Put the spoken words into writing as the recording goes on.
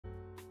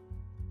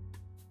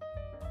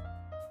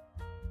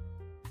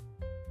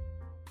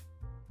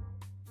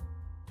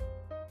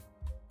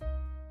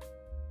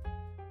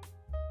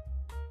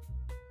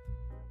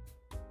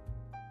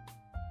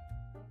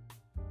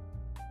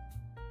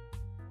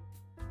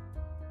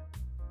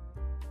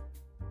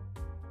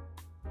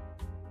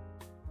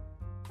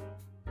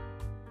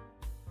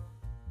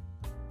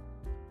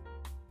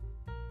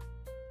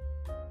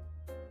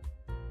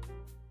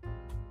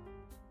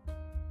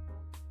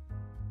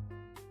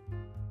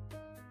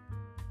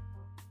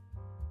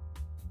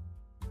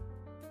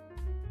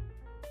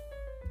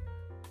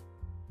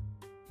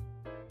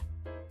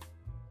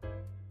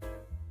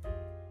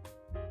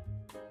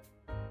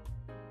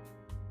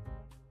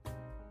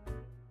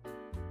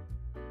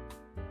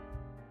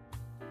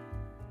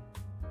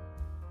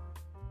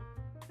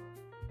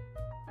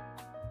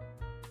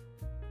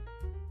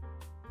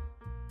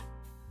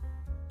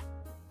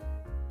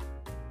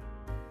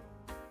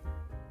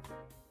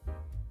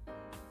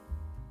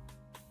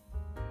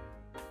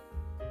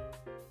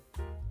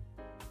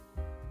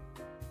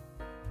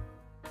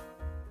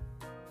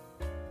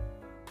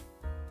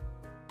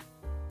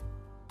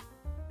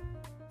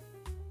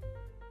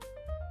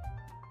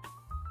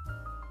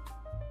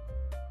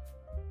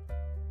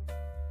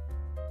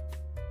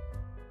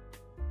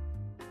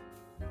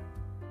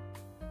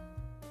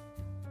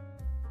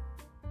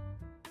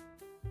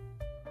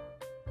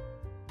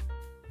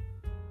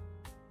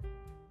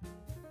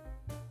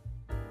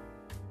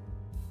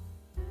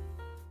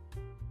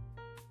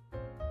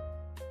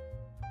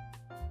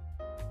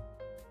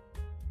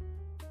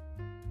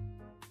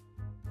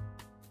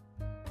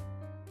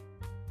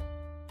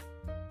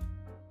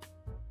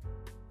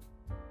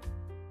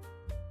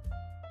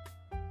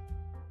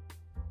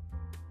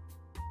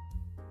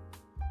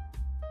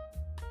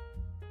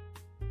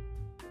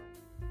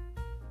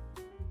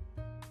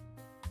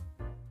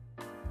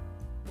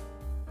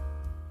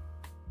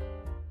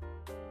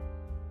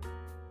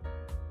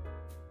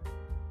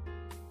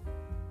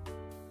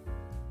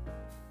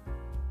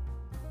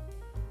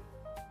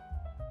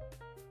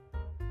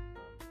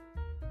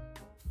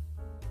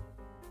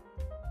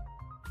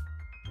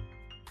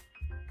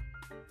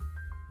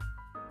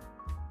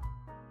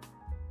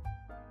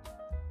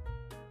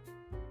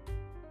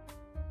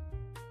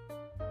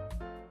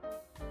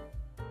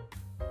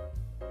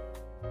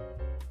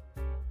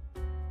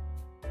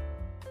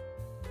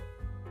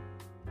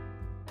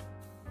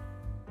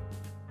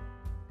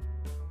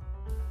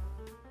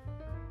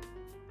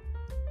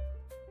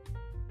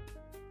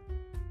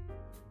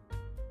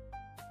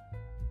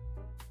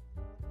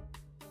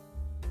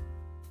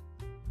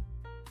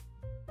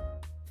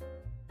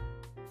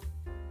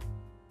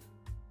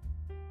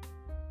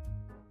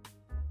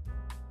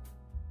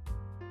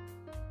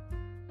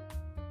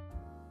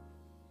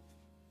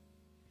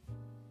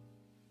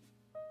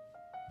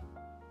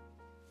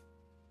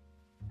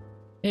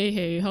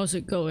Hey, how's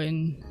it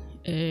going?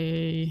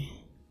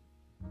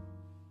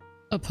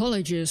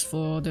 Apologies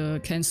for the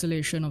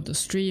cancellation of the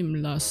stream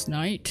last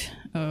night.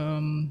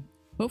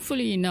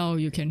 Hopefully now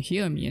you can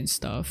hear me and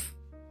stuff.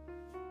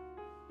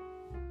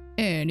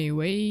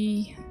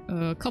 Anyway,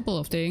 a couple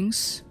of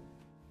things.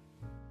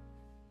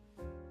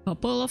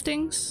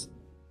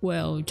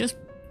 Well, just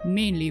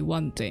mainly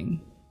one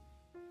thing.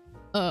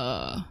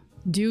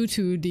 Due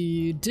to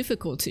the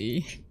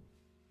difficulty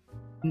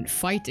in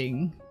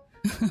fighting,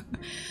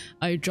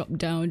 I dropped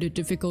down the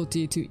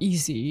difficulty to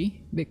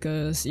easy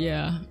because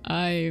yeah,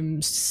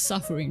 I'm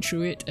suffering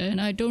through it and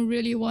I don't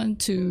really want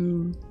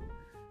to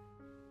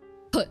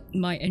put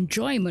my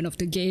enjoyment of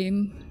the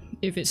game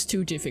if it's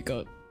too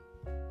difficult.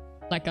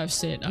 Like I've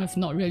said, I've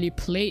not really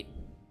played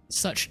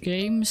such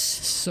games,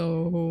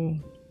 so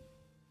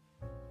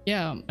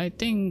yeah, I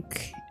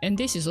think, and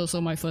this is also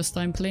my first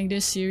time playing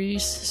this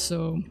series,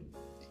 so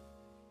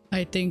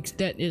I think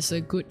that is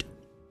a good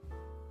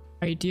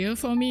idea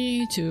for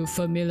me to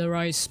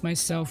familiarize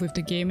myself with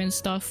the game and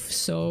stuff.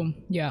 So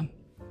yeah,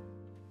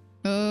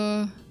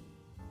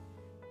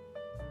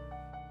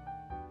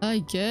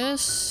 I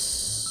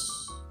guess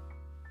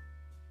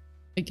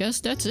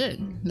that's it.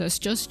 Let's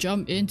just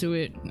jump into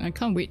it. I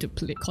can't wait to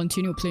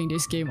continue playing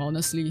this game,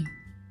 honestly.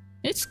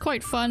 It's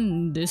quite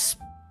fun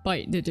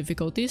despite the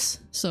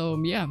difficulties,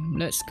 so yeah,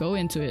 let's go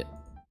into it.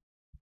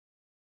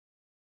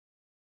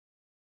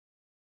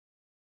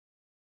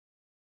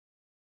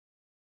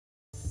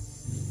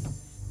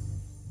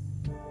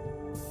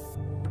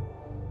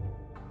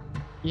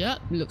 Yeah,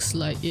 looks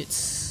like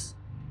it's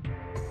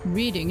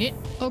reading it.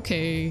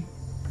 Okay.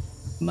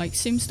 Mic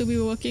seems to be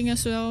working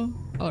as well.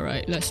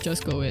 Alright, let's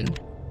just go in.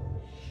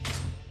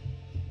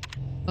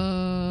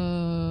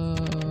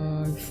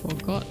 I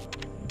forgot.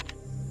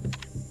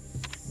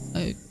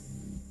 I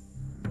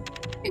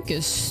think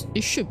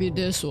it should be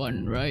this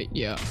one, right?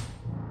 Yeah.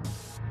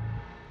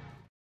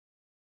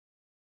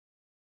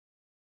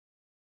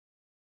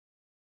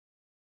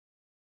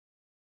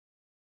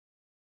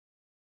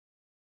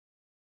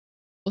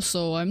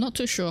 Also, I'm not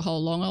too sure how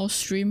long I'll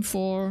stream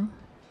for.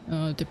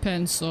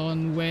 Depends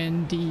on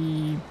when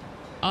the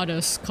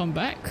others come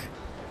back.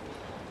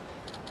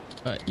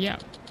 But yeah.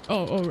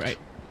 Oh, alright.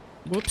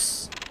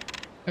 Whoops.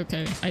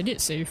 Okay, I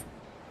did save.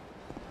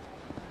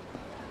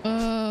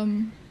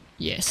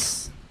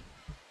 Yes.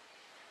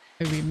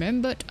 I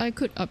remembered I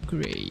could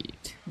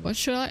upgrade. What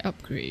should I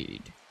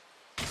upgrade?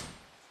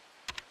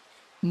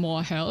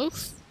 More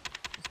health?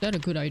 Is that a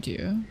good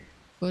idea?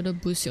 Further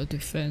boost your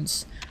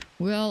defense.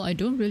 Well, I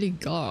don't really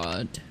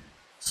guard,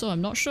 so I'm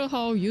not sure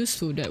how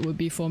useful that would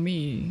be for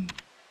me.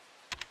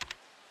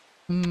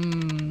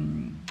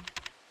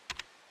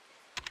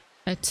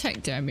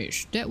 Attack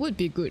damage. That would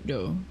be good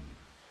though.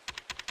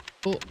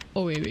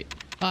 Oh wait.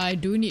 I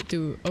do need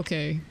to...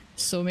 Okay.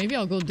 So maybe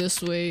I'll go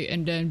this way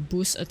and then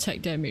boost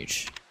attack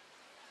damage.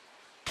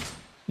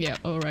 Yeah,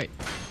 alright.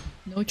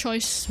 No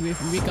choice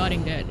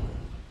regarding that.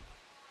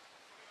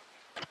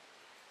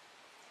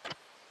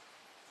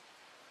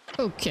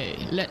 Okay,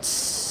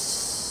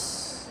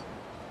 let's...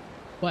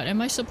 What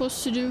am I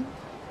supposed to do?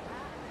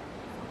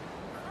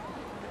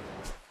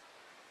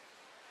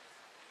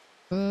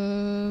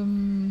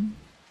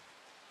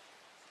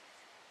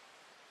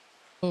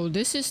 Oh,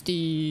 this is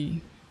the...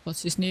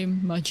 What's his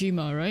name?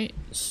 Majima, right?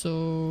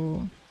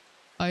 So...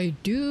 I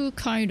do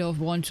kind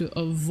of want to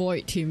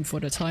avoid him for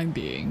the time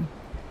being.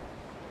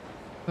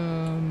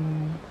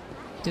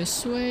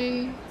 This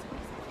way...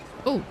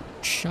 Oh,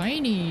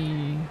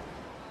 shiny!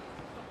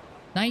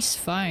 Nice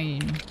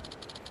find.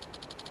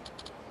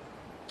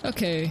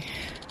 Okay.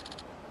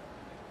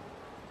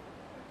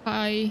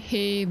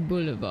 Taihei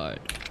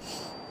Boulevard.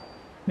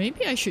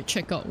 Maybe I should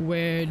check out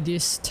where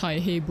this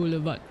Taihei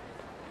Boulevard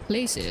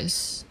place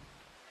is.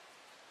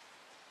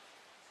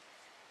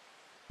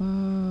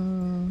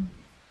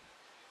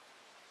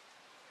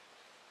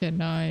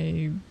 Can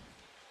I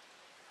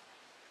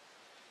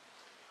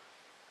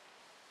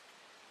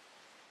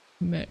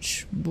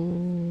match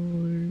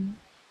ball?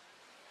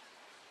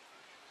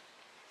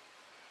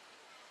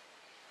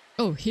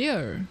 Oh,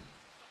 here.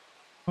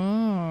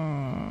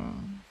 Oh,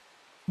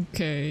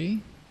 okay.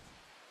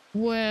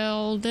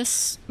 Well,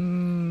 this...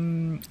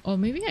 or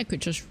maybe I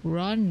could just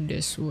run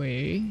this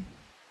way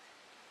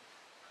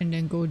and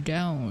then go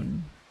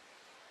down.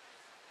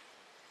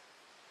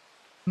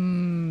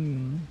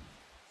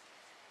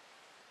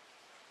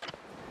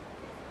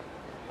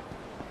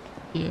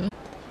 Yeah.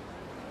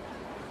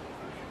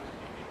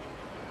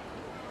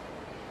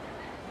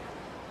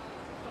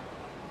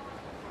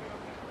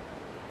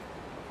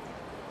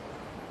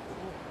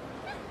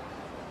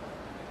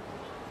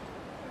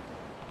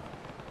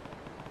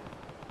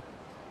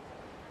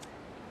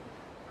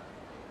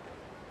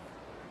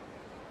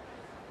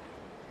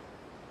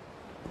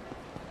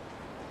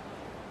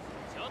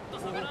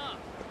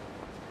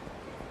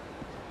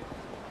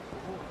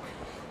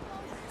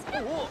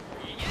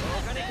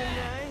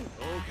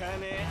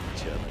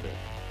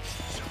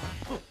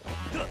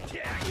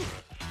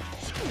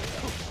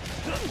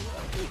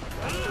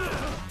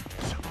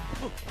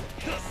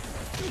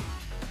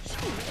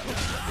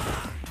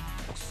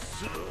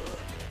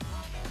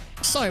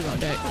 Sorry about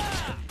that.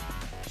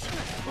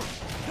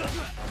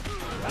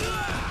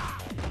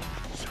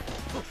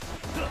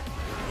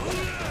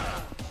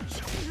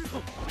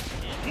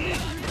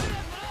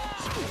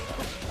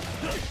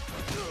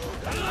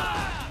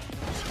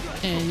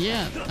 And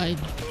yeah,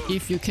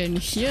 if you can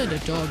hear the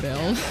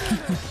doorbell,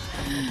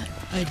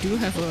 I do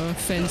have a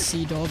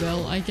fancy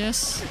doorbell, I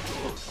guess.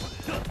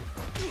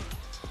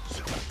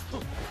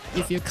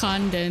 If you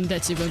can't, then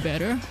that's even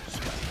better.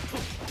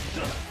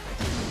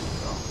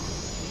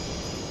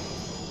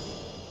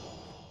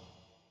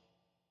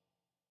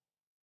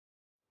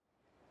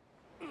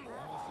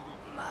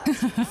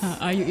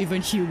 Are you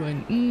even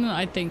human?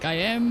 I think I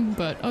am,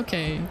 but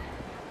okay.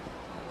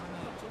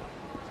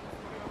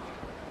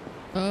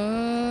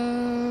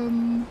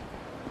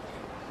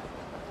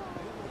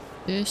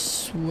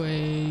 This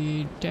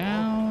way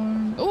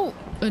down. Oh,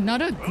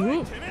 another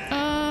group.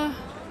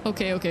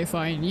 Okay,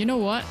 fine. You know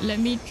what? Let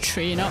me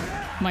train up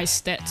my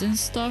stats and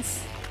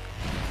stuff.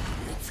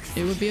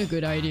 It would be a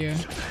good idea.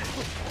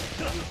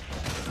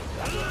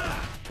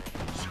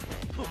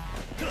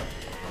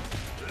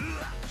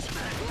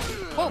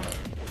 Oh!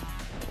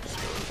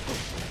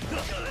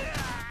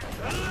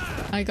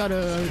 I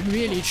gotta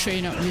really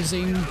train up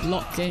using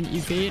block and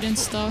evade and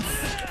stuff.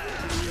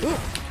 Oh!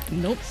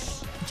 Nope.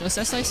 Just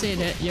as I say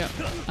that, yeah,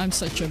 I'm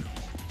such a...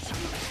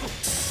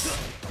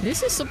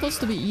 This is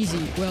supposed to be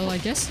easy. Well, I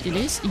guess it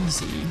is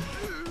easy.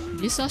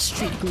 These are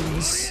street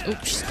goons.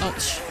 Oops,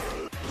 ouch.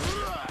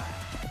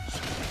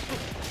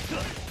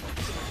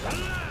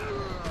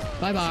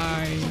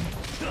 Bye-bye.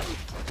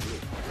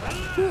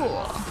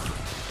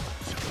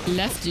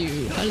 Left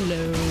you.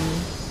 Hello.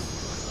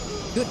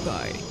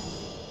 Goodbye.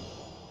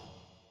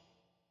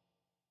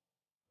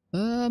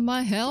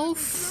 My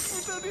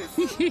health?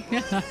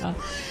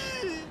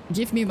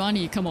 Give me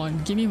money, come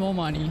on, give me more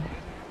money.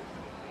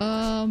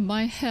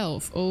 My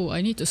health. Oh,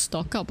 I need to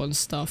stock up on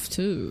stuff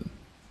too.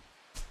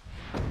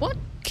 What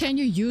can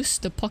you use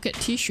the pocket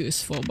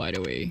tissues for, by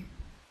the way?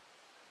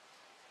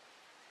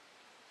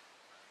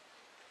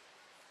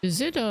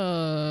 Is it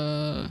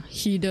a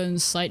hidden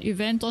side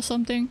event or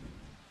something?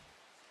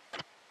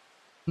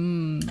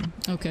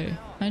 Okay.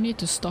 I need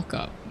to stock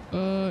up.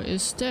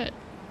 Is that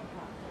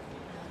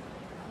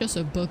just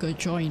a burger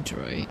joint,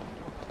 right?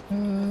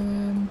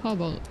 How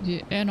about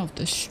the end of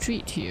the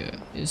street here?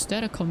 Is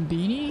that a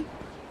konbini?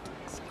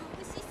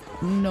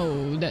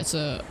 No, that's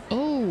a...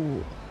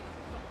 Oh!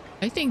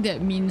 I think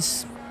that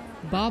means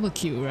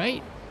barbecue,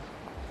 right?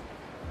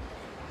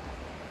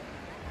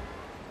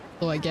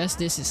 So I guess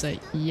this is a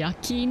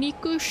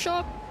yakiniku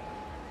shop?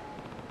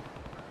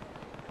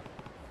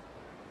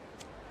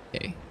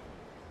 Okay.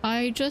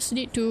 I just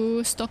need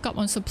to stock up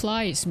on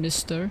supplies,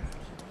 mister.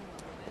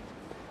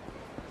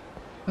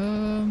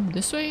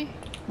 This way?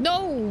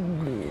 No!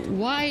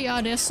 Why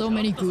are there so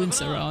many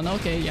goons around?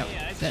 Okay, yep,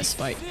 let's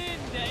fight.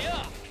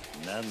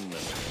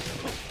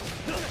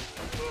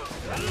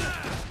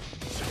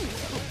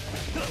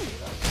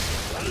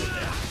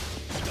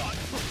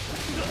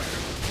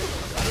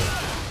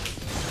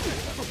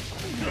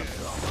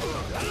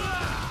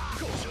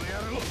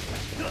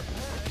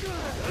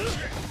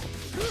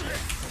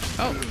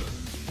 Oh!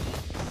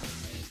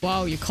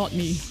 Wow, you caught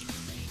me.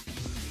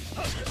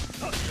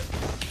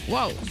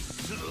 Wow!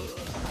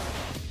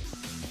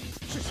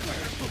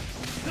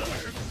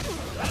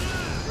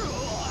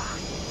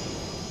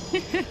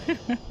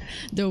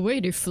 The way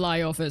they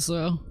fly off as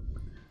well.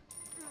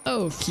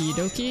 Okie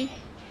dokie.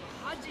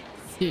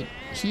 Did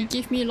he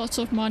give me lots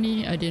of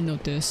money? I didn't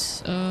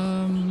notice.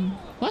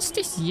 What's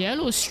this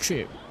yellow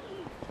strip?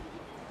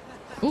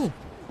 Oh.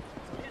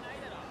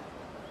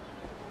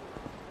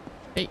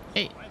 Hey,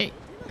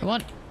 come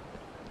on.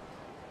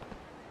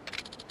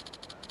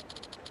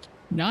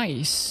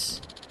 Nice.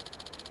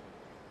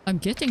 I'm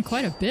getting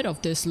quite a bit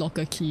of this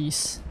locker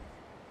keys.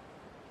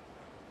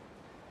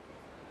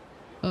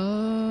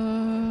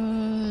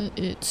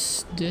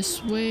 It's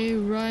this way,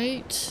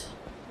 right?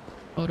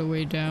 All the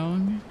way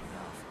down.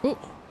 Oh,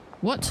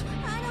 what?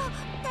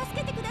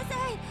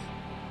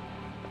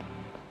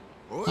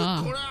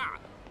 Ah.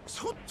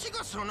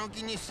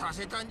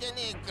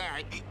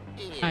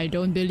 I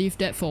don't believe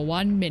that for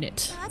 1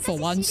 minute. For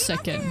 1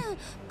 second.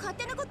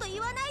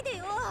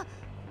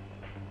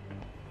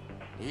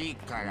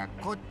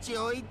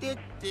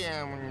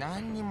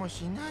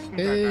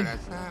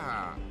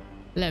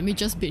 Let me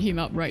just beat him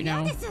up right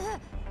now.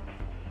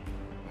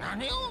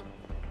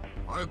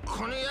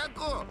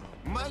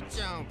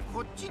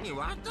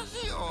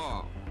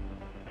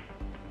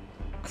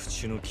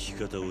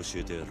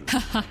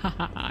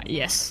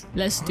 Yes,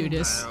 let's do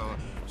this.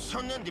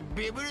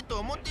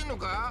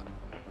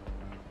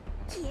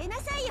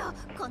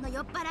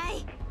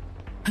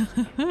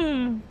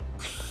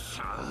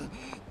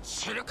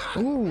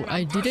 Oh,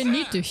 I didn't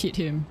need to hit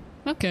him.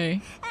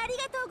 Okay.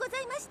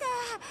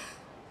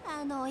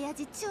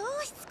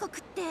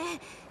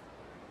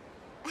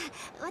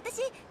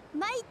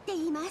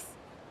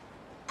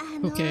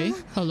 Okay,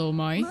 hello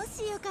Mai.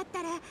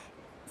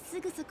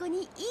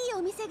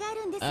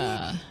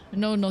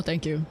 No, no,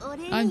 thank you.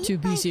 I'm too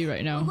busy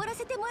right now.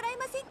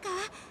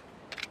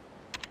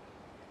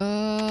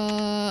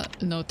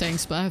 No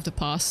thanks, but I have to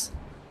pass.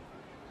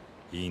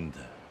 いいんだ。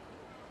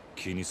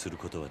気にする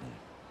ことはね。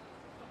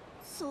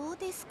そう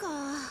ですか。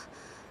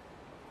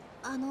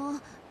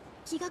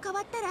気が変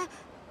わったら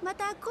ま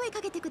た声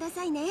かけてくだ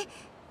さいね。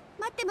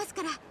待ってます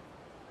から。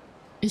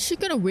Is she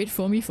gonna wait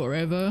for me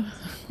forever?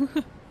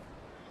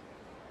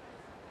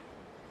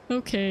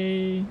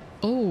 Okay.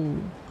 Oh.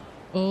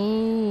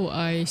 Oh,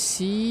 I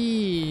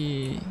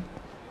see.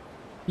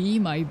 Be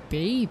my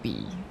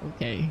baby.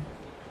 Okay.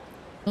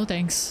 No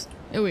thanks.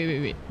 Oh,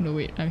 wait. No,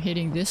 wait. I'm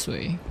heading this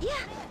way.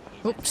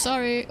 Oh,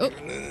 sorry. Oh,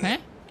 huh?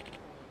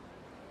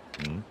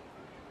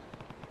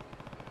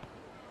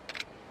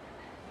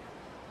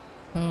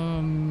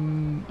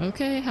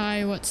 Okay,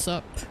 hi, what's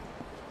up?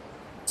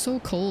 So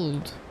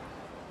cold.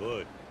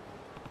 What?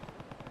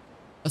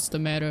 What's the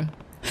matter?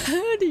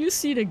 Do you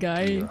see the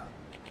guy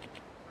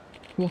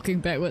walking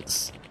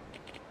backwards?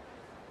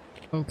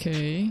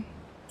 Okay.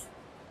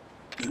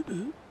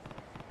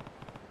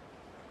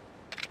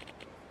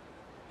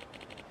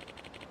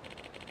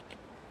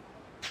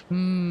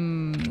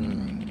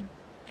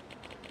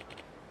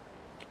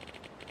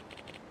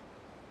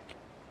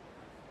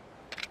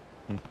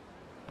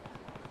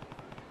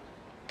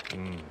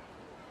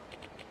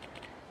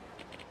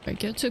 I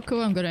get to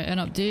go, I'm gonna end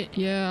up dead.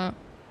 Yeah.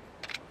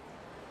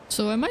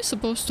 So am I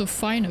supposed to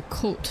find a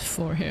coat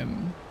for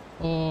him?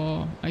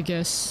 Or I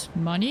guess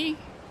money?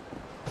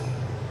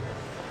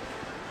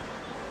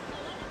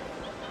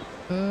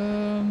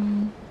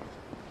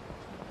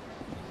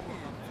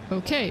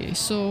 Okay,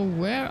 so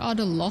where are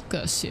the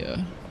lockers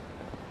here?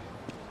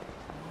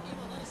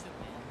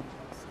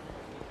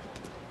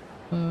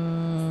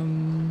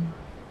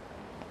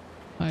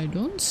 I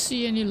don't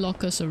see any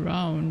lockers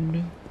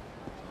around.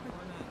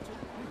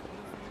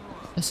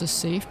 There's a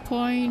save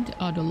point.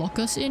 Are the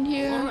lockers in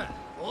here?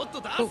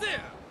 Oh.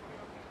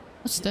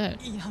 What's that?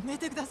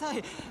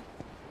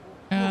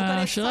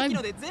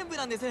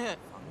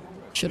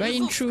 Should I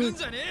intrude?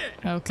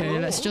 Okay,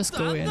 let's just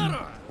go in.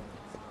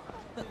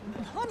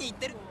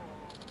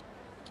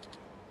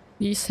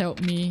 Please help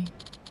me.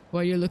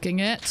 What are you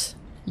looking at?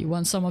 You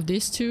want some of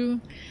this too?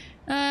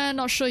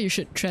 Not sure you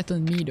should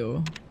threaten me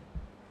though.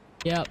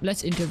 Yeah,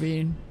 let's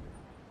intervene.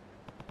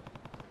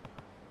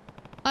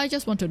 I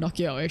just want to knock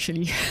you out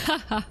actually.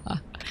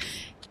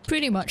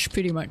 Pretty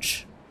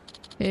much.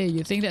 Hey,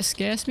 you think that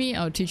scares me?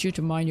 I'll teach you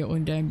to mind your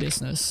own damn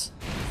business.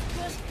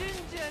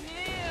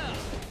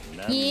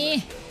 Yeah.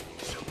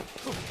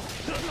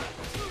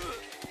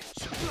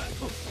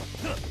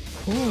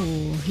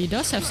 Oh, he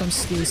does have some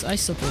skills, I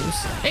suppose.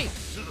 Hey!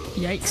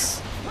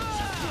 Yikes.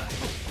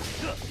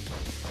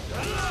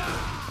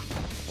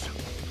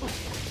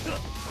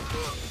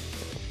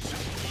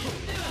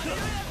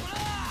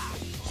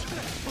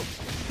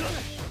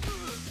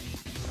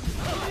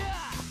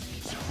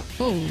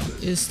 Oh,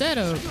 is that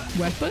a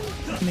weapon?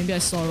 Maybe I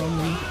saw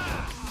wrongly.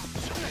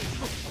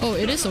 Oh,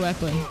 it is a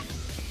weapon.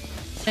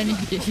 And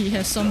he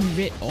has some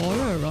red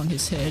aura around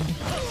his head.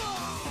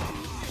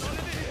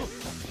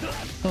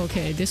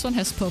 Okay, this one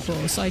has purple.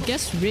 So I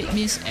guess red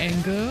means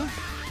anger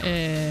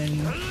and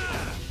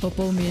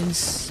purple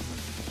means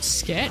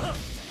scared.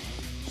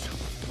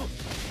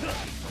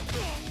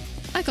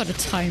 I gotta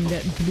time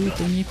that blue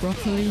thingy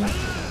properly.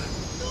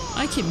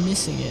 I keep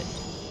missing it.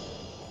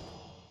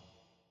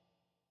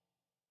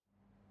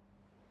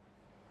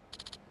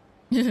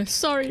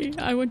 Sorry,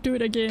 I won't do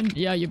it again.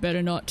 Yeah, you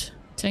better not.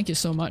 Thank you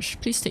so much.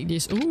 Please take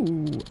this.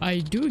 Ooh, I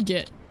do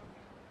get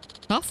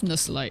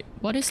toughness light.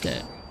 What is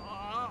that?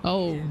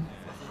 Oh.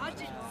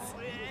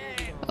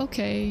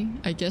 Okay,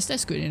 I guess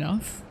that's good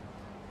enough.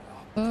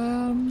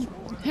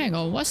 Hang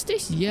on, what's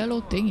this yellow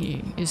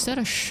thingy? Is that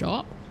a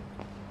shop?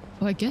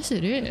 Oh, I guess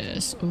it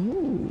is.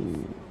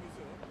 Ooh.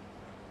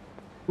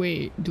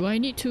 Wait, do I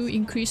need to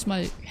increase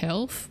my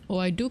health? Oh,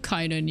 I do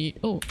kinda need...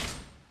 Oh.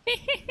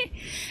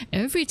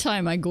 Every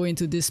time I go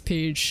into this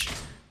page,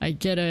 I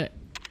get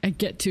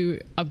to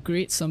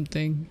upgrade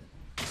something.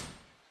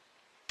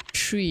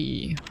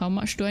 Tree. How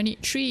much do I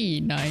need? Tree.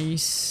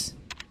 Nice.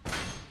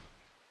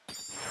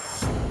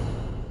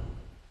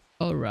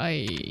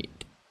 Alright.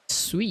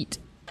 Sweet.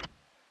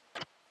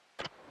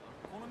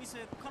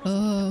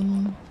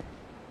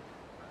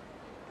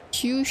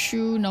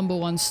 Kyushu number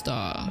 1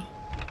 star.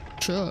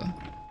 Sure.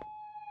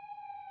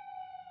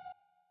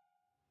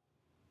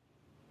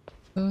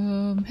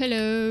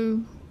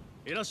 Hello.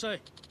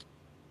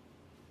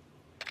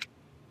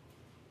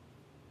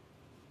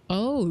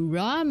 Oh,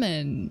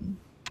 ramen.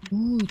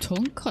 Ooh,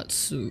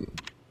 tonkatsu.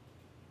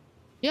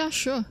 Yeah,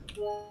 sure.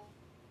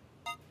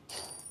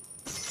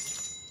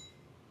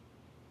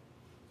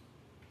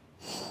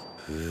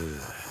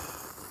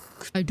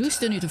 I do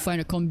still need to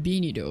find a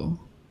konbini though.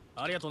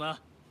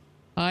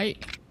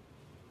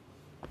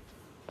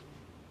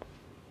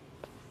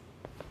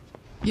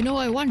 You know,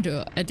 I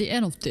wonder, at the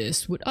end of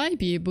this, would I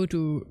be able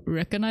to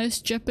recognize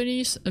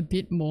Japanese a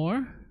bit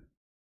more?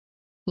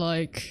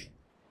 Like,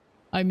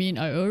 I mean,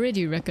 I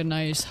already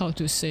recognize how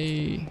to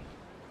say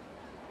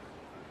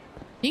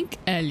Pink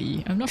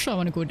Alley. I'm not sure I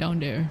want to go down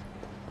there.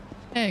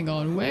 Hang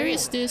on, where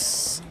is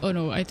this? Oh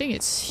no, I think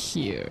it's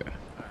here.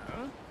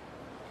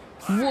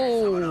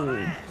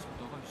 Whoa!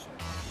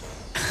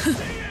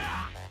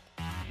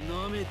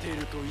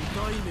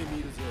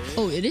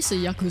 Oh, it is a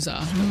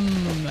Yakuza.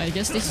 I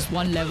guess this is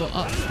one level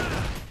up.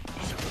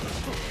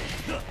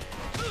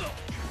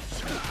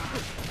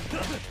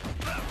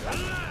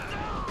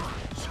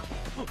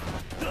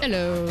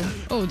 Hello.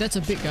 Oh, that's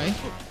a big guy.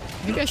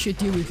 Maybe I should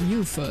deal with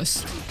you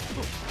first.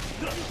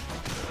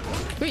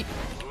 Wait.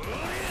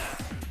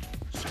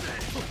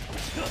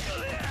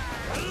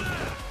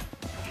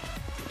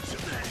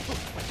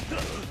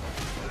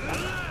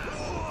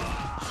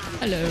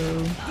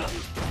 Hello.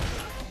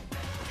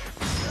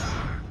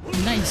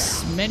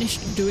 Nice.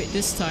 Managed to do it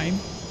this time.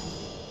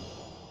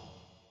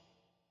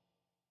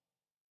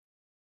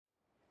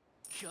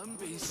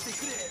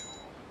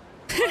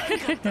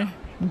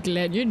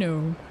 Glad you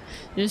know.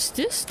 Is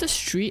this the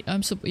street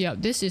I'm yeah,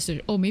 this is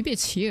the— oh, maybe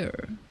it's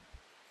here.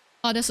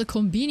 Ah, there's a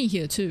konbini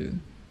here too.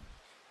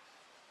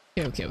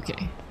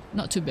 Okay.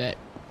 Not too bad.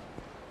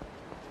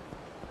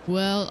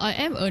 Well, I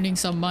am earning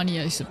some money,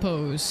 I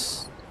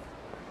suppose.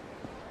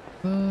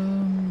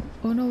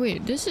 Oh no,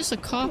 wait, this is a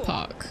car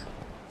park.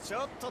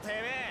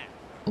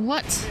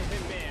 What?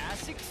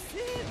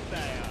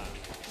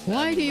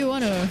 Why do you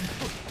wanna—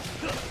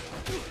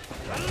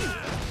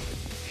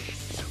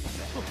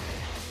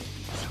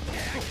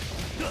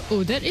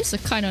 oh, that is a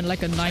kind of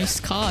like a nice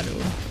car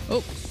though.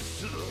 Oh,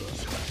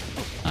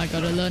 I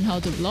gotta learn how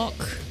to block.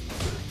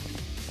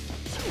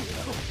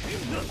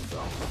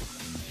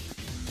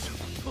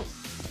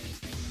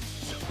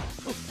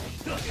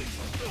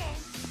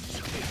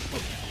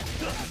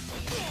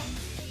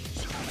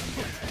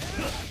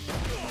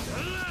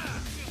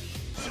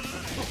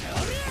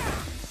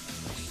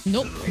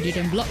 Nope,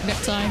 didn't block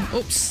that time.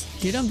 Oops,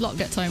 didn't block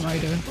that time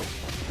either.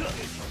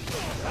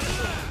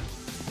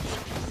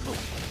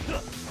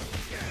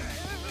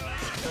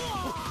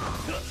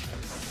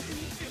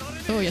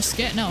 Oh, you're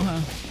scared now, huh?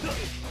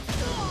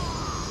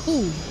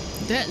 Ooh,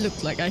 that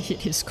looked like I hit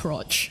his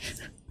crotch.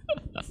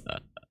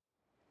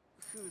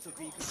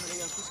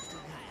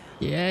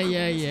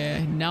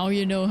 Yeah. Now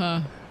you know,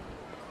 huh?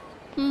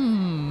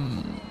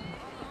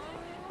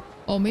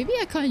 Or maybe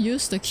I can't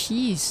use the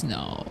keys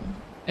now.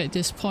 At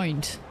this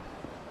point.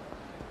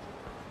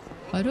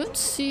 I don't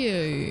see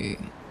a—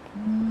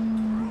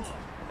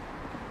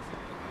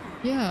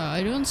 yeah,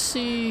 I don't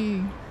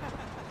see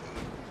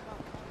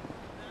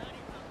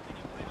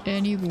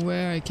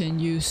anywhere I can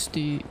use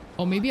the—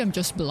 or maybe I'm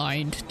just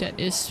blind. That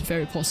is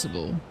very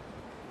possible.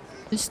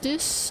 Is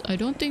this— I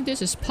don't think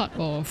this is part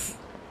of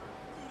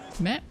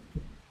map.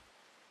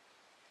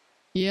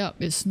 Yep,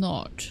 it's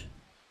not.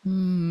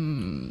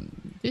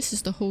 This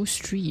is the whole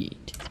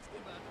street.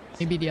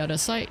 Maybe the other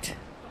side.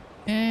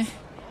 I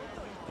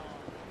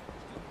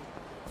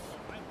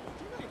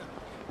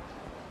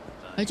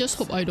just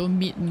hope I don't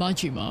meet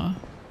Majima.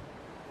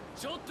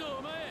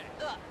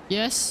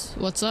 Yes,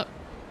 what's up?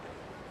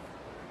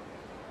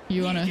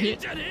 You wanna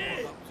hit?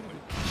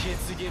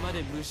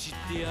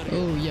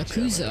 Oh,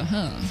 Yakuza,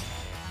 huh?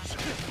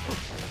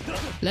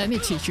 Let me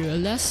teach you a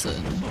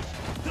lesson.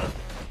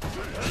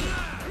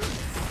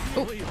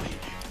 Oh,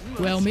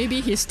 well,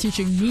 maybe he's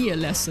teaching me a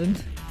lesson.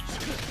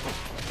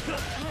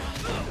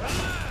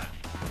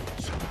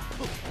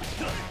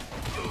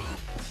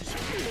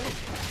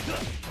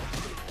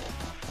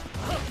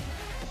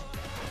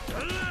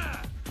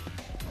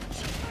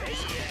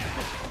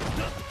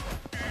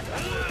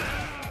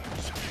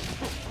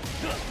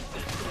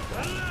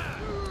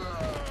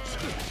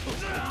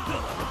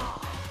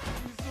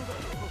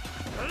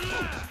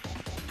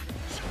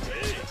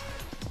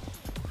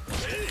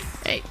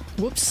 Hey,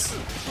 whoops.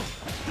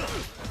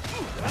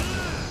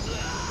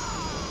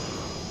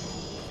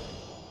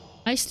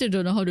 I still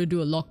don't know how to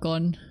do a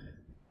lock-on.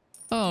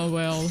 Oh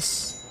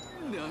wells.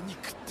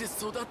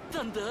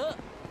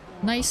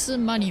 Nice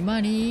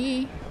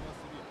money.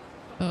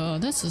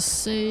 That's a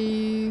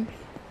save.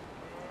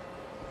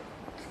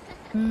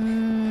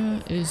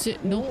 Is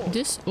it— no,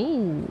 this—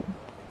 oh,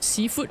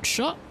 seafood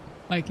shop,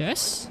 I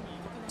guess.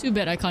 Too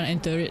bad I can't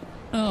enter it.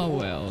 Oh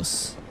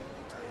wells.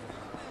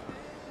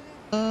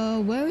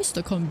 Where is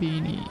the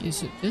konbini?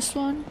 Is it this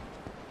one?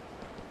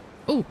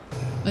 Oh,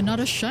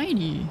 another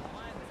shiny.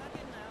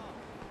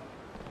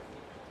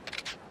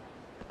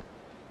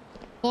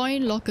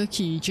 Coin locker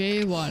key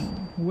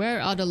J1.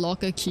 Where are the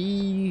locker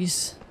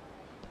keys?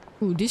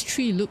 Oh, these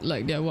three look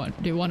like they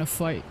want to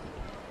fight.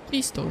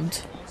 Please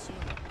don't.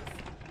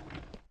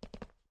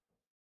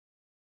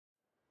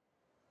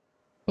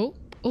 Oh,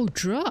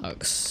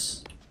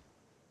 drugs.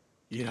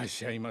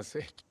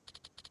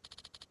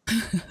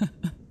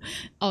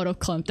 Out of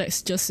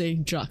context, just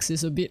saying drugs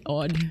is a bit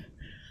odd.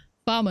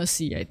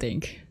 Pharmacy, I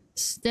think.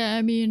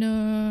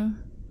 Stamina.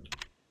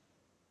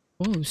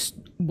 Oh,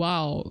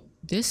 wow.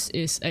 This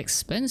is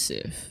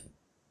expensive.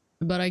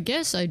 But I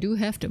guess I do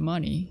have the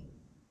money.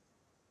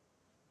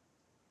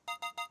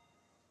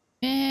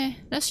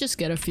 Let's just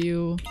get a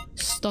few.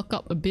 Stock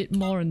up a bit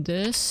more on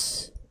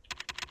this.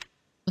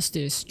 What's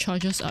this?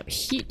 Charges up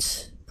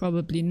heat?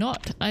 Probably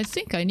not. I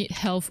think I need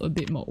health a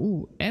bit more.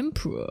 Ooh,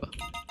 Emperor.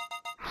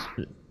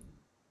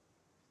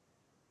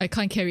 I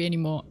can't carry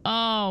anymore.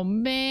 Oh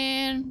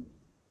man.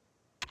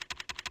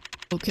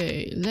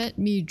 Okay, let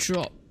me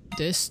drop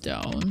this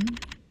down.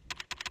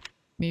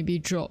 Maybe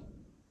drop.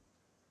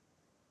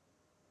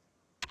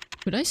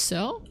 Could I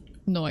sell?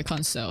 No, I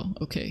can't sell.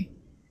 Okay.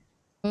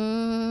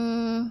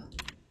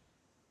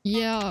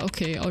 Yeah,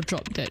 okay, I'll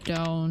drop that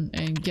down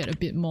and get a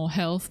bit more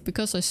health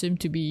because I seem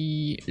to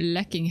be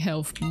lacking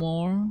health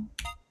more.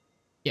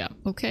 Yeah,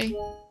 okay.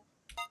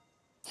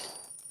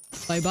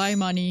 Bye bye,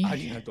 money. I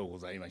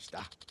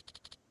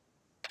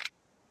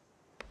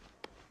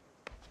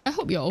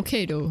hope you're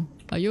okay though.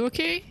 Are you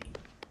okay?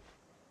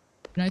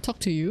 Can I talk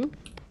to you?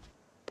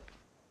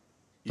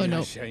 Oh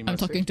no, I'm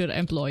talking to the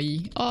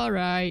employee.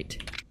 Alright.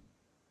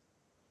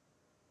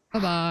 Bye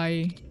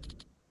bye.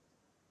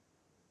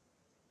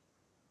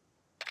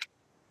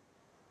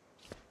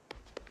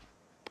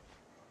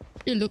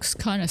 She looks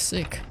kinda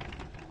sick.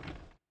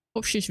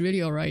 Hope she's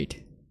really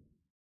alright.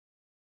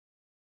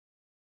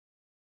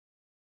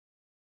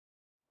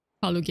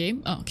 Hello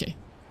game? Oh, okay.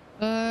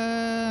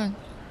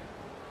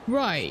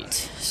 Right.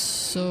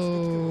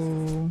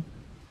 So...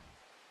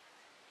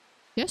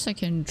 Guess I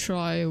can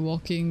try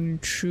walking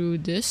through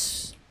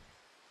this.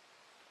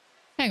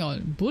 Hang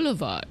on,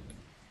 Boulevard.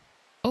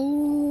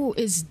 Oh,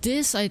 it's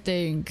this, I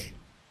think.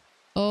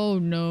 Oh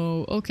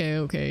no. Okay,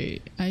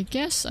 okay. I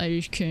guess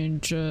I can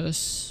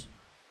just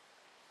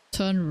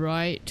turn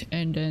right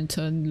and then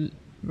turn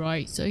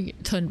right.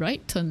 Turn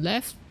right, turn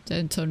left,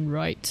 then turn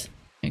right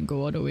and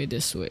go all the way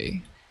this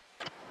way.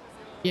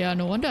 Yeah,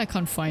 no wonder I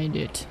can't find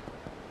it.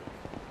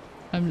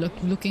 I'm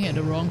looking at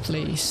the wrong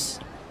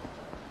place.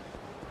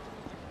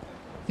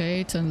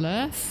 Okay, turn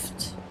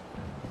left.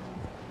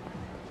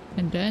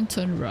 And then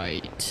turn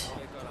right.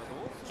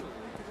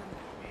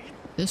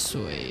 This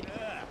way.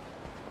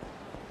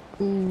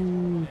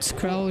 Ooh, it's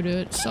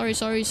crowded. Sorry,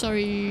 sorry,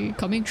 sorry.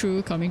 Coming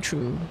through, coming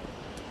through.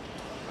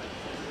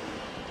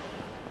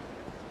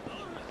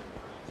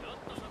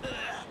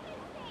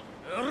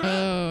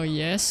 Oh,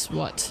 yes,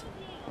 what?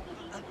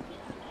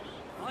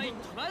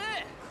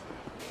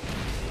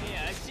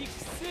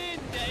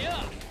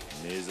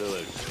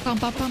 Pam,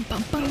 pam, pam,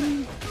 pam,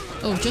 pam.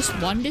 Oh, just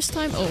one this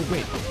time? Oh,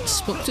 wait.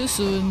 Spoke too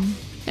soon.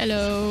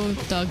 Hello,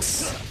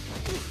 thugs.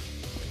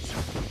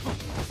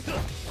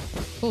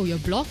 Oh, you're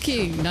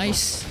blocking.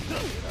 Nice.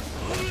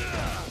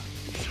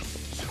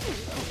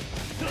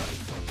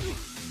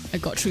 I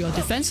got through your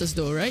defenses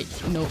though, right?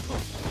 Nope.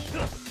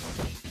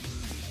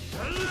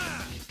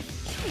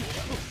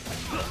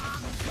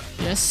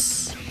 Yes.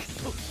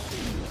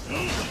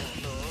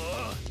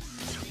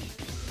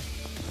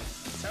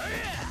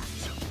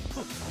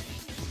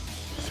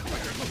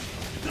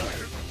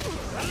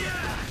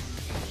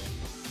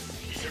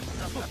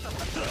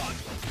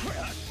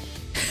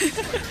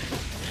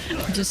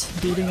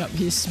 Just beating up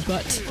his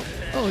butt.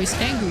 Oh, he's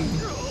angry.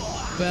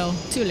 Well,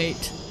 too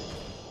late.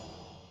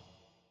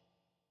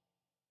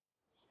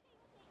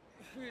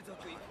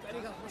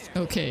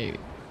 Okay.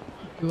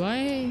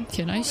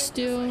 Can I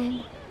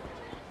still...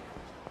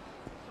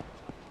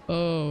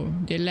 Oh,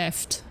 they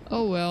left.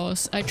 Oh well,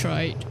 I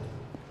tried.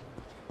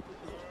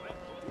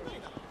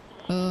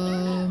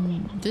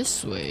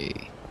 This way.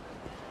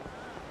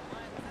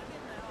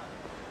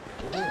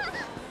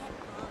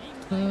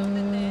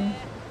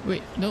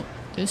 Wait, no.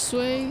 This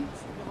way?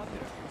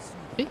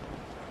 Eh?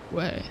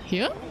 Where?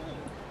 Here?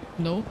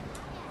 No.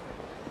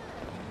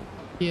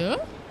 Here?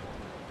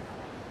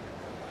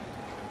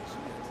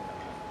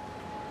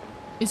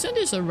 Isn't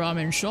this a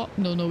ramen shop?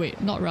 No, no, wait,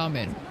 not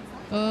ramen.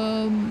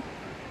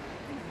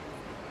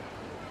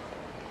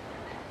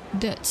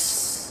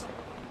 That's...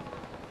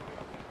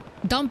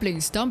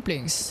 Dumplings,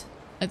 dumplings.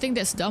 I think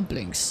that's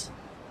dumplings.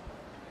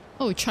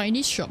 Oh,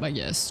 Chinese shop, I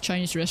guess.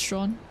 Chinese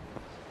restaurant.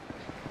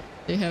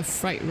 They have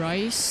fried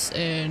rice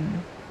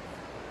and...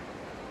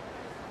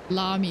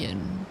 ramen.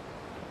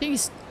 I think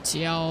it's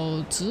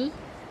饺子.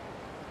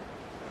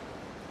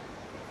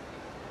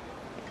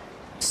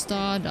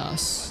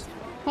 Stardust.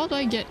 How do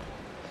I get...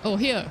 Oh,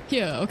 here,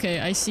 here. Okay,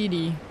 I see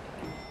the...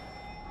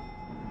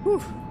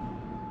 Whew.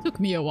 Took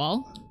me a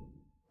while.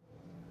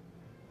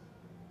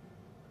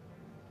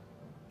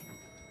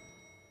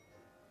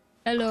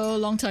 Hello,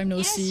 long time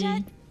no see.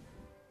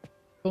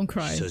 Don't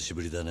cry.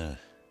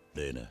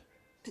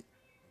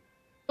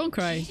 Don't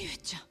cry.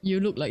 You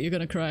look like you're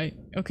gonna cry.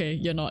 Okay,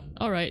 you're not.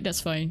 Alright,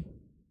 that's fine.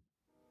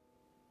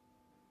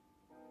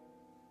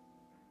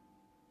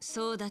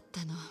 そうだっ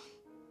たの、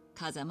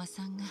風間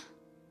さんが。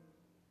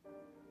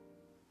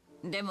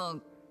で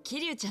も、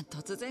桐生ちゃん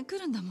突然来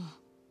るんだもん。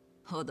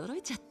驚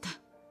いちゃった。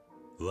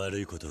悪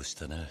いことをし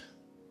たな。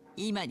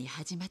今に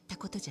始まった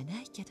ことじゃ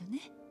ないけど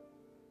ね。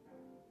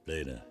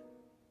レイナ、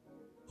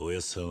おや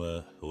っさん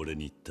は俺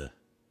に言った。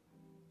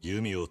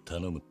ユミを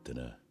頼むって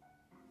な。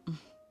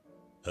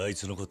あい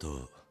つのこと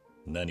を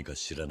何か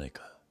知らない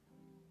か。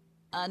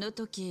あの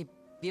時、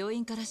病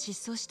院から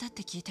失踪したっ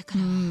て聞いたか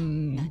ら、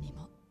何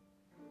も。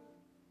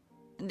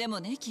でも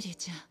ね、桐生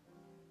ちゃん。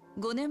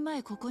5年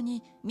前ここ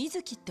に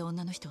水木って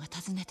女の人が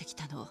訪ねてき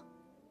たの。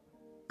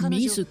彼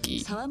女水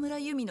木。沢村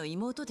由美の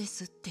妹で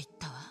すって言っ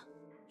たわ。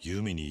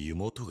ユミに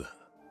妹が。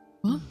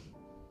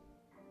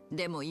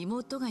でも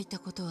妹がいた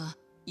ことは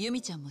由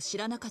美ちゃんも知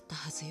らなかった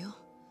はずよ。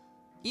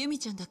由美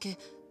ちゃんだけ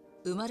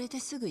生まれて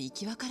すぐ生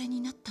き別れ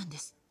になったんで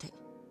すって。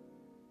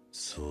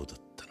そうだっ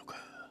たのか。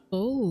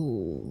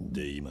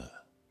で今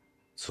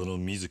その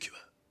水木は。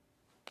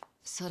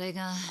それ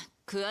が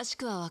詳し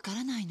くはわか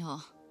らないの。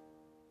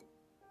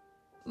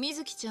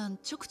水木ちゃん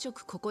ちょくちょ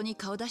くここに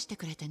顔出して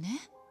くれてね。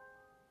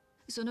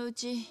そのう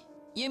ち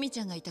由美ち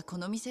ゃんがいたこ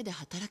の店で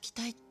働き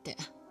たいって。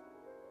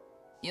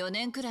4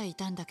年くらいい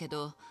たんだけ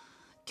ど、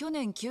去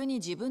年急に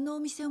自分のお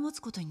店を持つ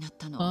ことになっ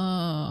たの。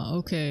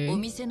okay. お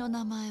店の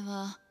名前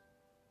は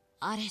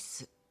アレ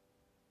ス。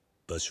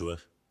場所は？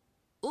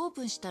オー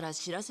プンしたら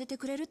知らせて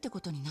くれるって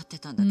ことになって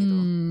たんだけど、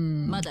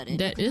まだ連絡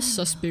ないの。That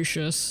is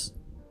suspicious.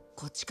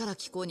 こっちから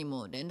聞こうに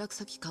も連絡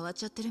先変わっ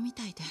ちゃってるみ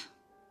たいで。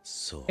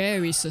そう。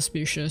Very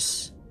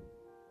suspicious.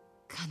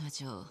 彼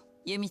女、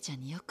由美ちゃ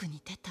んによく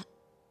似てた。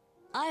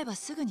会えば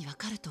すぐにわ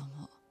かると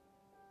思う。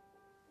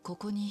こ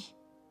こに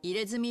入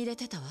れ墨入れ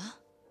てたわ。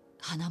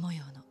花模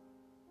様の。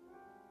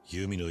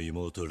ユミの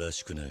妹ら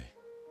しくない。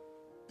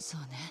そ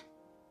うね。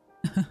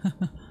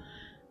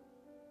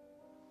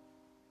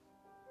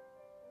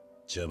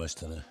邪魔し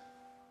たな。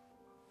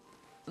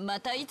ま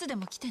たいつで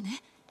も来て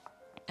ね。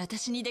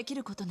私にでき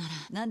ることなら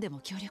何でも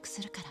協力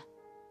するから。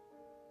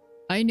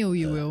I know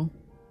you will.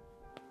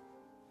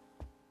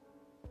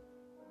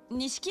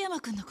 錦山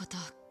くんのこと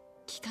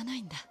聞かな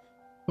いんだ。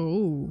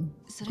Oh,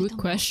 それ good と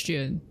も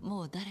question.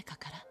 もう誰か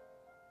か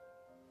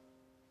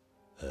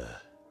ら。あ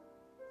あ。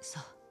そ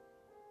う。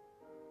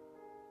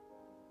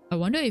I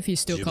wonder if he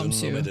still 自 comes 分の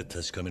here. 目で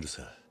確かめる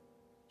さ。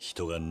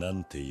人が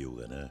何て言お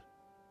うがな。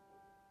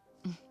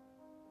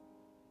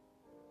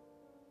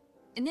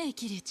ねえ、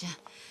キリュウちゃん。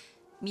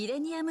ミレ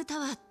ニアムタ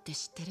ワーって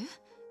知ってる？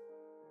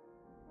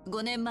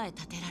 5 年前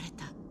建てられ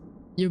た。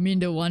You mean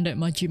the one that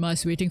Majima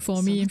is waiting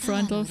for me in その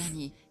front タワー of? の裏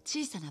に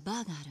小さなバー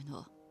がある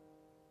の。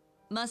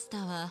マスタ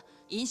ーは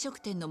飲食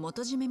店の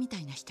元締めみた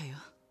いな人よ。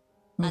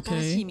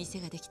新しい店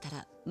ができた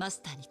らマ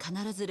スターに必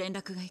ず連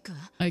絡が行くわ。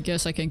I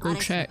guess I can ア go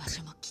レスの check. 場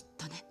所もきっ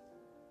とね。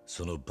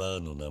そのバ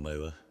ーの名前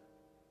は？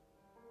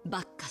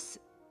バッカス。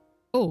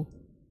 Oh,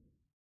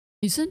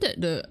 isn't that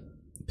the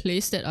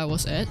place that I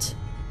was at?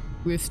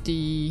 With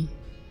the...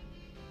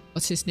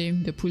 what's his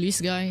name? The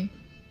police guy?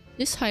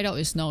 This hideout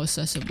is now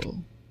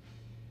accessible.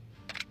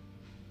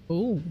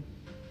 Oh,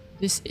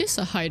 this is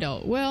a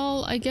hideout.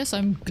 Well, I guess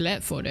I'm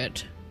glad for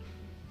that.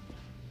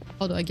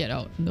 How do I get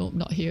out? Nope,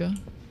 not here.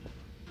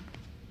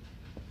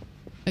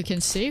 I can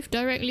save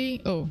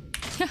directly? Oh.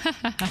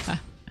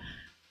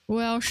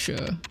 Well,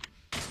 sure.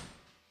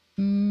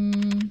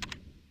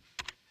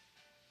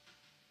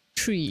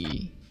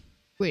 Tree.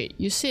 Wait,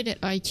 you said that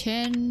I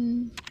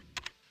can...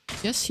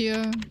 Yes,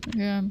 here.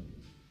 Yeah.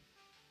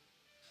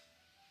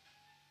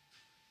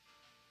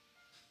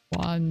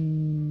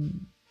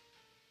 One.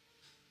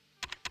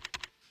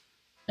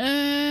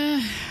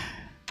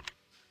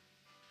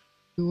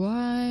 Do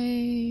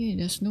I?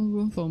 There's no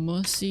room for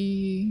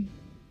mercy.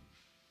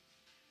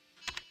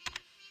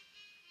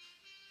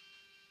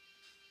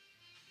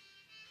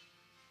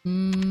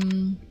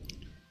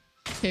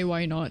 Okay,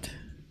 why not?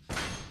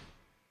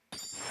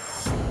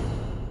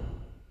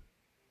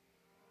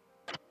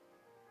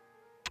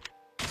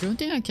 I don't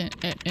think I can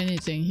add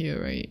anything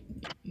here, right?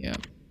 Yeah.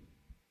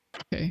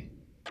 Okay.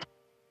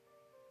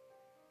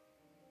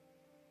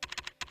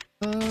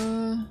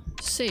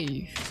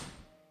 Save.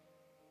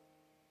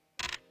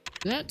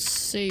 Let's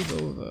save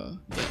over.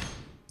 Yeah.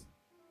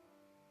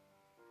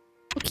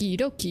 Okie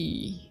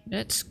dokie.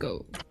 Let's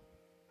go.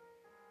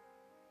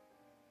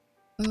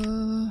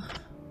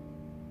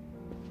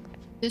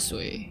 This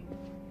way.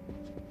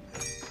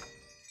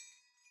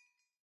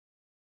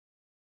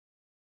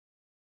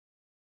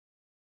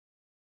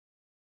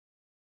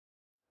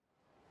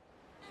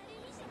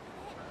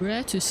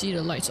 Rare to see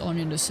the lights on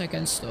in the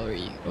second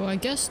story. Oh, I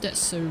guess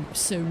that's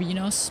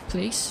Serena's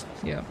place.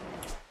 Yeah.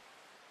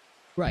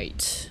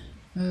 Right.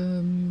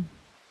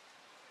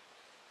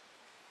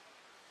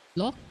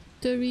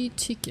 Lottery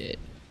ticket.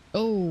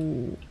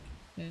 Oh.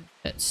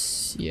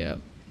 That's... yeah.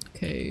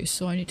 Okay,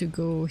 so I need to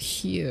go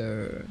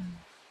here.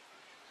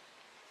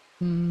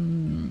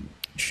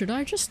 Should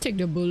I just take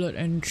the bullet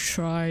and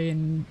try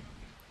and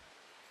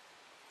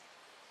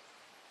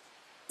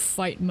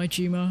fight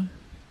Majima?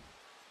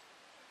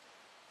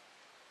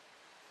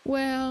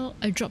 Well,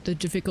 I dropped the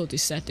difficulty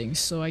settings,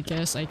 so I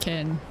guess I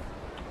can.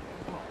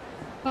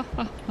 Ha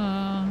ha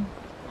ha.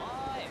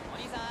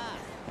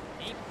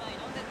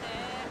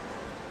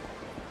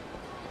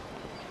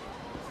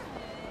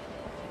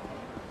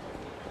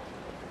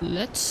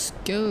 Let's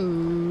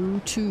go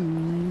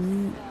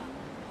to...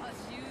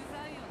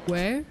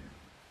 where?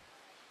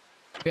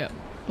 Yeah.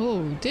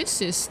 Oh,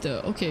 this is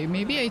the... okay,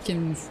 maybe I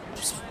can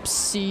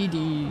see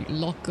the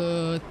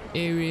locker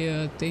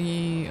area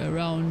thingy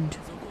around...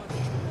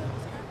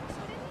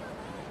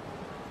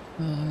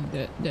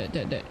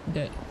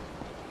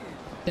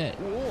 that.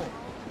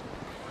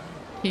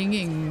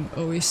 Hanging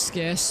always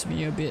scares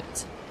me a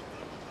bit.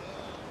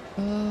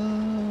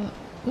 Oh,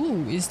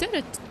 is that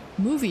a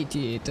movie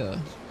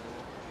theater?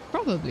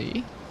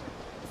 Probably.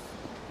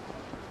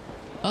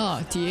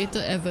 Ah,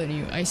 Theater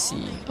Avenue, I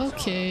see.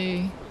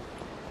 Okay.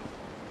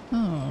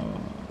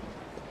 Oh.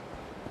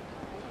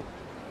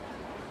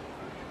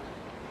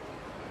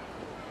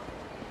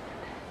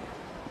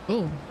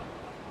 Oh,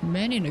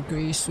 man in a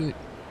grey suit.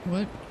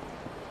 What?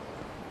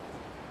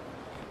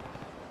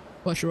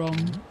 What's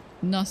wrong?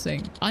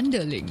 Nothing.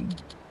 Underling.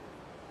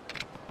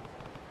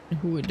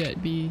 Who would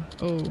that be?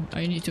 Oh,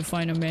 I need to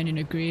find a man in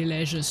a grey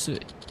leisure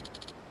suit.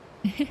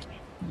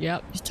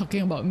 Yep, he's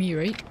talking about me,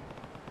 right?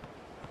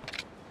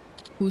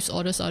 Whose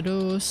orders are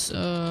those?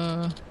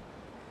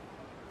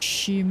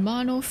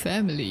 Shimano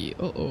family.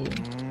 Uh-oh.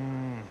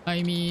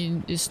 I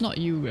mean, it's not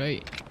you,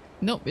 right?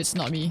 Nope, it's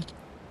not me.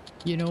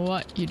 You know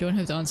what? You don't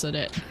have to answer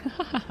that.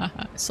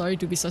 Sorry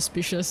to be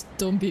suspicious.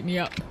 Don't beat me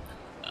up.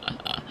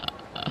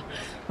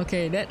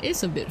 Okay, that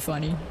is a bit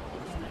funny.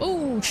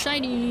 Oh,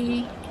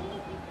 shiny!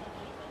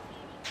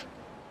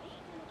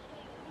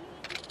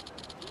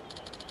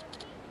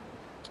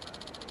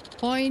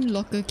 Coin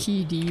locker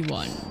key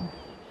D1.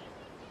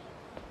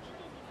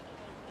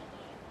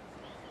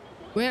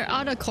 Where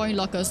are the coin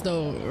lockers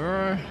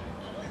though?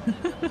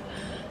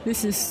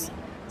 This is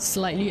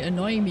slightly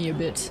annoying me a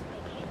bit.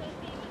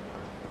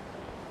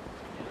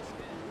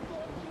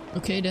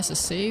 Okay, there's a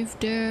save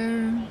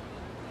there.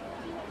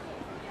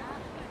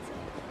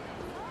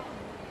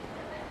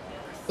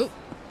 Oh.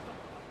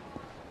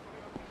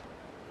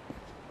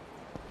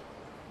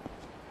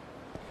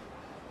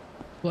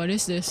 What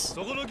is this?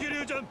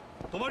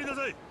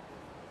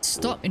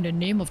 Stop in the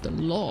name of the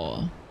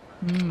law.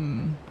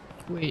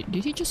 Wait,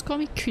 did he just call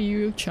me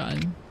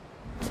Kiryu-chan?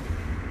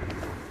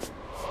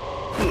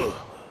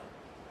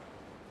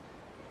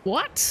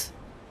 What?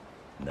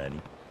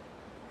 Nani?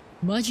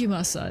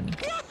 Majima-san.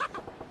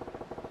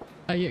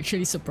 Are you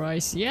actually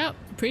surprised? Yeah,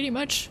 pretty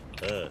much.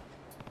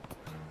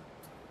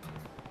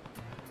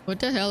 What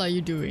the hell are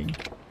you doing?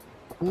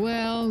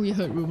 Well, we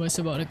heard rumors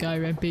about a guy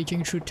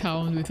rampaging through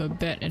town with a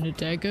bat and a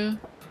dagger.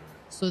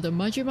 So the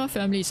Majima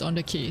family is on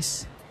the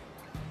case.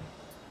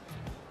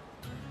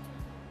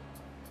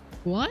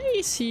 Why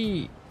is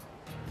he...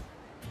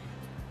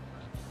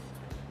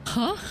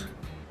 Huh?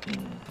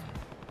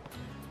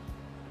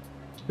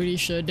 Pretty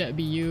sure that'd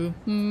be you.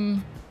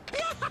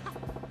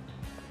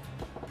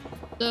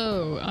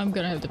 So, I'm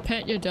gonna have to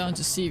pat you down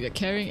to see if you're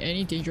carrying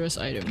any dangerous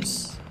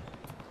items.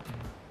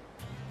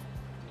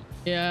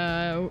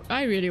 Yeah,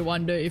 I really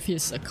wonder if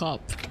he's a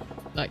cop.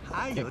 Like,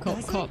 a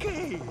cop.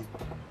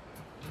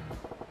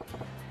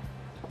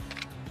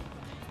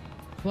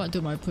 What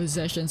do my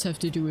possessions have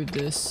to do with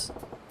this?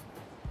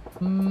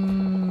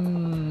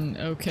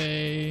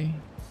 Okay.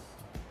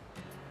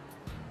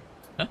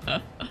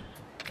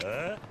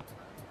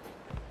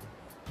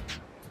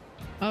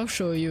 I'll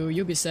show you,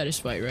 you'll be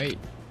satisfied, right?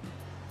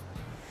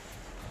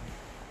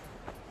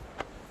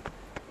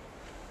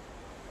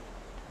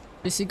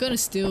 Is he gonna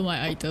steal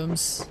my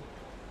items?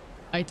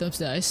 Items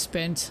that I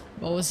spent,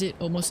 what was it,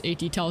 almost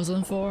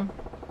 80,000 for?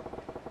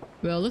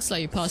 Well, looks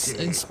like you passed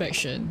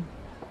inspection.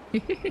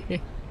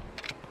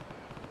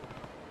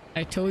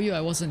 I told you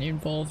I wasn't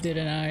involved,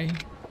 didn't I?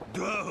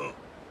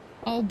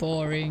 How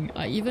boring.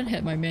 I even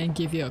had my man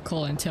give you a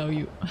call and tell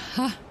you.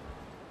 Ha!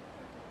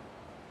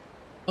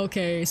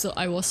 Okay, so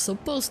I was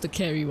supposed to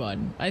carry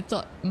one. I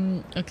thought,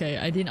 okay,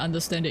 I didn't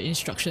understand the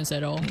instructions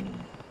at all.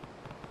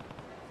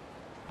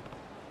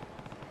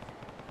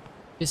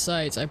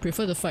 Besides, I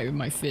prefer to fight with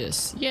my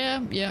fists.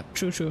 Yeah,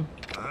 true.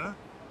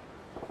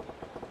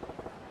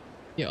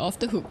 You're off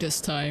the hook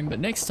this time, but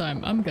next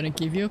time I'm gonna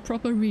give you a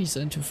proper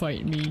reason to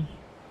fight me.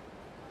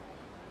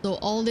 So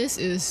all this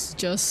is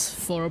just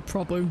for a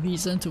proper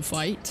reason to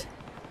fight?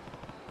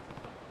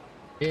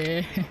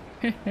 Yeah,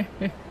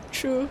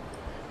 true.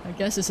 I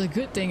guess it's a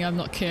good thing I'm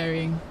not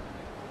carrying.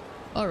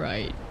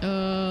 Alright,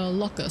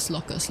 lockers.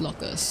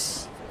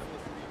 Lockers?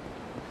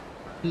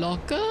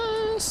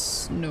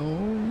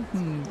 No.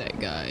 That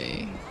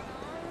guy.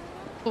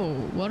 Oh,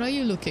 what are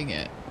you looking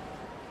at?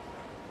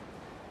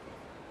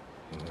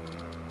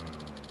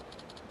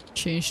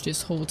 Change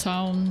this whole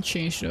town,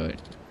 change the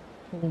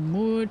whole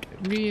mood,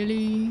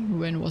 really?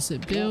 When was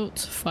it built?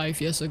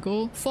 5 years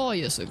ago? 4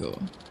 years ago.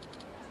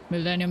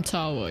 Millennium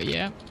Tower,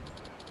 yeah.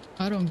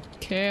 I don't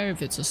care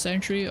if it's a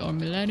century or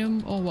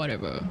millennium or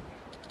whatever.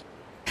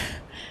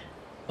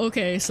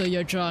 Okay, so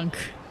you're drunk.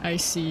 I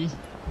see.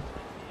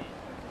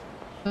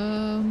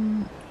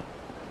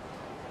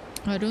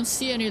 I don't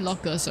see any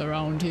lockers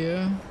around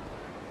here.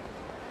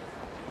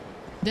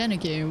 Then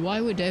again, why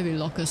would there be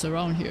lockers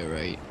around here,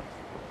 right?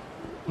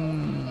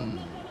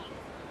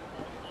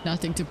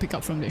 Nothing to pick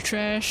up from the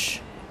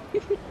trash.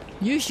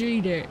 Usually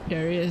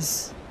there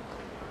is.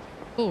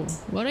 Oh,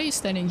 what are you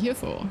standing here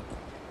for?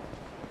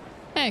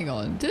 Hang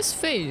on, this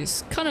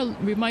face kinda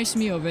reminds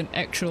me of an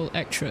actual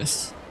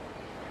actress.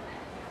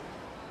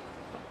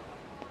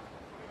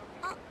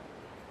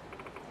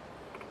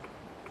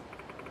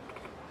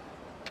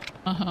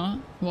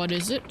 What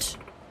is it?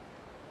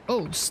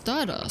 Oh,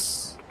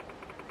 Stardust.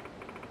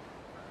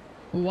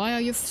 Why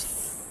are you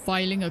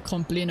filing a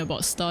complaint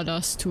about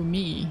Stardust to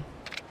me?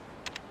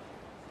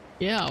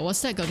 Yeah,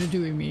 what's that got to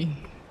do with me?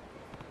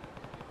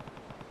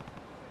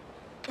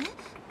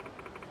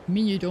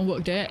 Mean you don't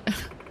work there?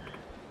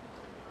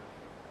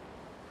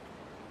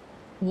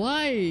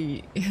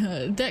 Why?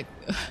 That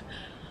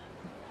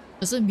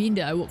doesn't mean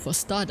that I work for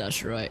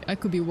Stardust, right? I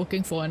could be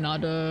working for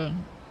another,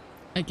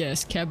 I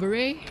guess,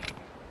 cabaret?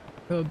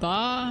 A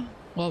bar?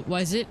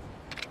 What is it?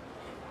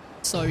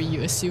 Sorry,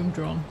 you assumed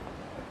wrong.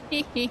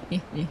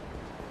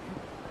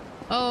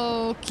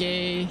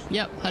 Okay,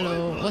 yep,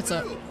 hello, what's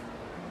up?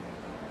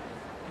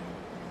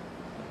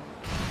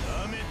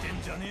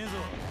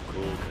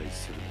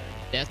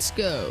 Let's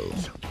go.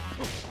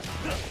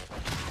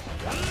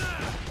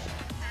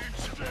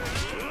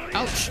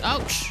 Ouch,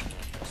 ouch.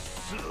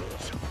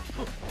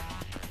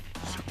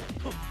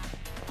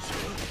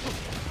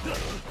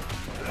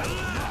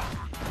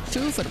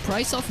 Two for the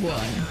price of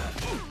one.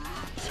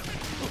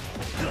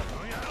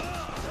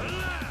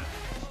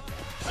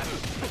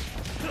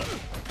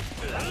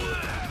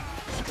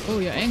 Oh,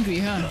 you're angry,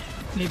 huh?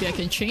 Maybe I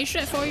can change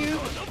that for you?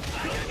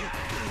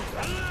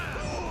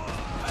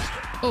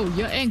 Oh,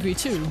 you're angry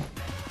too.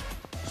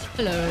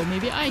 Hello,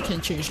 maybe I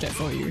can change that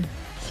for you.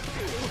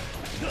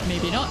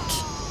 Maybe not.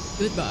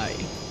 Goodbye.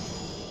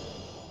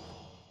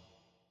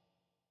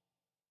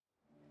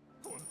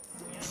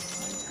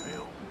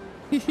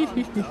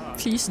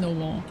 Please no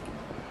more.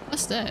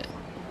 What's that?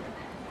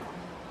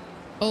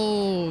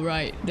 Oh,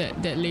 right.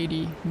 That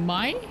lady.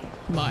 My?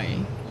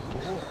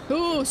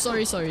 Oh,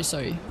 sorry.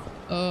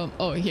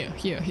 Oh, here.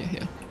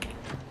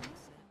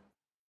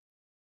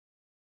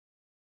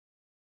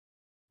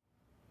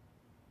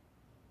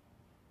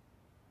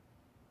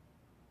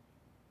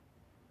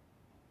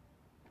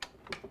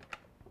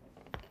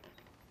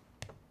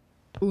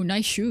 Oh,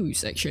 nice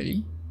shoes,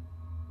 actually.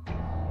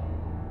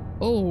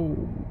 Oh,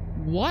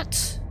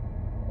 what?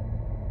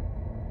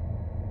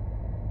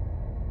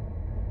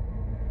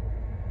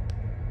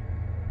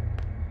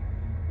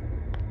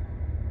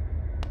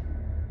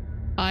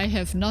 I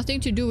have nothing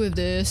to do with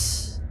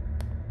this.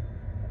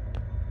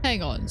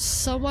 Hang on,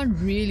 someone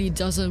really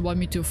doesn't want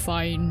me to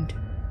find...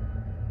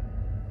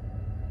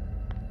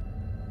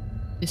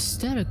 Is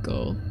that a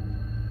girl?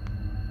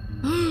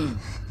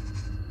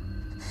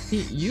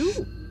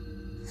 You?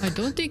 I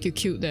don't think you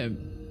killed them,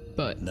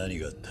 but...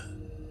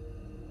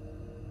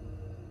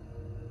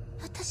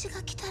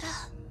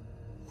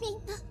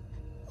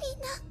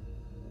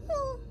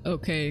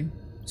 Okay,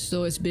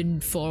 so it's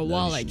been for a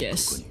while, I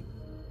guess.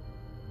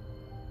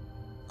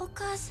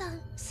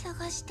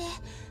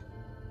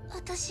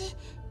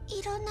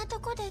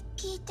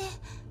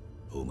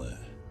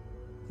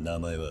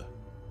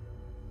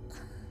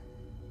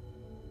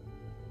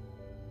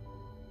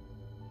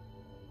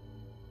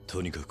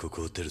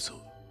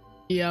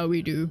 Yeah,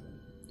 we do.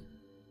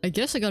 I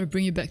guess I gotta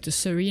bring you back to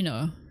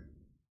Serena.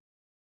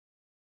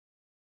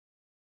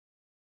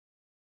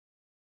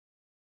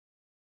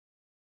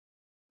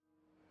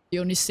 The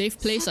only safe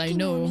place I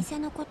know.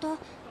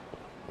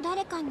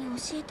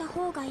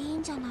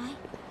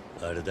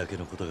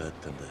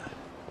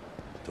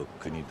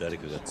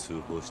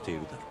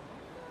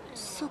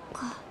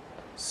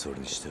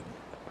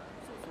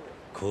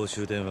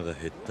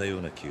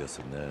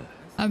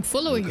 I'm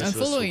following.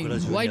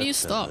 Why do you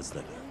stop?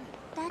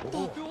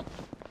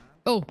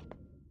 Oh.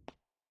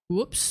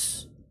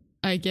 Whoops.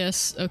 I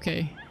guess,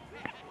 okay.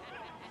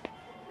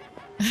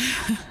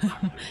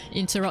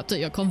 Interrupted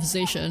your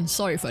conversation.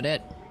 Sorry for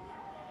that.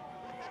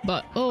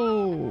 But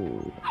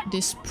oh,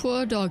 this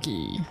poor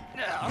doggy.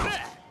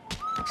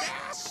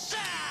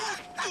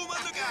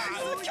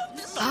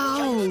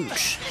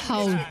 Ouch!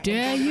 How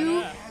dare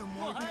you?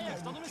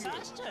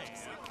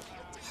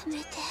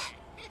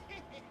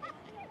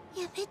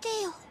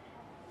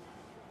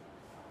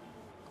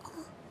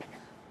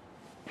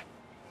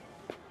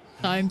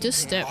 Time to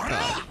step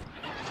up.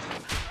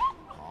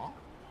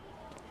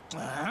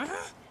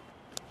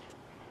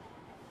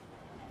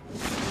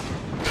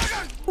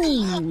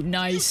 Ooh,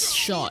 nice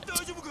shot.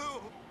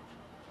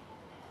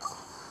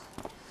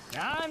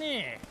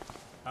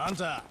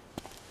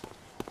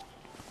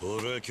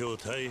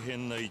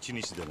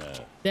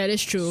 That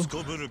is true.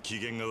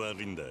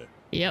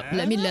 Yep,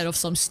 let me let off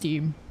some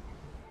steam.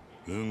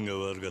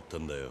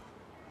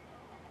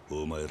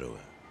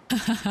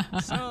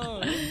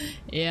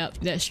 Yep,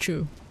 that's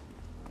true.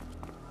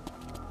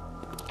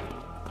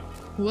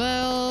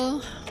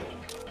 Well,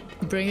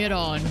 bring it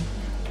on.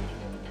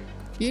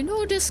 You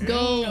know this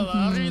girl.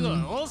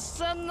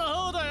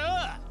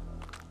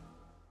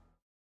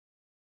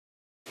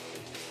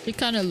 She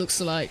kinda looks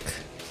like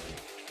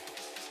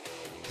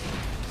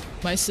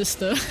my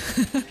sister.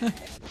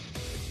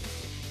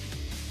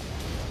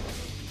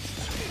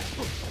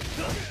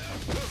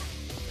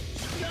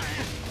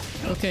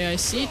 Okay, I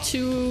see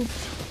two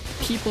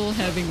people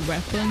having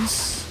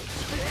weapons.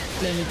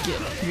 Let me get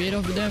rid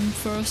of them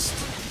first.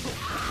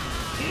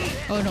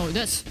 Oh no,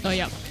 that's... oh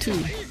yeah, two.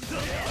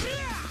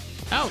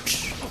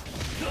 Ouch!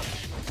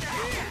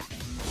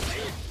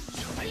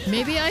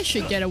 Maybe I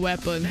should get a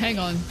weapon. Hang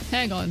on.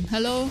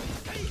 Hello?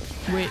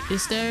 Wait,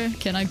 is there...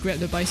 Can I grab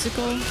the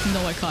bicycle?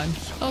 No, I can't.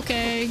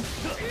 Okay.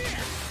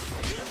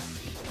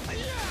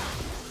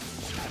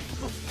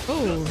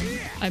 Oh,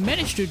 I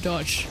managed to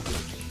dodge.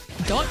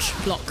 Dodge?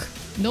 Block.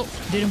 Nope,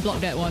 didn't block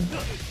that one.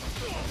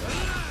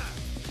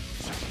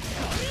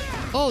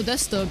 Oh,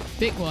 that's the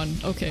big one.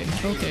 Okay.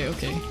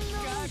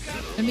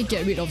 Let me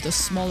get rid of the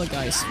smaller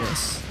guys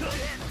first.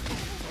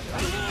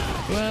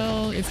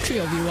 Well, if 3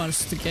 of you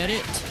wants to get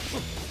it.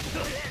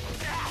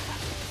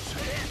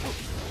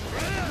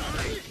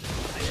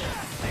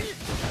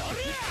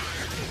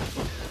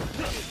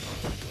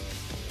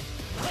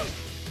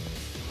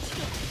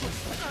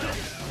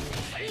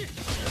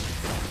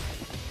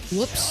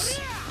 Whoops.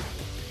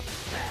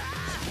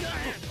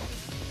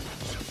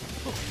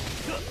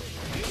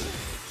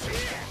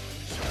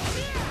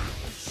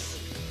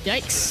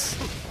 Yikes.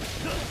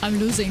 I'm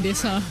losing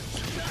this, huh?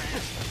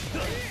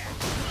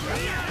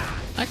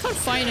 I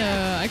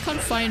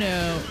can't find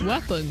a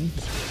weapon.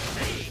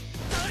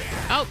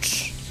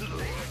 Ouch.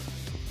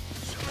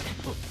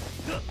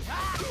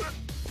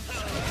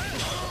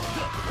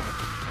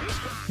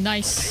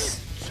 Nice.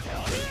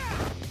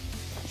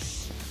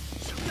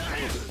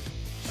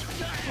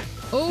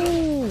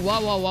 Oh,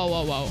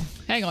 wow.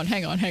 Hang on.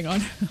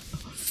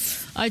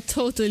 I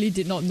totally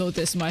did not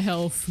notice my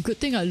health. Good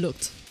thing I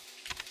looked.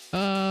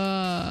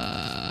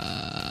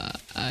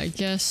 I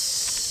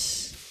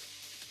guess...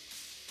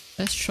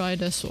 Let's try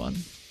this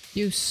one.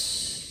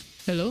 Use.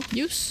 Hello?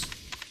 Use?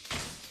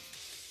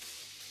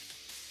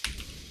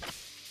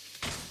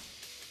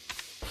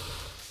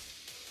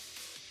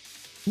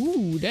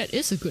 Ooh, that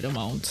is a good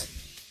amount.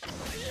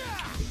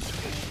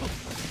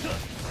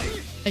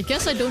 I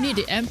guess I don't need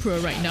the Emperor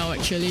right now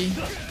actually.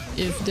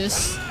 If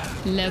this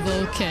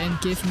level can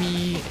give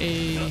me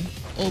a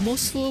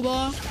almost full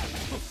bar.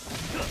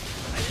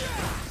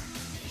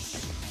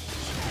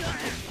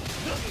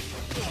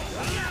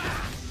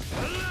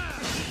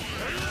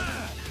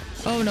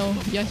 Oh no,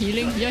 you're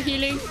healing.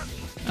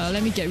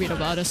 Let me get rid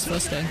of others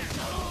first then.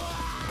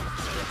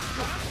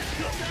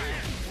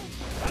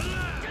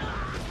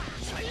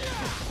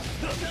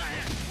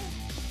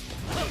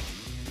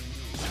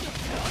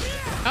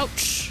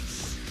 Ouch!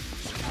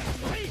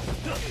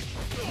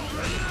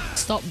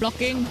 Stop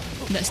blocking.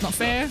 That's not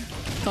fair,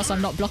 because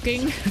I'm not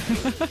blocking.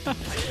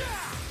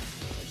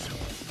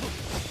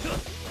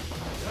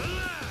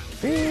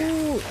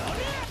 Ooh.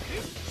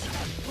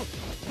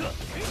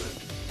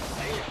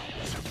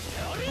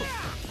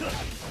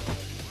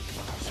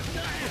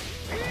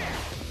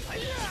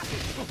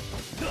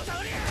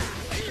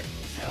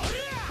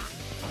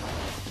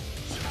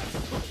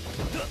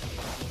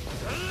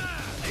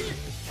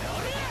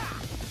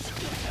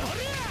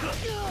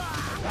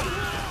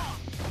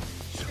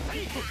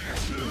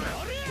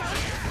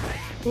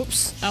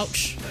 Oops,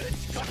 ouch.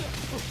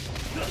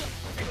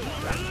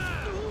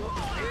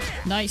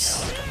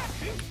 Nice.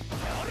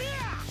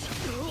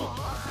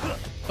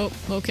 Oh,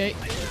 okay.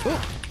 Oh,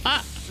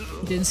 ah!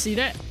 Didn't see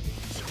that.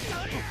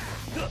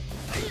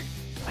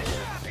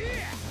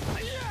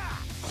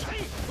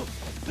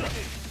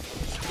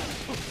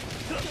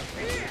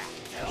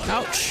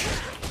 Ouch.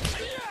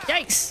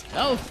 Yikes!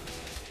 Oh!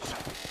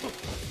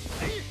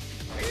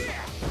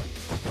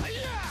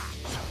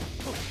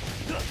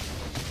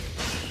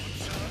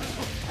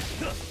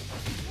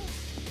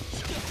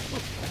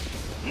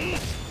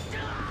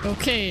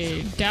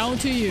 Okay, down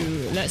to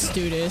you. Let's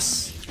do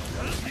this.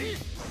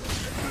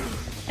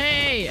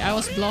 Hey, I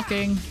was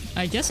blocking.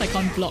 I guess I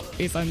can't block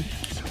if I'm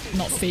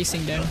not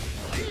facing them.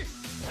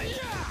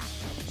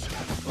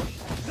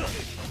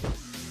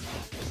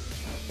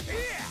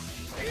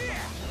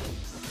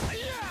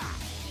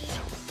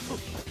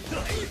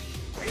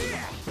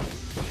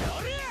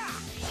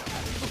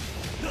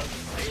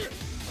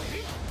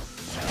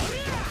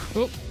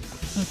 Oh,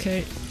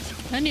 okay.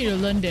 I need to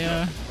learn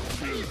their...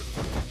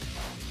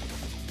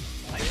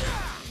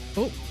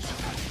 Oh,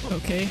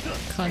 okay.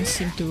 Can't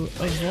seem to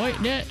avoid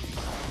that.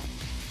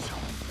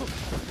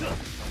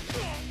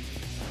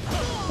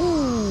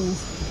 Ooh.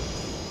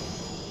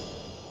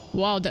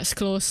 Wow, that's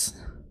close.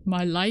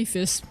 My life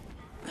is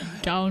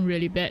down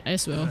really bad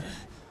as well.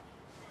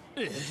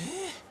 Did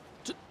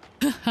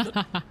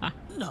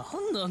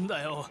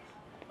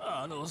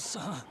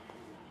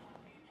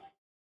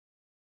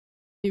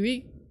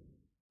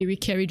we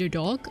carry the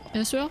dog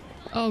as well?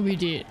 Oh, we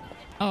did.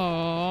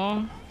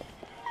 Aww.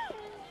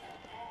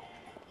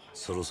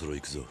 そろそろ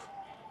行くぞ。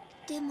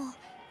でも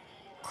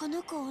こ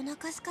の子お腹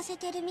空かせ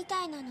てるみ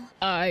たいなの。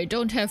 I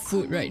don't have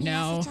food right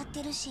now. 痩せちゃっ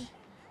てるし。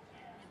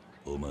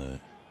お前、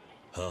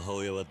母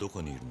親はど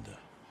こにいるんだ？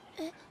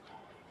え？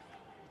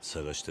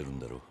探してるん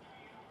だろ？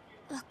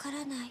わか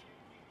らない。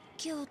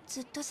今日ず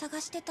っと探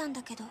してたん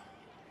だけど。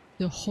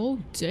The whole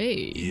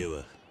day. 家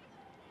は？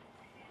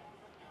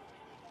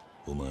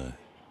お前、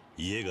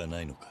家が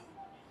ないのか？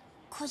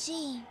孤児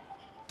院、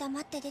黙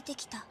って出て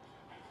きた。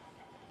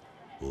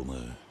お前、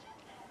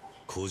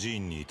孤児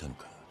院にいたの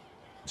か？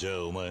じゃ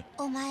あお前。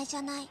お前じ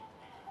ゃない。ん？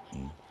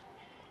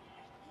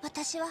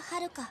私は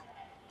はるか。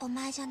お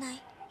前じゃな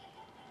い。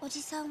おじ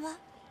さんは？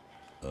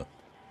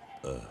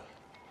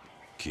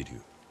桐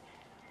生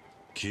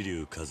一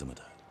馬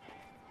だ。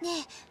ね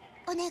え、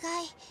お願い。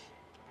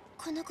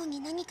この子に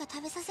何か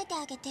食べさせて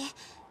あげて。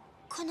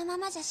このま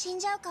まじゃ死ん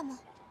じゃうかも。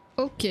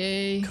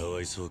Okay. か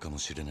わいそうかも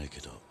しれないけ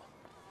ど、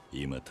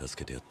今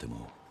助けてやって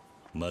も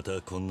ま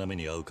たこんな目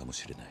に遭うかも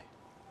しれない。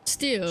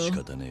Still. 仕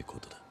方ねえこ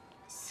とだ。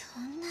そ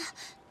んな、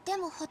で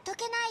もほっと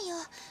けないよ。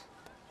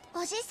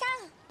おじさ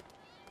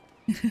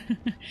ん。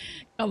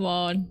Come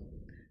on.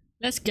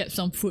 Let's get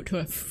some food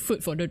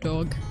for the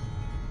dog.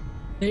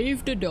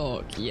 Save the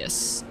dog.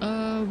 Yes.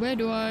 Where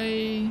do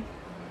I?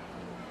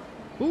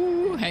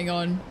 Ooh, hang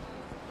on.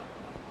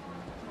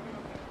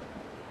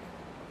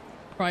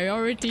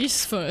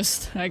 Priorities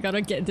first. I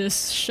gotta get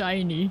this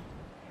shiny.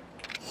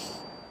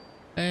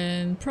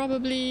 And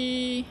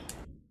probably...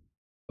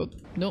 Oh,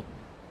 nope.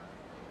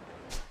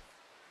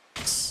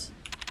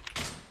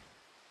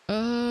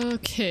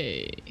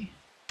 Okay.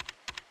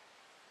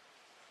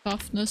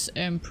 Toughness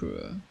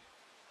Emperor.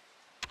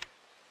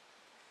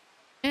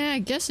 I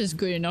guess it's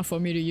good enough for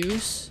me to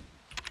use.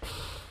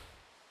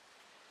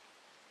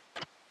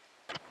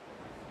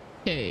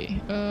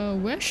 Okay,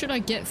 where should I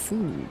get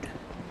food?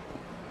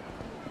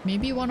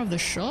 Maybe one of the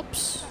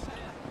shops?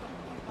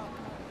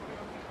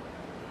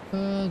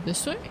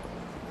 This way?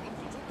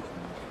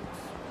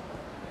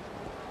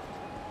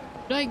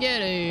 Should I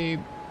get a...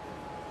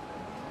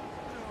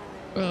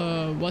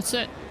 what's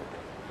that?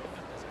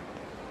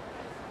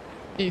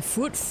 A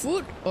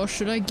food? Or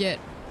should I get,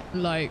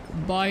 like,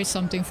 buy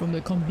something from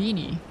the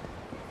conveni?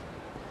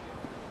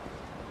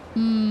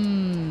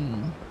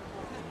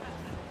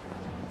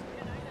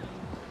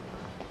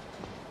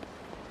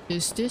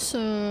 Is this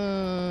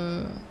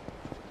a...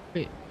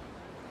 Wait.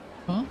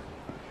 Huh?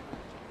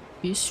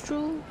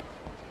 Bistro?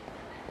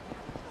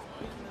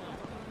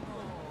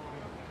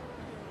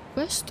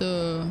 Where's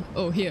the...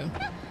 Oh, here.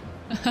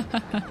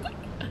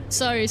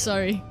 Sorry.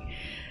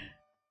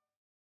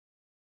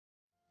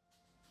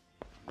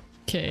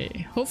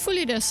 Okay,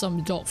 hopefully there's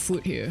some dog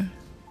food here.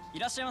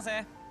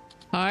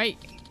 Hi.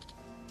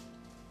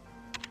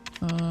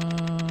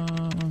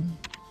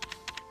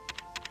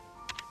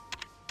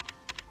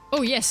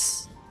 Oh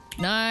yes!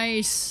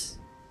 Nice!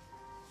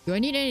 Do I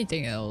need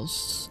anything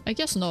else? I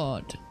guess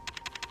not.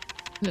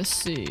 Let's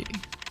see.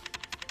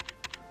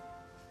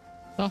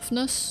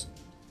 Toughness?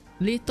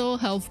 Little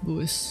health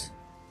boost.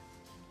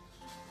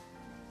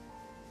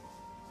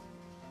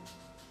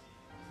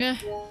 Yeah.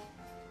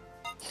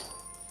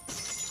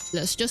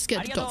 Let's just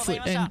get the dog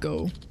food and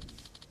go.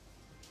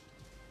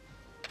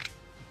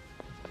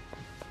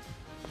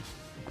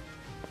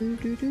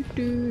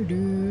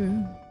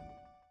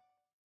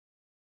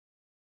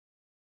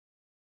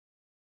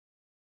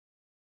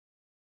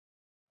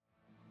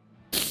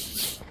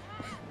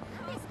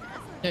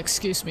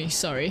 Excuse me,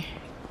 sorry.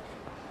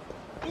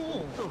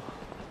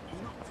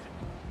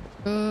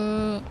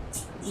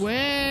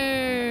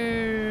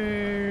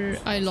 Where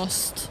I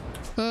lost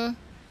her?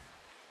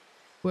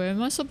 Where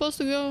am I supposed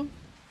to go?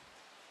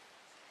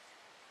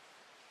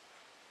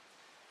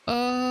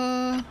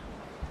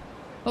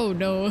 Oh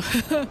no.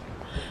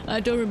 I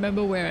don't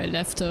remember where I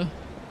left her.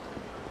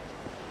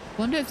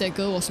 Wonder if that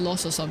girl was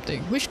lost or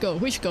something. Which girl?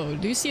 Which girl?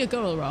 Do you see a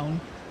girl around?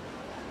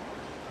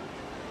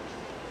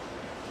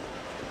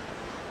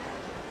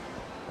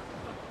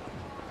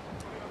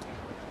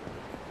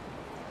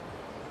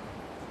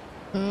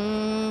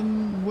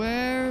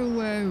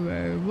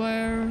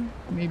 Where?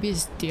 Maybe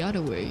it's the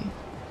other way.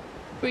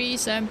 Free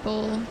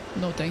sample.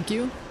 No, thank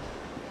you.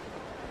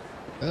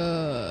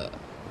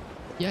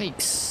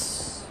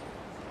 Yikes.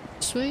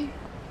 This way?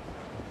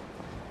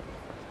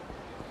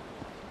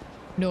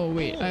 No,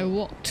 wait. I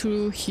walked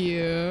through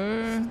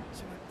here.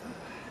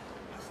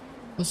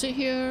 Was it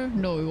here?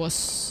 No, it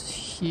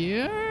was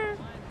here?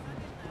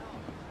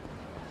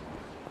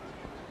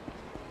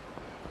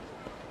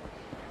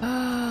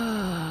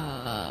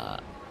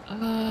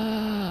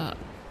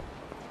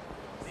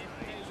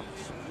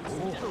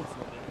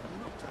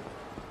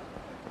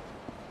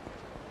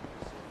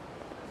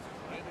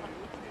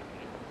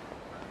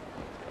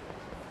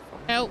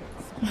 Help!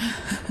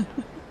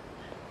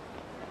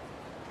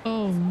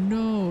 Oh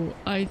no,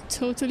 I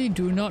totally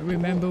do not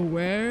remember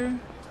where.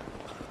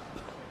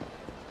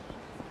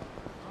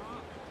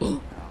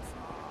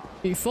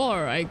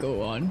 Before I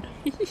go on.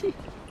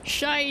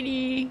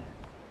 Shiny!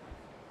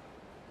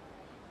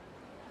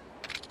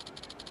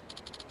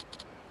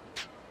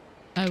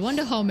 I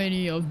wonder how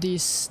many of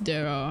these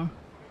there are.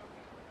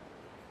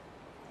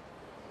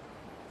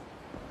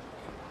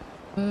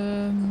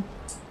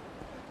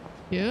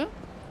 Here?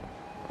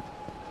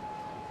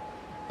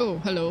 Oh,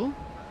 hello.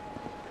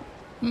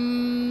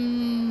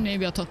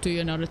 Maybe I'll talk to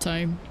you another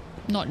time.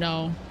 Not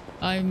now.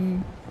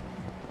 I'm...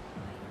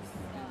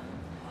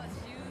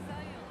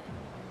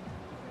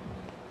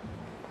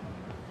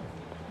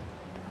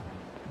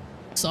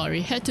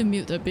 Sorry, had to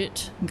mute a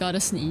bit. Gotta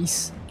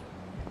sneeze.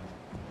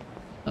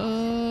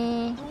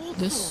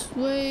 This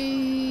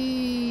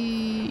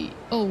way...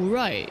 Oh,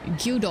 right.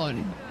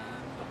 Gyudon.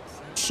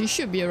 She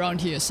should be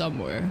around here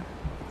somewhere.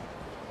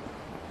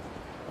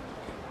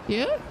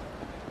 Here?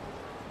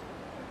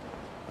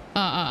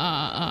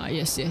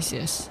 Yes, yes,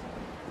 yes.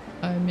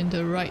 I'm in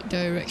the right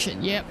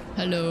direction. Yep,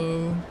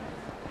 hello.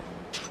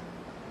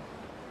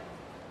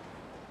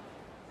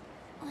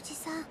 おじ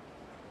さん、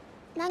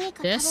何か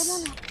食べ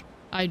Yes, 物。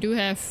 I do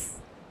have.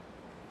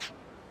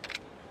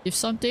 If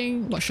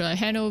something, what should I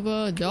hand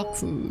over? Dog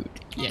food.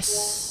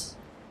 Yes.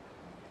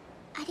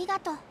 ありが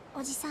とう、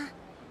おじさん。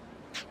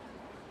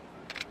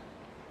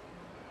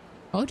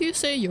 How do you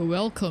say you're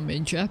welcome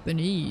in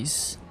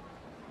Japanese?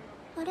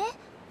 あれ、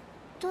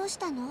どうし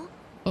たの？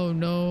 Oh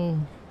no.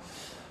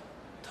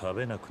 食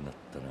べなくなっ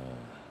たな。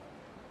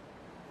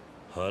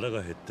腹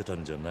が減ってた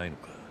んじゃないの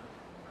か。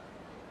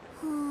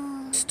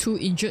It's too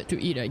injured to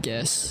eat, I そ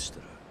guess. した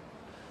ら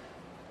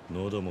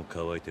喉も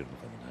渇いてるの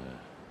かもな。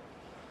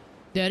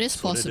 That is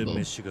それで possible.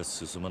 飯が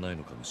進まない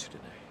のかもしれな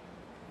い。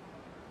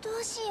ど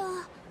うしよ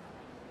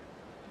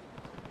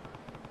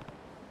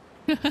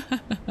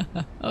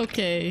う。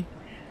 Okay.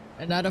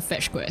 Another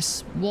fetch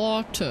quest.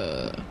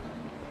 Water.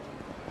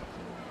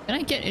 Can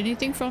I get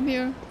anything from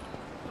here?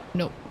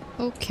 Nope.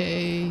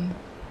 Okay.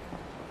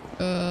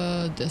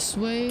 This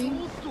way?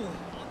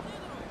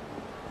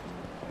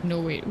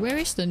 No, wait. Where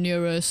is the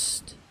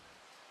nearest?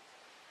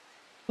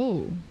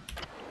 Oh.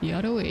 The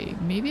other way.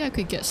 Maybe I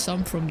could get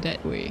some from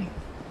that way.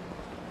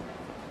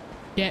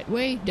 That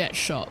way? That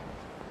shop.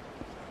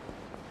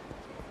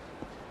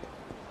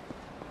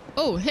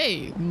 Oh,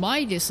 hey!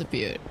 Mai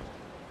disappeared.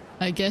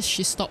 I guess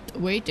she stopped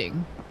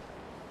waiting.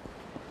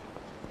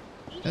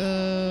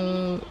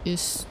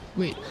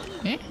 Wait,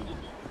 eh?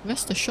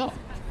 Where's the shop?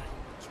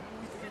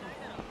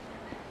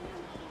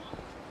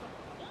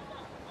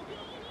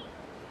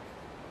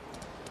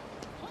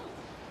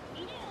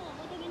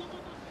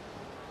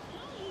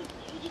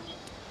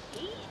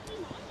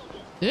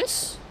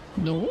 This?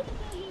 No?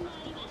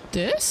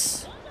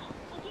 This?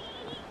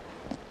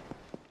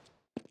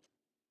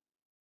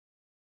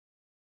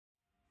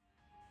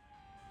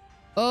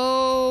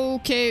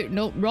 Okay,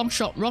 no, wrong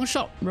shop, wrong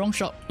shop, wrong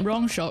shop,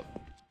 wrong shop.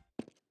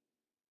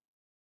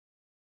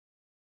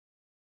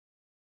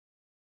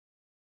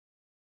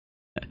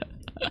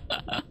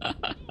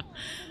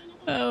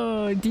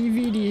 Oh,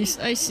 DVDs,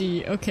 I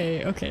see.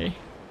 Okay, okay.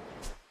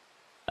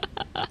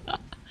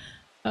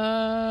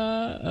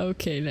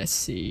 Okay, let's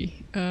see.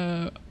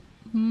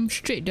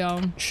 Straight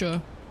down,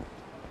 sure.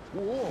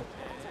 Whoa.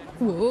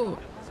 Whoa.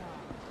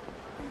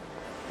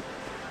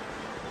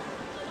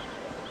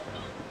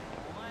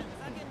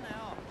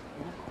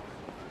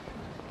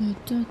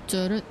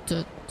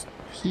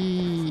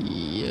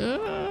 Here.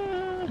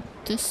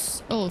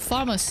 This. Oh,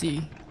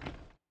 pharmacy.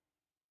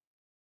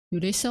 Do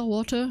they sell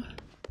water?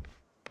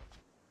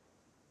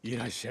 い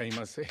らっしゃい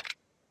ませ。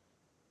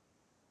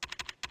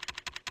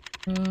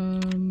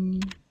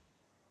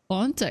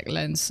 Contact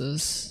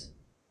lenses.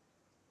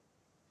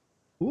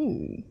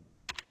 Ooh.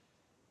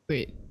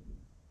 Wait.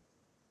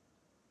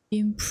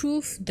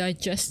 Improve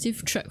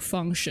digestive tract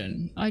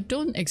function. I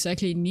don't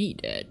exactly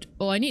need it.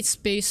 Oh, I need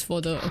space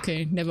for the...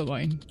 Okay, never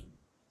mind.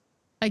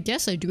 I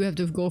guess I do have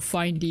to go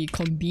find the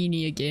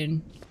Konbini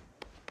again.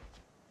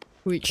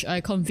 Which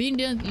I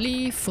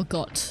conveniently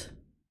forgot.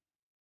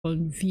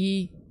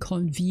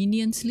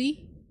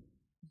 Conveniently?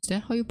 Is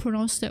that how you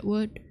pronounce that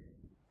word?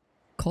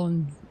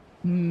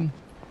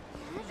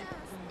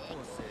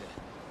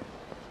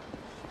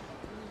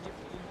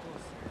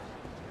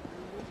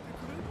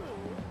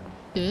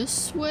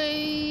 This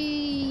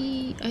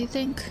way, I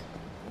think.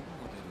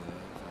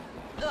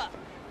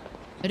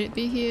 Let it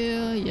be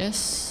here.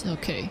 Yes.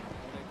 Okay.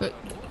 Good.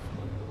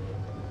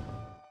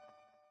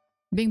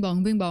 Bing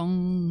bong, bing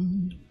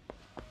bong.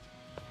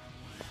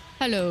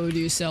 Hello, do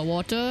you sell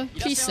water?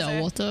 Please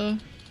sell water.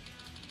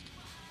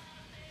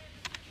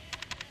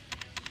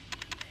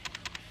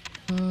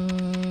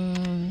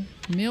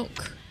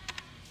 Milk.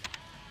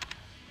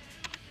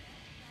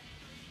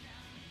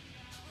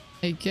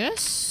 I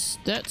guess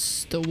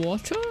that's the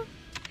water?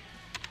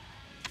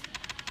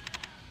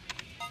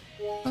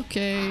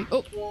 Okay.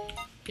 Oh!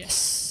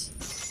 Yes.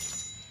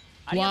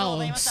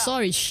 Wow,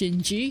 sorry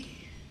Shinji.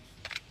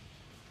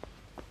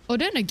 Oh,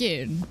 then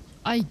again,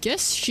 I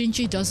guess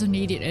Shinji doesn't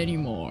need it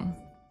anymore.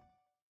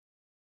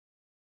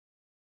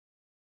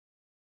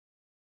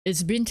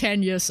 It's been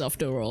 10 years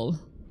after all.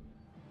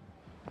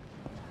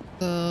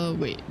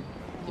 Wait.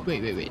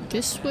 Wait.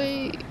 This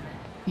way?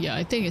 Yeah,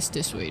 I think it's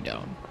this way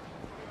down.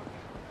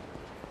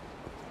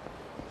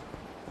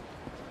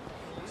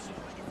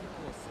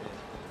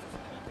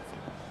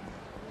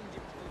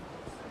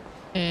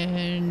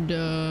 And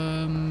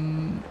I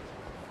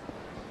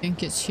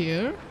think it's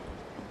here.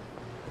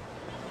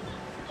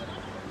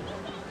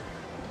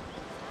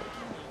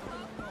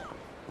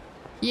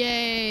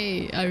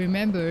 Yay! I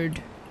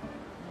remembered.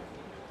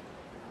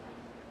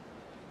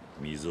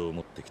 水を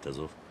持ってきた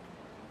ぞ。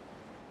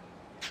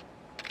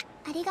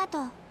ありがと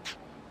う。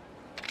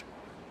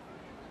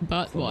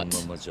 But この what?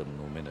 ままじゃ飲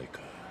めないか。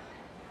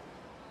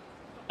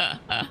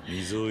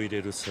水を入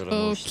れる皿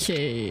も一つ。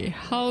 Okay,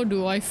 how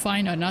do I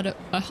find another?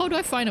 How do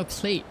I find a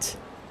plate?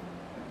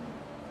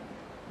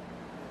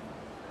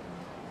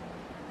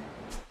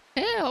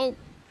 Help!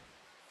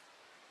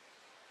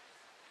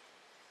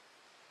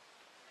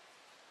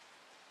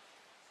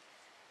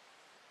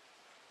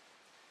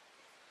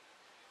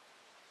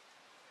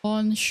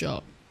 Pawn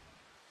shop.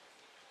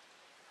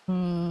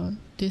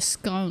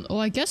 Discount. Oh,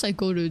 I guess I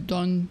go to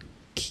Don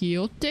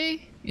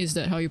Quixote. Is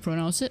that how you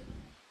pronounce it?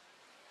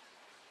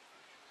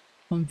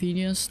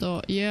 Convenience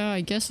store. Yeah,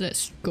 I guess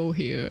let's go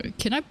here.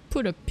 Can I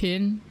put a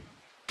pin?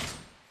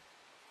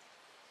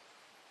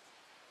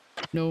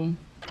 No.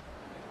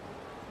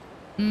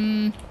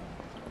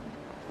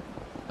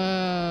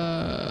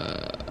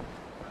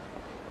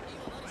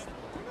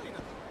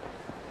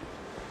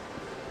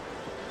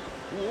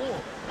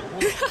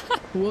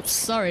 Whoops,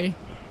 sorry.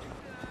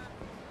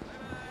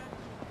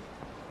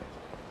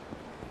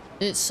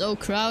 It's so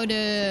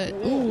crowded.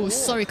 Ooh,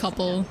 sorry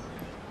couple.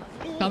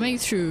 Coming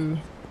through.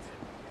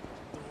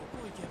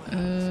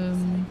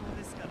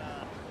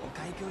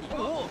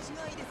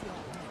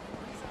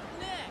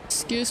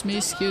 Excuse me,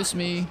 excuse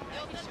me.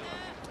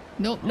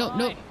 Nope, nope,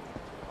 nope.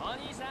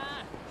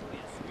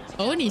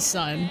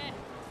 Oni-san?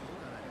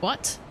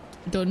 What?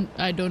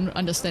 I don't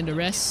understand the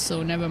rest,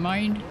 so never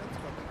mind.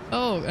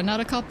 Oh,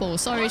 another couple.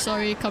 Sorry,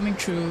 sorry. Coming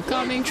through.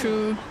 Coming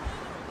through.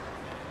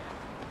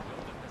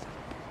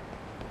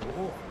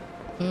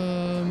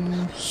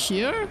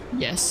 Here?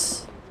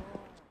 Yes.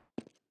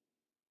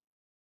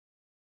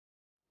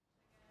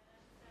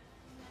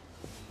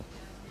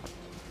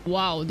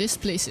 Wow, this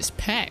place is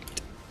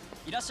packed.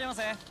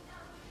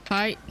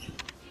 Hi.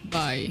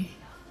 Bye.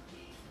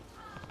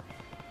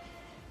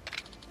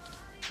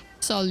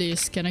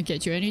 Solis, can I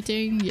get you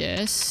anything?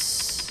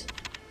 Yes.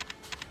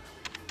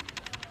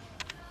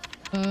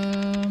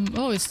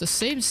 Oh, it's the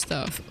same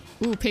stuff.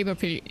 Ooh, paper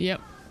plate.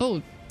 Yep.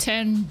 Oh,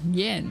 10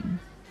 yen.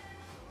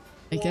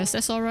 I guess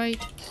that's alright.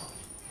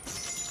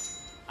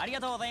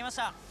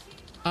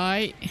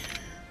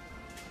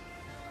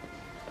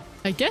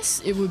 I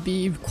guess it would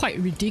be quite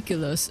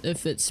ridiculous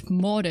if it's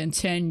more than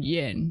 10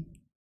 yen.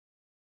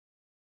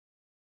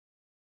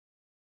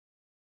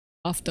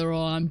 After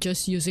all, I'm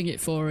just using it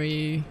for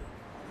a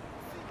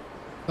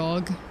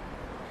dog.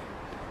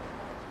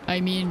 I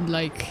mean,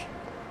 like...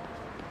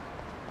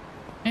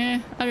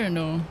 I don't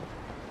know.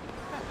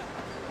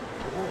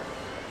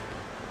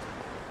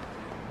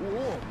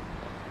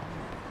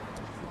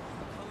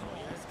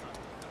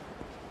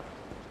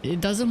 It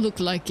doesn't look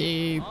like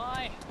a...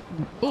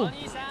 Oh!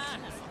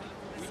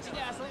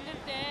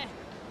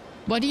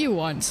 What do you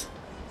want?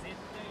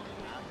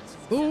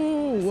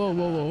 Ooh, whoa,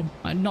 whoa, whoa.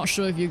 I'm not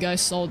sure if you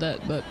guys saw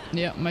that, but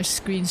yeah, my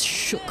screen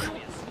shook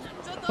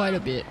quite a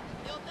bit.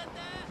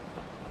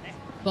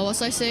 What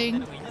was I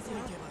saying?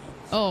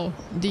 Oh,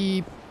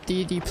 the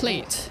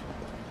plate.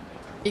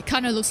 It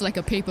kind of looks like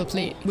a paper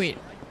plate. Wait,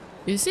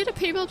 is it a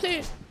paper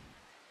plate?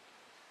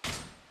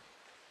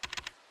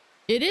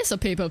 It is a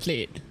paper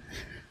plate.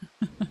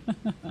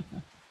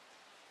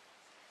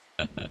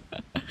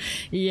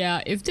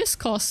 Yeah, if this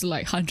costs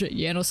like 100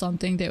 yen or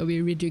something, that would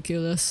be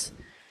ridiculous.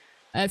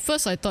 At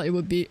first I thought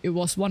it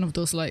was one of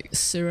those like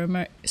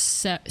ceramic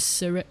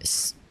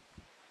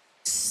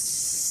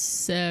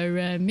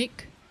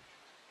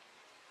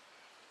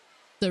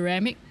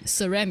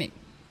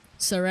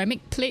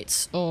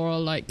plates, or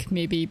like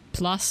maybe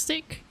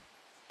plastic.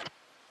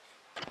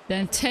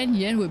 Then 10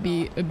 yen would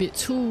be a bit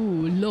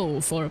too low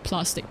for a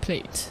plastic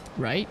plate,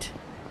 right?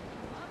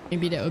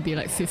 Maybe that would be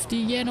like 50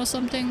 yen or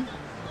something.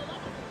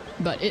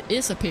 But it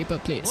is a paper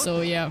plate,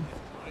 so yeah.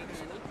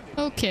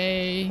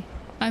 Okay,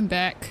 I'm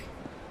back.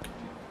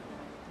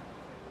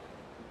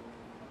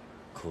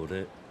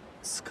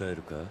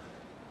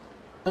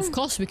 Of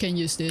course we can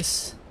use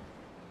this.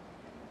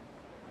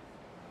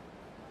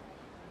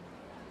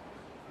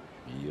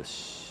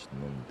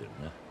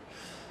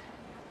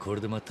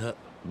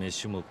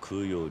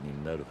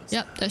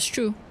 Yep, that's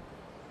true.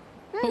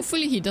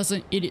 Hopefully he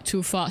doesn't eat it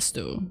too fast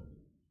though.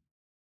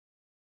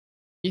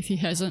 If he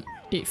hasn't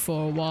ate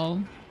for a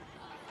while,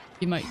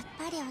 he might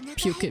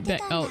puke it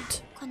back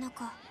out.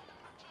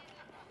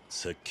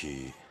 さっ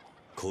き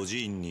孤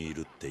児院にい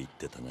るって言っ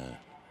てたな。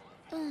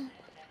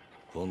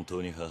本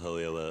当に母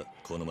親は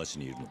この町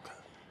にいるのか？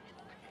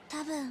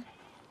多分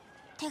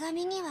手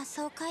紙には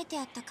そう書いて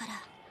あったから。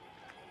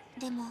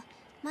でも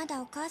まだ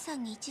お母さ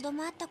んに一度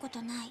も会ったこ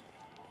とない。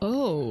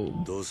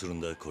Oh. どうするん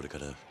だこれか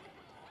ら？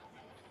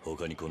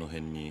他にこの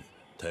辺に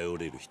頼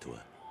れる人は？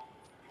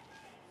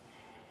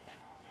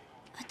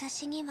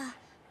私には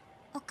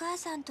お母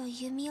さんと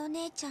ユミお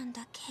姉ちゃん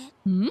だけ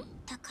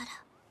だから。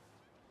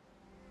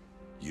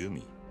ユ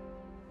ミ？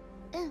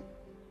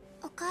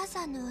お母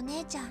さんのお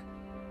姉ちゃん、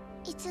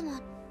いつも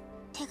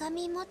手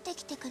紙持って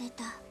きてくれ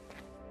た。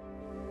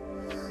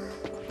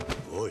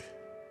おい、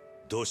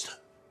どうした？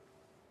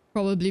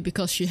 Probably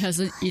because she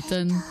hasn't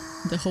eaten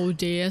the whole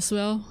day as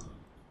well.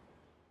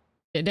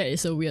 Yeah, that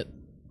is a weird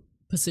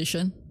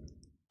position.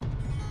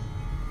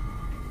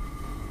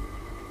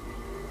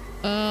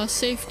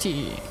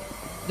 Safety.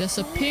 There's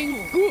a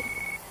ping. Ooh!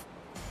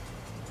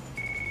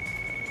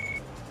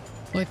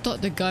 I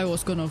thought the guy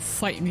was gonna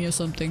fight me or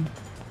something.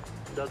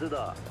 So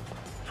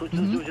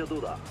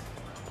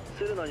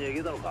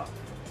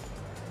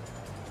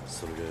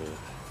れが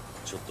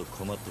ちょっと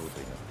困ったこと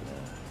になって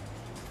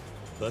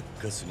な。バッ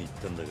カスに行っ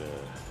たんだが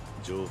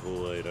情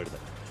報は得られなかっ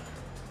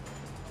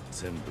た。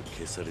全部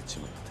消されち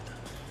まってた。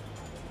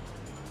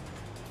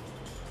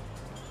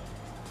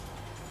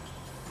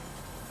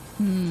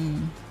と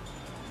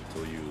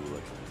いうわ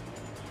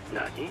け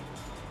だ。何？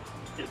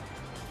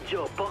じゃ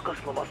あバカス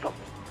のマスターも？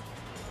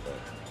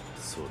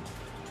そうだ。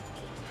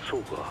そ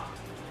うか。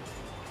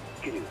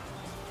キリュウ、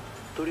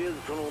とりあえず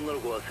その女の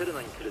子はセレ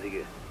ナに連れて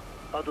行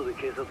け。後で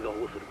警察が保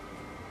護する。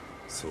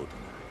そうだ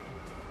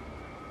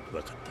な。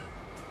わかった。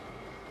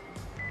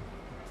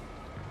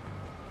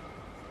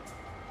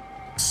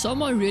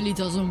Someone really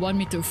doesn't want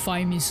me to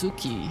find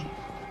Mizuki.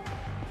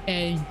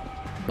 And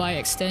by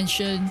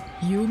extension,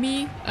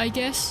 Yumi, I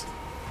guess?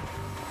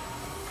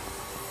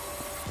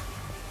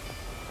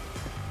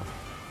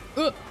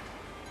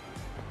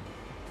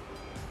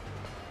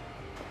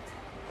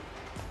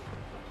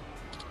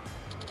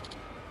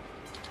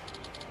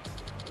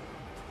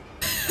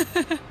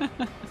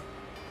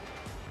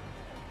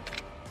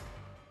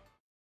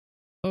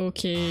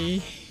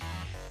 Okay.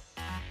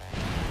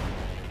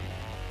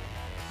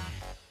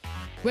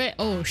 Where?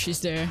 Oh,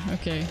 she's there.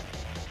 Okay.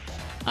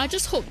 I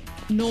just hope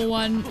no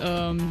one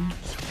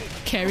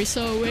carries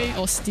her away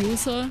or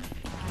steals her.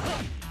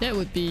 That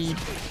would be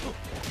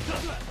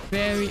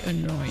very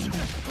annoying.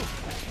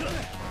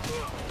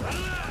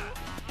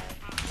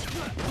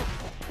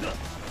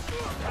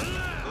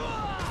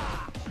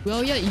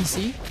 Well, yeah,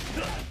 easy.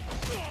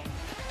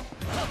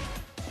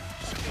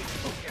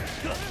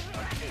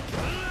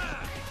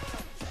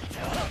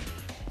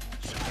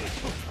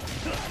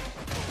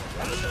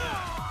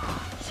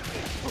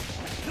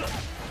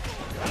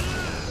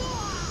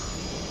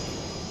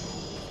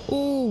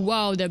 Oh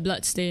wow, that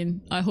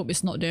bloodstain. I hope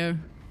it's not there.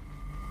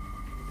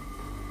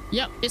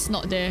 Yep, it's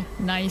not there.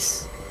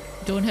 Nice.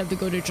 Don't have to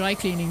go to dry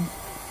cleaning.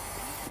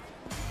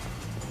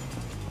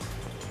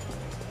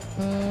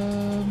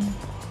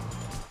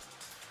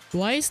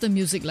 Why is the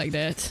music like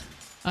that?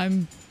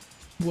 I'm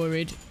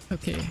worried.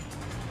 Okay.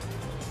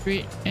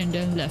 Straight and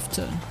then left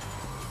turn.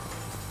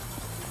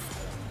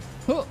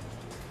 Oh!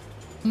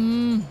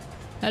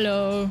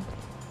 Hello.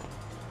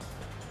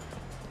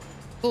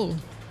 Oh,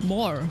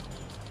 more.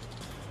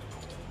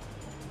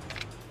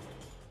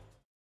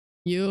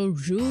 You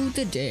rule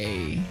the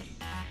day.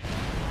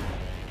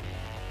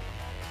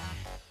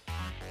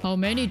 How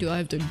many do I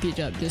have to beat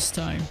up this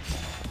time?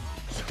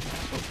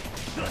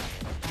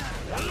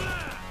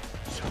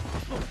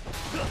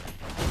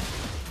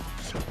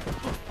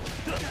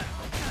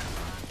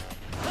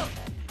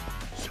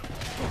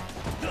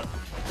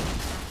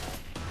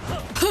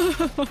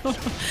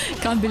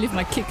 Can't believe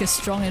my kick is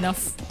strong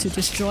enough to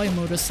destroy a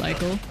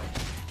motorcycle.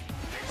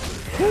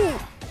 Ooh.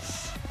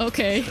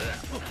 Okay.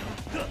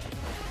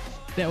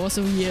 That was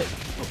so weird.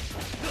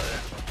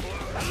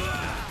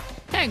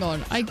 Hang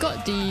on, I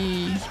got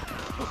the...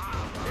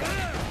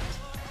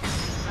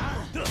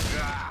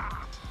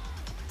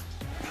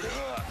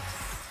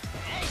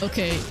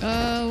 Okay,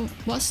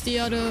 what's the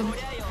other...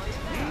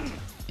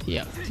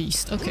 Yeah,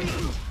 beast, okay.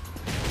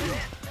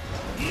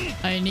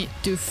 I need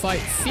to fight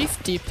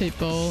 50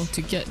 people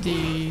to get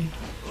the...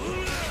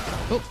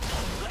 Oh.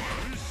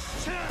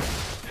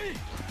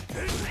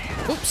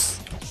 Oops.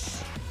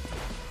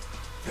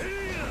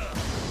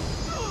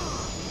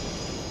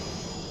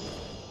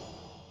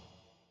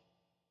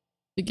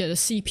 To get a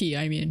CP,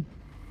 I mean.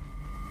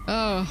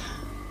 Oh.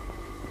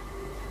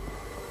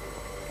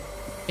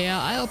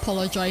 Yeah, I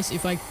apologize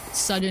if I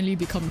suddenly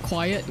become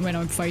quiet when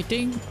I'm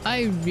fighting.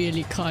 I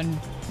really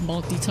can't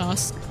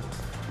multitask.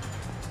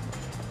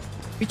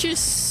 Which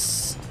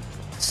is...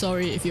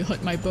 Sorry if you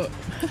hurt my butt.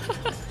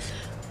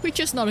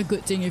 Which is not a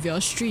good thing if you're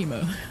a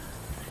streamer.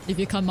 If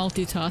you can't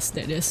multitask,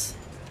 that is.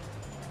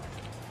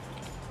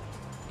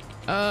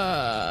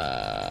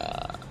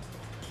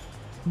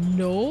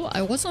 No,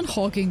 I wasn't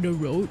hogging the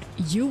road.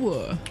 You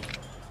were.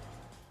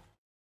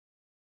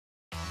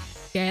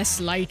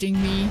 Gaslighting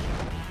me.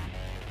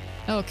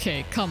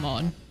 Okay, come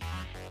on.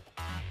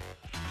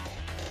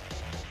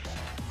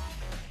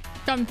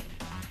 Come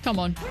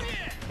on.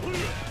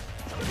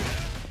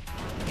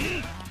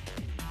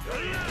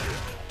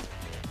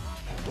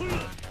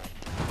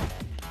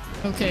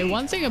 Okay,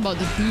 one thing about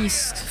the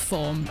beast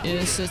form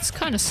is it's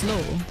kind of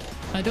slow.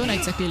 I don't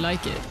exactly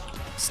like it.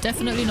 It's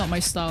definitely not my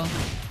style.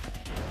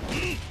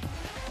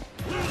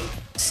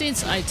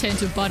 Since I tend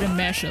to button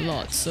mash a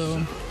lot,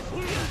 so...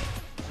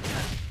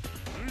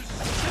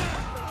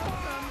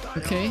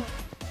 Okay.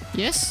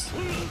 Yes?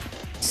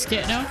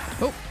 Scared now?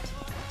 Oh!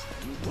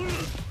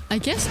 I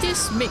guess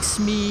this makes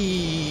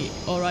me,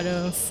 or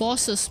rather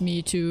forces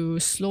me to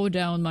slow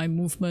down my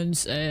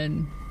movements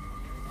and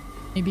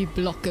maybe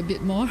block a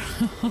bit more.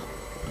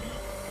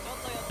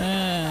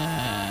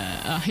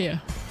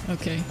 Here.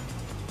 Okay.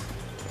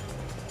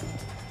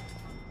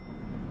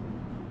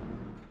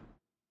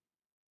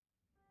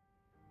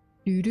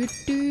 Do do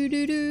do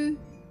do do.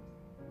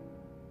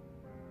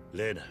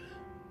 レイナ、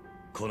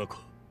この子。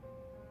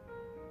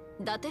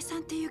伊達さ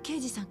んっていう刑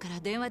事さんから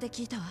電話で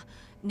聞いたわ。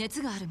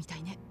熱があるみた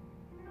いね。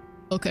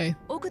Okay.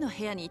 奥の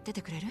部屋に行って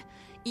てくれる？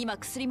今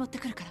薬持って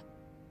くるか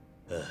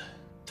ら。ああ、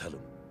頼む。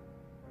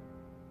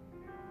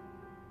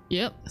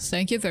Yep,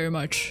 thank you very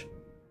much.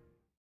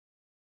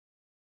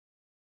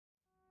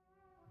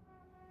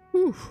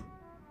 Whew.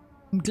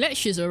 I'm glad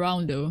she's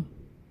around though.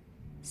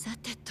 さ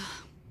てと、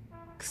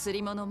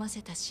薬も飲ま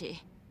せた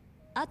し、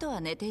あと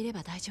は寝ていれ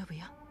ば大丈夫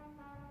よ。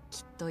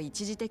きっと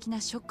一時的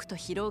なショックと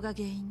疲労が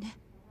原因ね。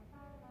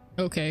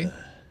Okay.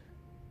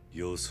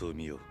 様子を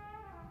見よう。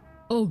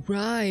 Oh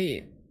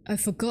right. I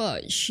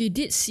forgot. She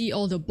did see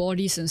all the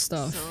bodies and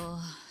stuff. そう、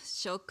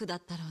ショックだっ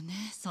たろうね。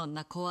そん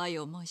な怖い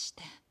思いし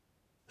て。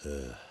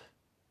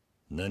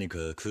何か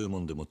食うも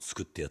んでも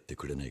作ってやって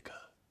くれないか。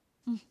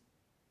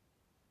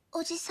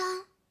おじさん、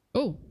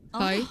 Oh,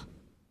 hi.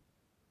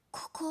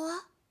 ここ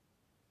は？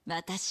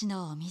私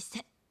のお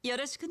店。よ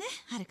ろしくね、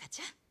はるか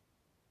ちゃん。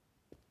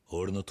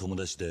俺の友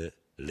達で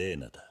レー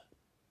ナだ。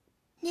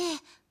ねえ、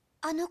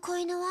あの子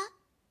犬は？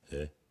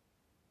え？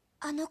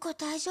あの子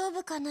大丈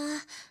夫かな？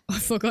 I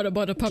forgot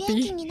about the 元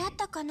気 puppy. になっ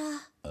たかな？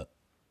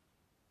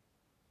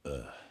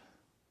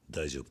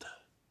大丈夫だ。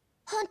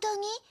本当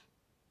に？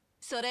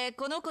それ、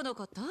この子の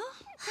こと？よ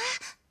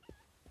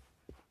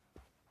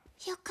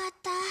かっ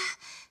た。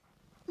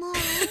もう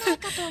会えない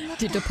かと思っ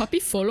た。 Did the puppy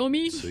follow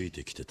me? つい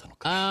てきてたの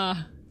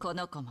か。こ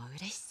の子も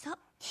嬉しそう。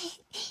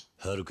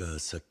はるか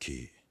さっ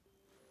き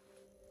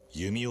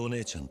弓お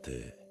姉ちゃんっ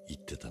て言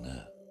ってたな。う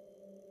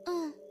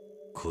ん、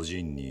個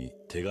人に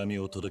手紙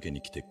を届け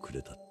に来てく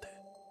れたって。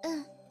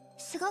うん、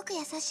すごく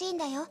優しいん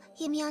だよ、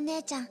弓お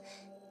姉ちゃん。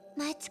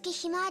毎月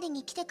ひまわり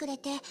に来てくれ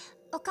て、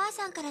お母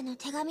さんからの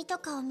手紙と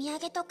かお土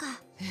産とか。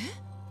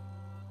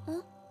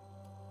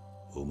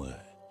お前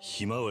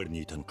ひまわり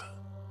にいたのか。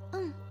う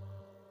ん。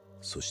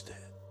そして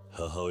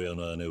母親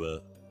の姉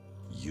は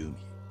ユミ。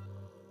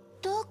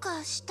どう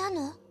かした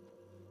の？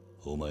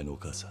お前のお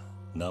母さ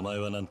ん名前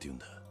はなんて言うん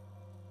だ？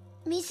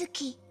みず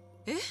き。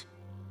え？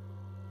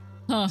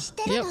 Huh. 知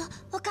ってるの？ Yep.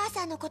 お母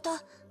さんのこと。ね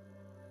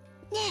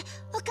え、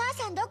お母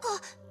さんどこ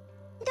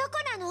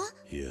なの？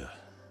いや、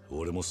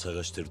俺も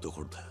探してると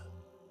ころだ。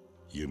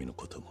ユミの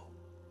ことも。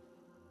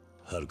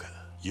はるか、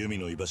ユミ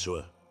の居場所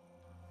は？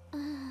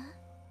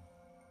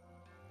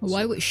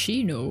 Why would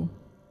she know? ね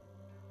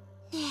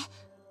え、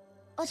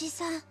おじ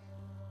さん、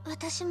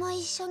私も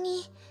一緒に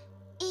い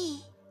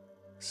い？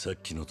さっ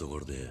きのとこ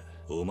ろで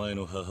お前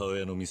の母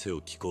親の店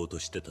を聞こうと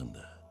してたん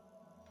だ。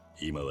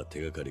今は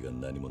手がかりが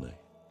何もない。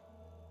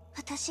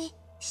私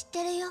知っ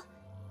てるよ。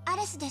ア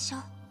レスでしょ。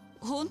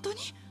本当に？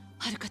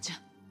はるかちゃん。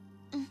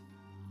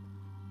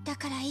だ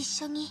から一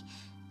緒に。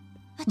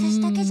私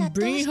だけじゃ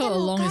どうして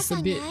もお bringing her along 母 is さ a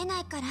んに bit 会えな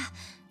いから。ね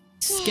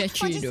え、お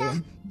sketchy じさん、い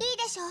though. い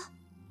でしょ。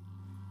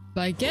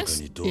 But I 他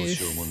guess にどう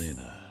しようもね if え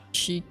な。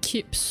 she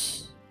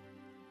keeps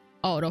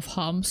out of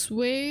harm's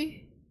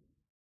way,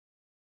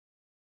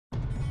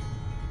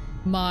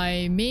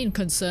 my main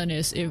concern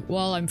is if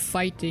while I'm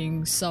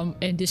fighting some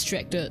and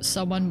distracted,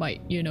 someone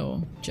might, you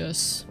know,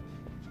 just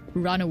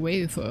run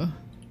away with her.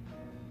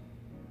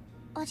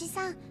 おじ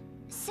さん、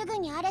すぐ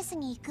にアレス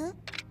に行く？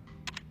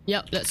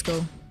 Yep, let's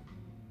go.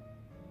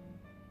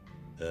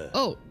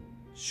 Oh,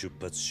 出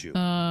発しよう。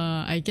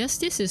 I guess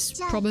this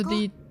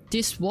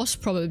was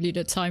probably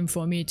the time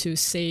for me to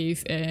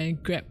save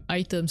and grab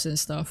items and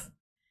stuff.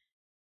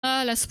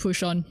 Let's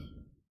push on.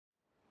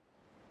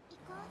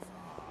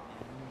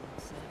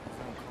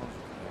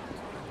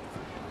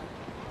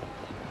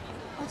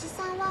 おじ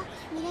さんは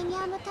ミレニ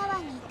アムタワ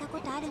ーに行ったこ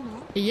とあるの？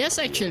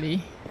 Yes, actually.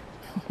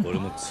 俺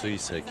もつい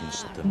最近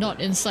知ったんだ。 Not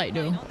inside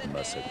though.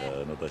 まさか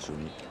あの場所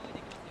に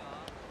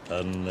あ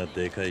んな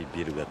でかい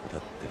ビルが建ってるとは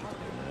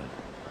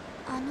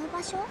な。あの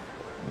場所？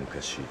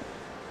昔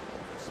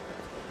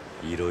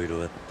いろい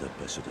ろあった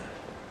場所だ。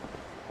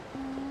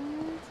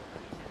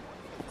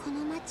こ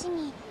の街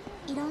に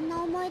いろん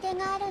な思い出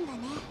があるんだね。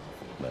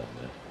まあ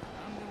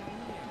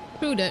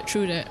True that,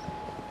 true that.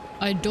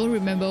 I don't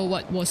remember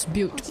what was お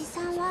built. じ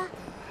さんは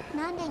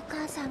なんでお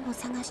母さんを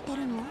探して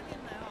るの？な、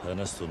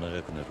話すと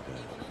長くなる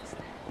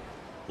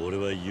が、俺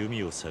は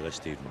弓を探し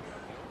ているんだ。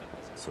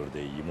それ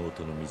で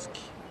妹の水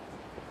木、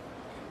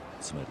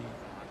つまり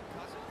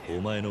お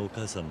前のお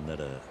母さんな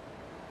ら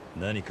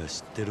何か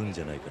知ってるん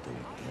じゃないかと思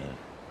ってな。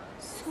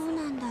そう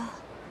なんだ。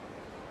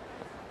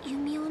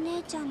弓お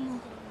姉ちゃんも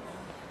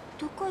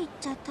どこ行っ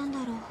ちゃったんだ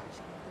ろ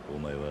う。お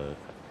前は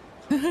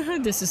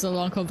This is a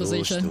long どう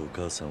して conversation. お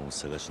母さんを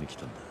探しに来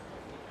たんだ？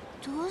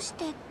どうし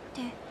てって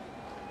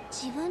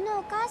自分の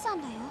お母さ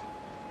んだよ。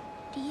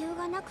理由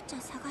がなくち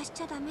ゃ探し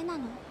ちゃダメな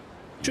の。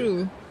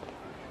 True.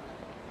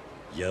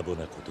 野暮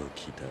なことを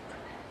聞いた。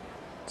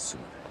す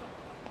まない。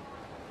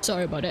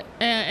 Sorry about that.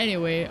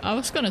 Anyway, I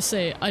was gonna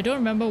say, I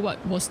don't remember what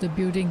was the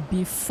building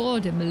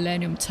before the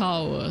Millennium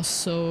Tower,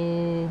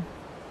 so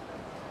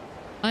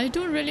I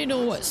don't really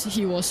know what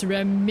he was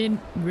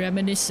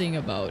reminiscing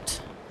about.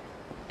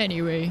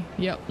 Anyway,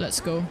 yep, let's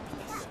go.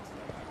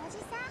 おじ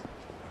さん、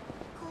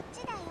こっ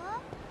ちだよ。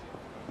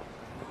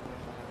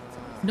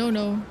 No,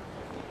 no.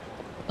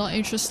 Not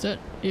interested.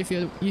 If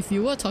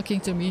you were talking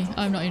to me,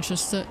 I'm not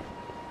interested.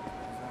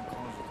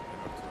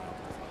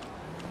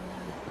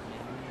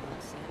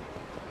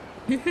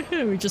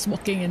 We're just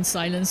walking in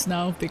silence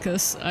now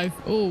because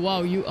oh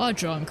wow, you are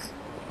drunk.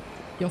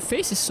 Your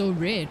face is so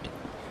red.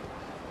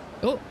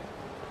 Oh.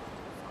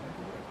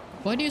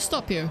 Why do you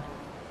stop here?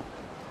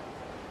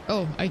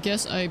 Oh, I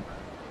guess I...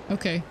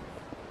 Okay.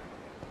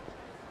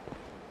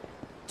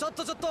 ちょっ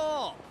と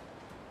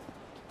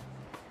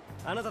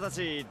あなたた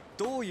ち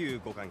どうい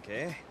うご関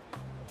係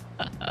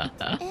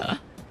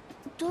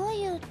どう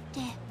いうっ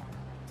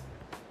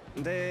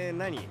てで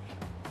何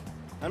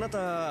あな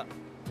た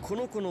こ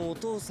の子のお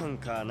父さん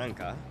かなん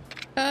か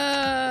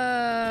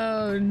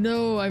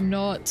No, I'm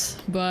not.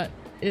 But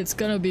it's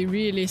gonna be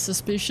really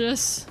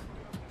suspicious.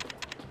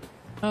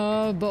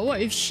 But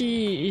what if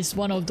she is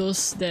one of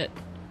those that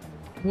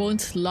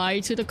won't lie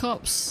to the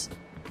cops?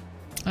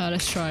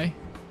 Let's try.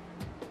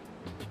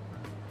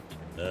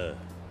 ああ、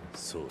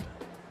そう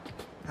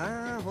だ。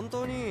ああ、本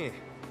当に。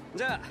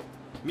じゃあ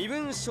身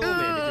分証明でき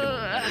るもんね。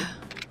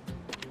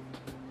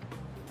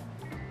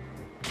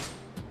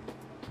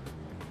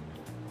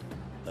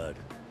ある。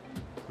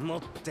持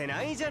って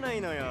ないじゃな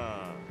いのよ。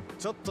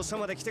ちょっと署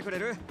まで来てくれ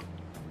る？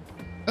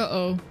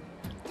 Uh-oh.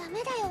 ダ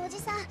メだよおじ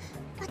さん、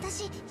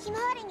私ひま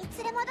わりに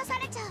連れ戻さ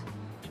れちゃう。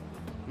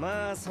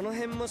まあその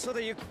辺も署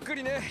でゆっく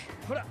りね。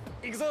ほら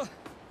行くぞ。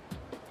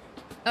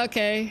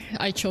 Okay,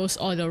 I chose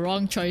all the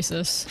wrong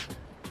choices.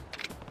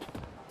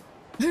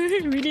 We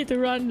need to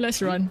run.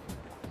 Let's run.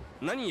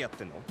 何やっ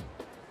てんの？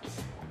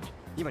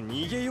今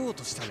逃げよう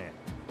としたね。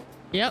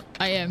 Yep,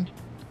 I am.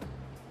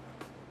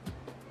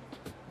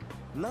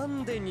 な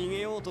んで逃げ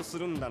ようとす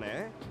るんだ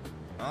ね？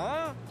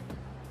あ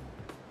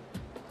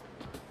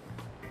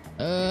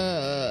あ？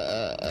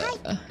は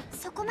い、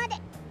そこまで。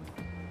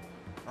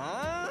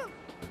あ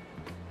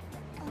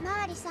おま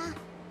わりさん、あ？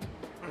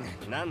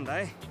なん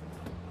だい？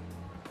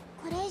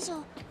これ以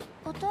上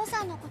お父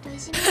さんのことい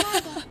じめないで。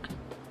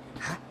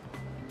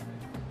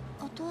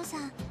お父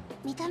さん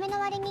見た目の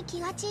割に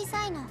気が小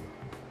さいの。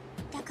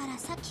だから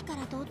さっきか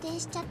ら動転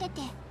しちゃって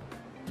て、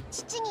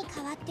父に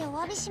代わってお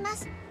詫びしま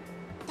す。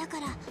だか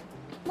ら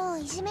もう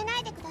いじめな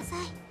いでくださ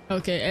い。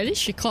 Okay, at least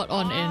she caught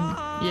on and...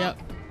 Yep.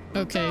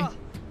 Okay.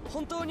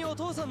 本当にお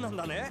父さんなん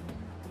だね。はい。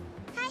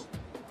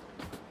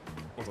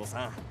お父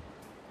さん、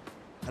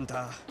あん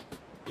た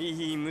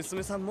いい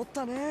娘さん持っ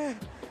たね。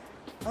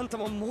あんた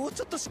ももう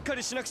ちょっとしっか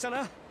りしなくちゃ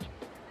な。も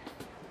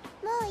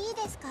ういい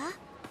ですか？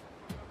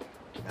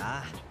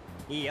ああ、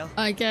いいよ。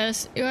 I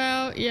guess,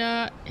 well,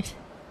 yeah.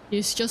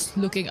 He's just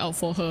looking out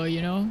for her,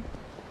 you know?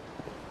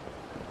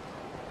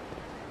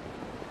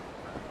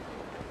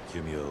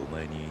 君はお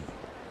前に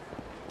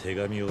手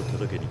紙を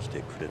届けに来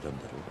てくれたんだ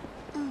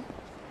ろうん、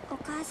お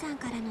母さん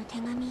からの手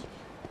紙、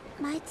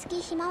毎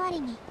月ひまわり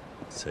に。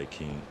最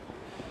近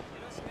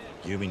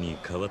ユミに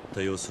変わっ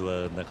た様子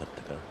はなかっ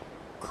たか？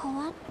変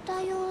わっ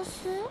た様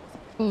子？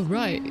 Oh,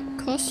 right.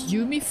 Cause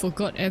Yumi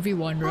forgot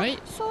everyone, right?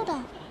 あ、そうだ。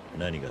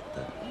何があっ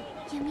た？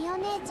ユミお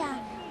姉ちゃ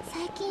ん、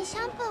最近シ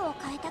ャンプーを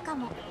変えたか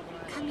も。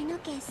髪の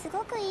毛す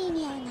ごくいい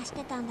匂いがし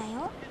てたんだ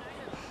よ。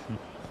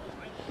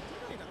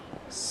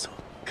そう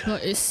か。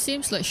 But it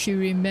seems like she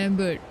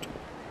remembered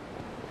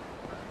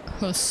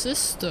her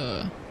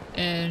sister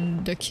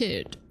and the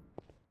kid.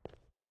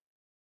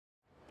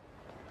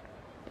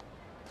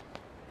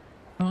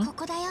 こ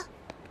こだよ、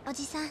お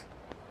じさん。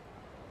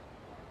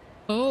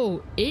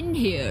 Oh, in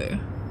here.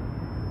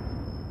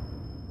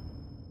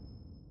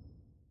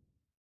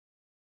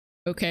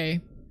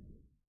 Okay.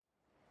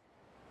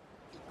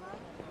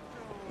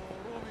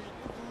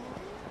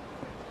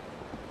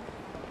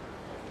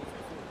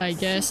 I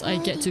guess I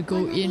get to go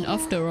in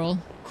after all.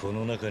 こ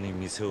の中に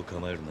店を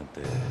構えるなん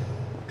て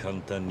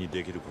簡単に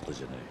できること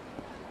じゃない。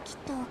きっ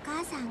とお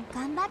母さん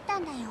頑張った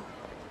んだよ。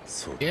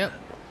そうだ。 Yep.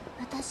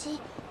 私、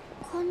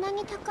こんな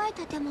に高い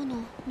建物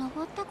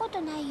登ったこと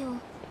ないよ。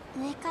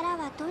上から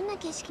はどんな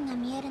景色が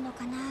見えるの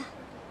かな。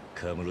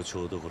カムロ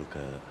町どころか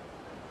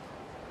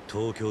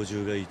東京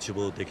中が一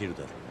望できる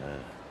だろう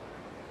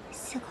な。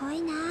すごい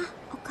な、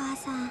お母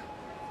さん。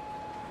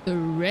 The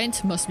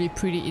rent must be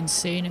pretty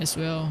insane as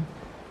well.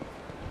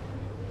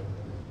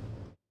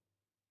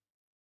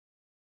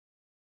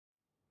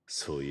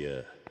 そうい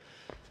や、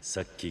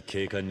さっき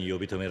警官に呼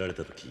び止められ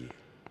た時、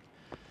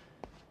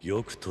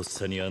よくとっ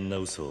さにあんな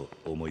嘘を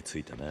思いつ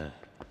いたな。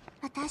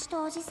私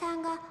とおじさ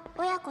んが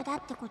親子だ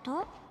ってこ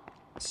と？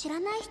知ら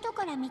ない人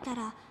から見た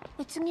ら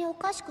別にお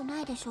かしくな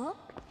いでしょ？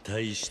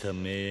大した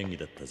名演技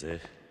だったぜ。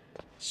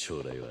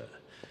将来は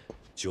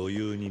女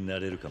優にな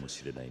れるかも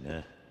しれない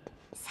な。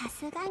さ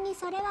すがに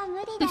それは無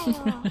理だ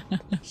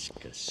よ。しか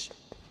し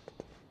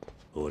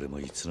俺も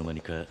いつの間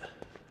にか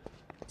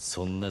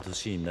そんな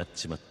年になっ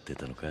ちまって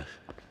たのか。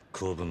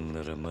子分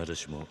ならまだ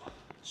しも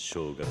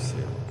小学生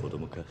の子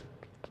供か。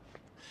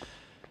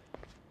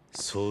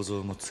想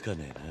像もつか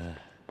ねえな。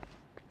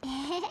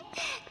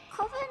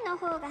古文の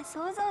方が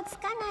想像つ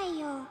かない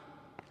よ。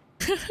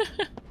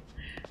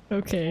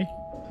Okay.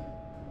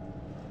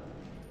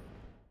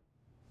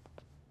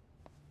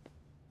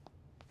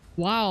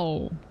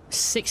 Wow.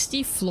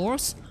 60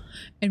 floors?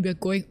 And we're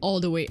going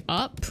all the way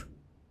up?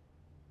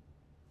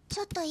 ち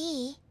ょっと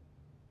いい？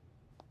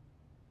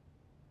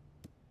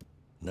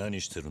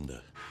何してるん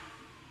だ？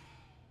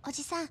お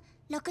じさん、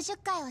60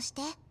回押し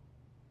て。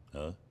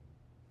あ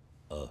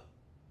あ。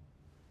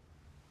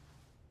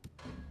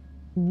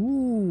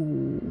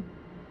 Ooh.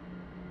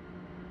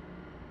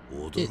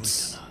 驚いた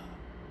It's な。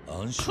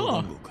暗証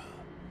番号か。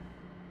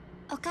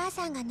お母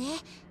さんがね、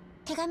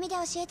手紙で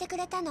教えてく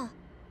れたの。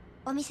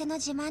お店の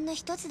自慢の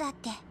一つだっ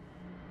て。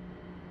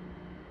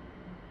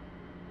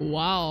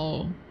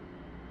Wow.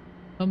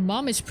 Her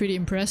mom is pretty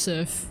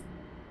impressive.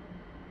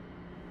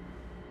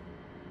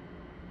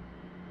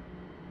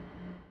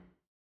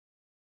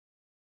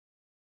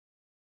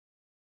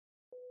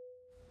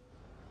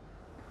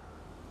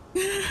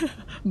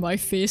 My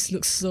face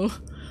looks so...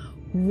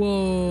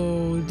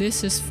 Whoa,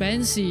 this is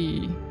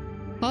fancy.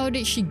 How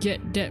did she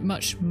get that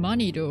much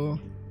money though?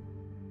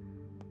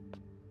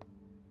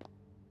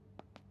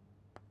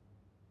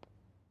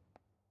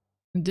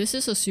 This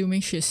is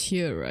assuming she's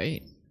here,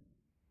 right?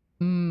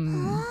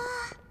 The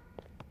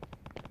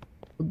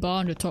bar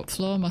on the top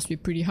floor must be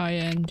pretty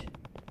high-end.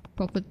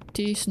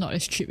 Properties not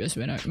as cheap as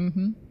when I...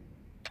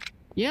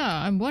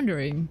 Yeah, I'm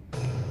wondering.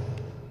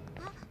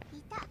 あ、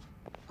いた。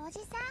おじ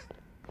さん。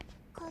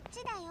こっ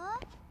ちだよ。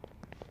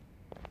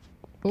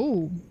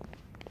Oh.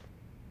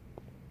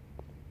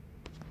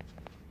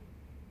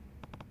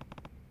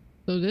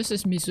 So this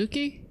is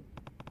Mizuki?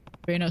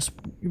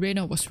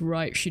 Reina was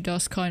right. She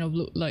does kind of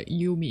look like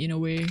Yumi in a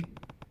way.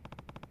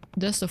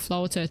 That's the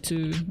flower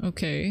tattoo.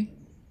 Okay.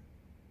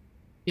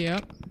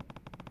 Yep.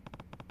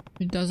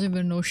 She doesn't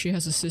even know she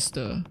has a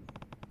sister.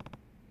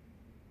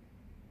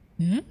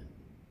 Huh?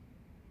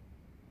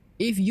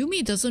 If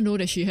Yumi doesn't know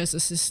that she has a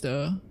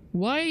sister,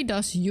 why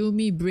does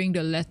Yumi bring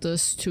the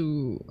letters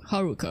to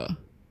Haruka?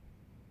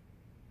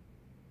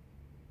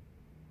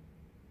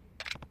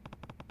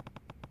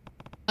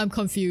 I'm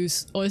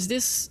confused. Or is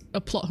this a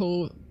plot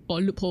hole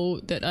or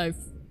loophole that I've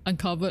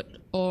uncovered?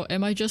 Or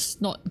am I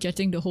just not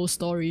getting the whole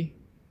story?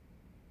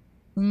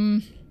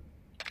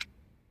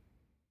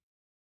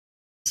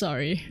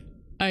 Sorry.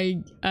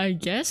 I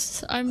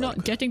guess I'm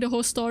not getting the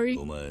whole story.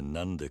 お前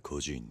なんで孤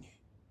児院に？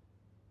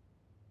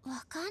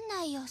わかん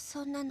ないよ、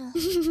そんなの。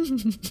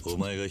お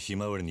前がひ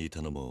まわりにい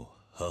たのも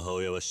母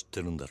親は知っ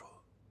てるんだろ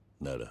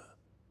う。なら。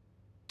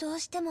どう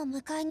しても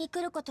迎えに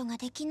来ることが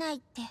できないっ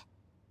て。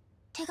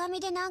手紙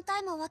で何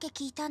回も訳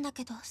聞いたんだ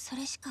けど、そ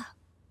れしか。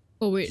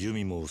Oh wait. ユ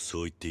ミもそ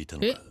う言っていた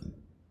のか。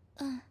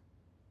うん。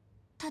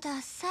ただ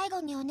最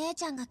後にお姉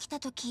ちゃんが来た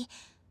時、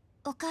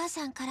お母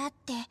さんからっ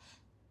て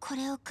こ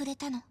れをくれ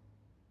たの。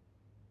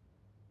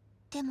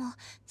でも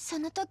そ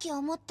の時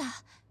思った。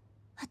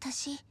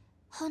私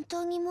本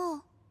当にも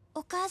う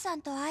お母さ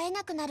んと会え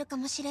なくなるか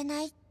もしれ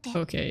ないって。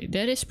Okay,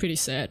 that is pretty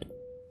sad.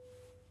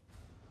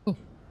 Oh.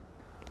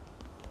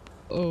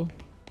 Oh.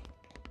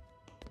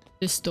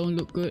 This don't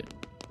look good.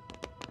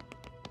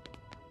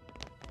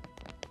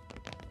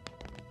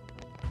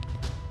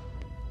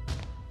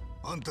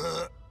 あんた、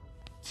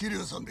桐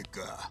生さんでっ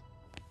か。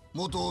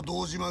元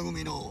堂島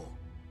組の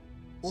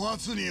お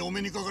初にお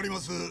目にかかりま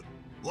す。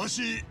わ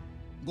し、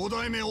五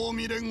代目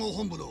近江連合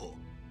本部の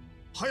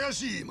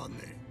林マン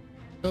ね。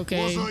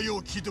Okay. 噂はよう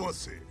聞いてま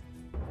すぜ。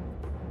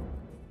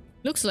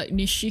Looks like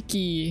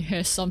Nishiki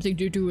has something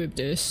to do with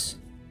this.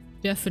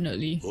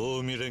 Definitely.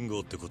 近江連合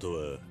ってこと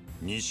は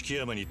錦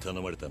山に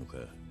頼まれたのか。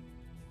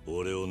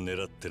俺を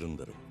狙ってるん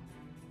だろ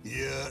う。い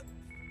や。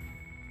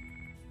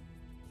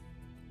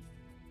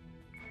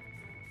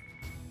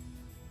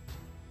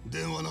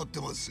電話鳴って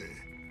ますぜ。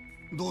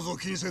どうぞ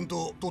金銭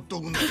と取って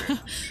おくんだ。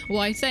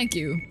Why, thank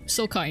you.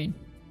 So kind.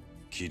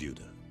 桐生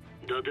だ。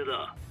伊達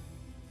だ。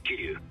桐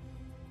生。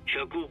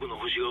100億の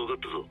星が分かっ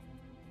たぞ。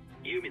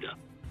ユミだ。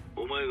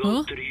お前が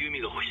追ってるユ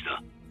ミが星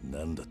だ。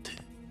なんだって。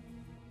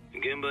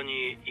現場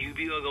に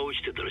指輪が落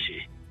ちてたらし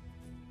い。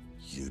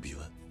指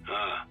輪？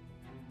ああ。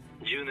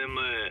10年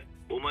前、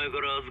お前か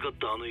ら預かっ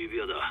たあの指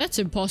輪だ。That's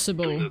とに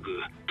impossible. かく、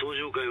登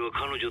場会は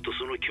彼女と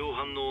その共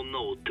犯の女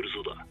を追ってるそ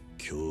うだ。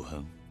共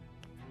犯？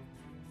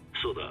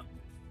そうだ。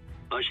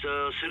明日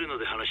セレナ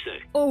で話した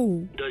い。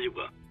Oh. 大丈夫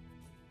か？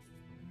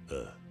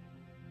ああ。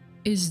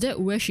Is that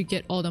where she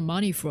get all the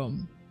money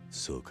from?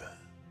 そうか。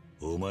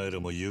お前ら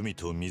もユミ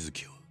と水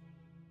木を。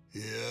い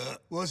や、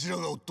わしら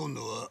が追っとん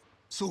のは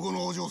そこ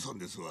のお嬢さん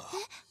ですわ。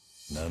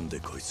なんで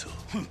こいつを？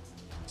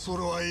それ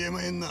は言え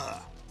まへん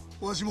な。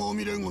わしも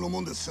近江連合のも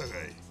んですさか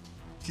い。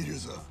桐生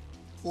さん、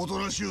おと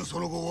なしゅう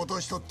その後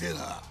渡したって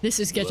な。This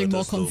is getting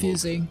more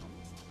confusing.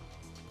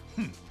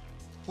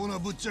 ほな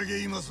ぶっちゃけ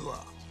言います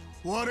わ。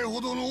我ほ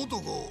どの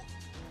男、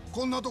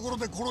こんなところ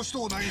で殺し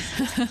とうないん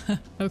すよ。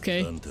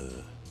Okay. あんた、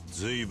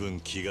ずいぶん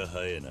気が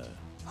早いな。は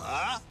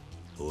あ？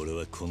俺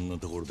はこんな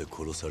ところで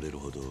殺される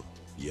ほど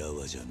や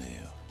わじゃ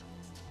ね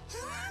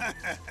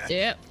え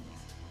よ。Yep.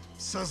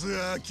 さす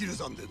がキル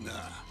さんでんな。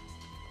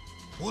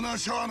ほな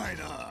しゃあない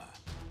な。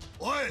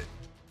おい、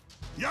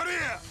やれ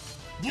や。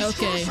ぶっ殺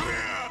されや。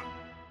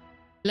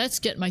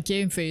Let's get my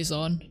game face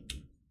on. 遠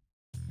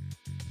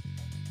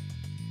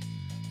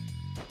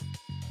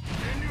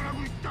慮なく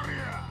言ったれ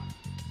や。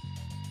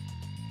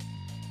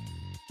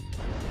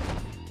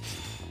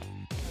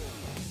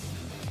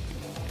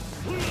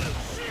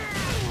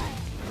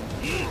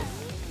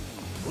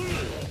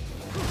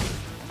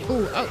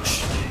Oh,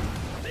 ouch.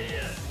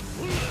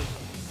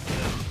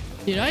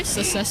 Did I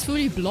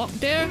successfully block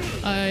there?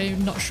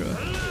 I'm not sure.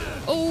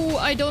 Oh,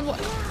 I didn't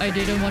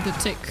want to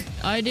tick.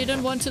 I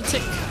didn't want to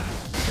tick.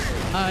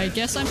 I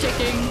guess I'm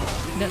taking.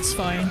 That's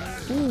fine.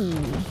 Ooh.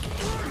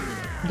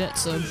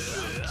 That's a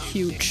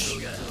huge.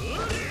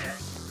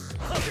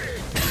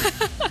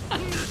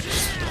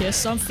 Here's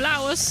some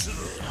flowers.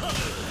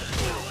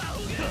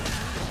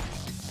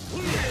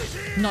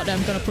 Not that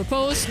I'm gonna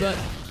propose, but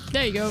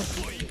there you go.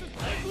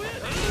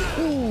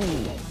 Ooh.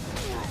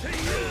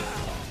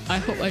 I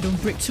hope I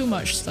don't break too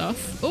much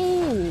stuff.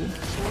 Ooh.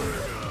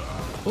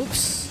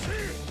 Oops.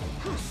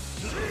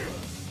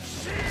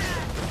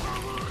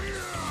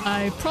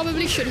 I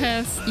probably should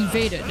have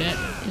evaded that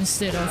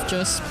instead of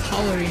just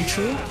powering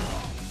through.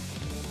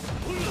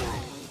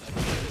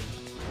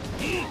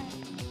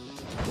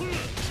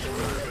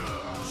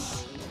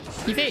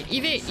 Evade,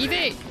 evade,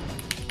 evade!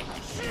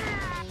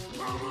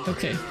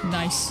 Okay,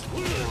 nice.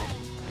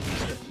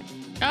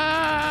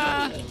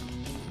 Ah!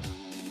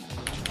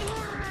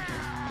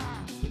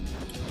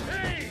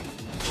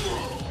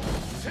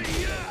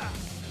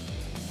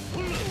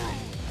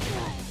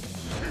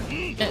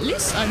 At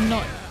least I'm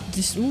not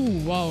this. Ooh,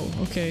 wow,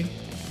 okay.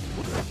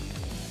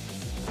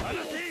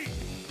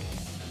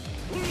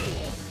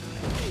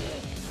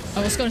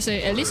 I was gonna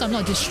say, at least I'm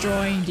not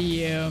destroying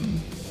the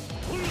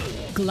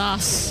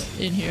glass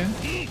in here.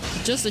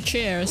 Just the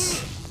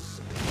chairs.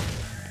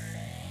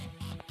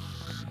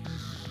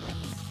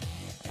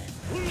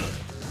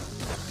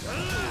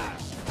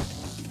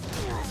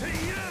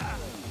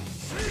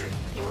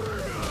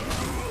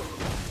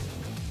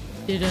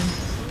 Didn't.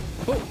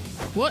 Oh,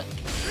 what?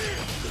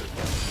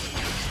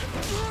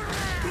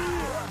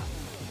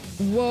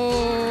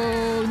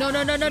 Whoa! No,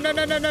 no, no, no, no,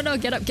 no, no, no, no!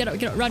 Get up, get up,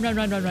 get up! Run, run,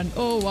 run, run, run!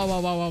 Oh, wow, wow,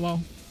 wow, wow, wow!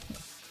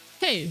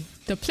 Hey,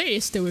 the play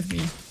is still with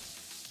me.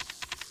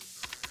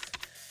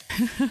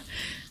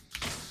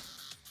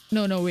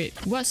 No, no, wait.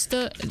 What's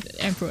the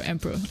Emperor?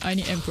 Emperor. I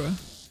need Emperor.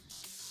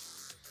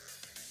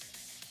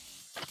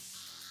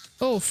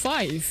 Oh,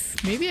 5.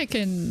 Maybe I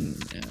can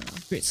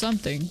upgrade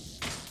something.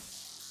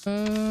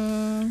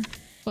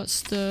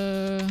 What's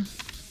the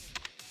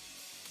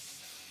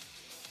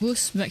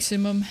boost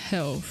maximum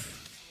health?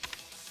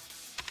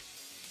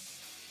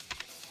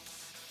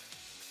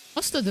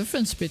 What's the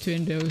difference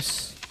between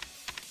those?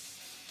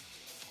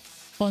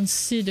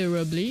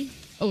 Considerably.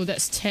 Oh,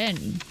 that's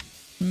 10.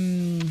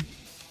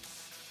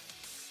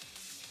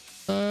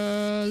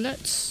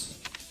 Let's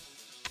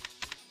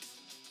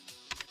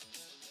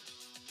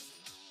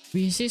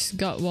resist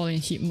guard while in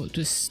hit mode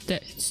to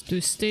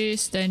stay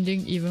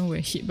standing even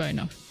when hit by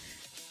enough.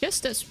 Guess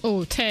that's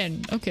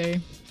 10. Okay.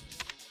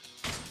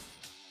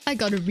 I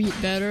gotta read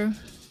better.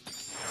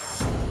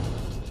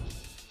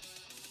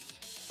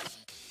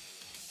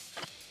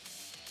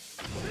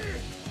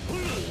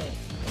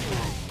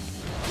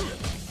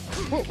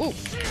 Oh, oh!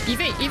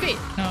 Evade! Evade!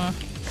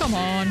 Come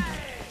on.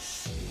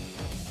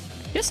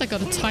 Guess I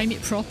gotta time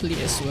it properly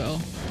as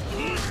well.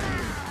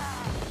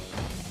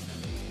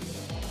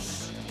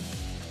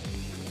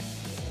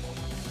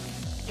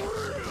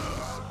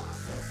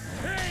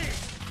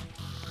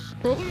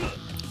 Oh,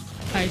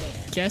 I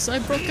guess I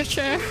broke a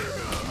chair.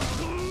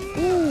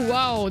 Ooh,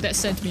 wow, that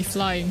sent me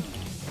flying.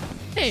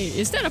 Hey,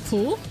 is that a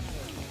pool?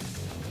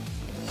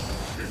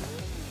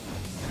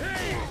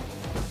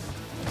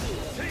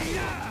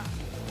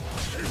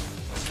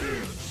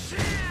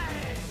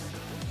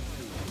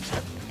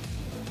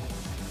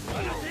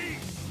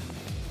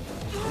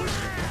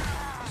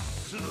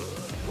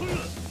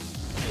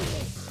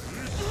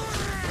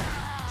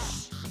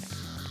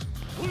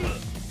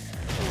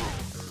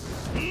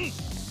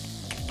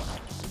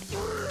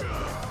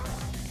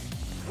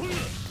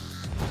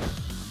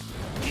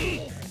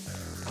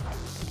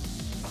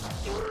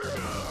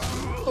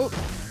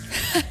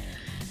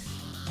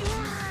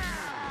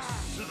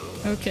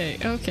 Okay,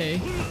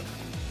 okay.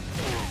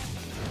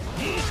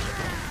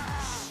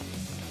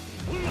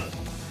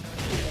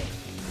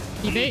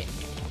 Evade,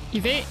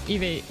 evade,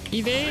 evade,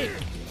 evade.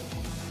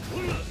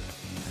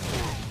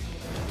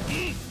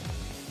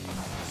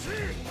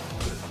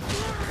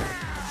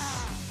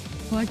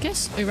 Well, I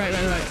guess. Right.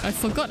 I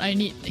forgot I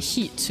need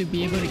heat to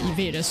be able to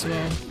evade as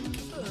well.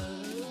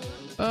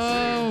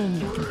 Oh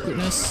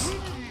goodness.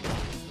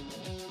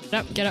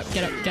 Get up, get up,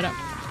 get up, get up.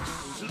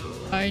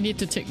 I need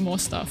to take more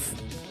stuff.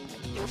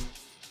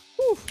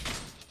 Whew.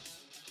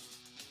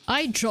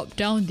 I dropped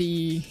down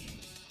the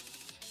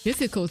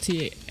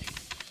difficulty.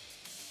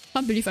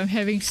 Can't believe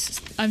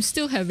I'm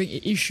still having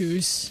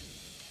issues.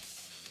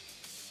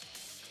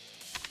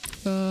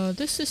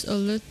 This is a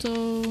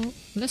little.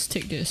 Let's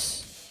take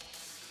this.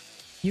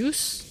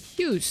 Use?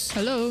 Use.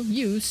 Hello,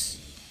 use.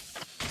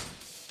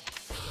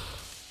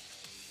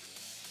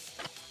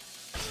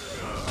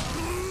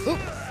 Oh,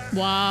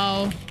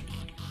 wow.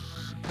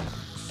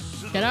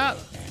 Get up.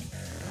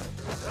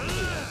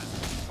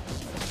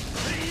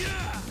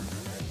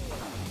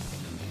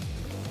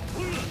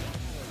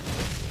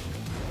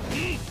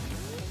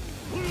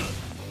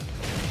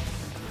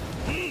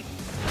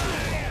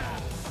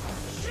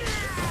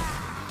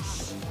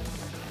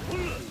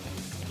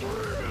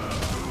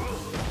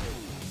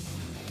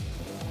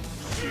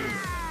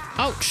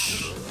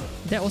 Ouch!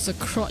 That was a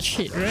crotch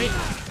hit, right?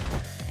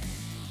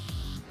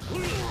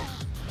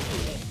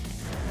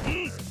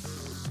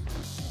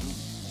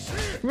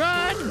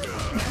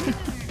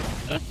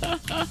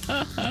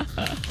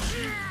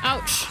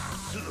 Ouch.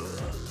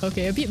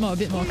 Okay, a bit more, a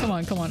bit more. Come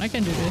on, come on. I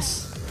can do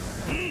this.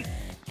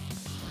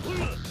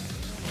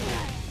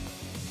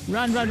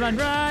 Run, run, run,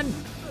 run!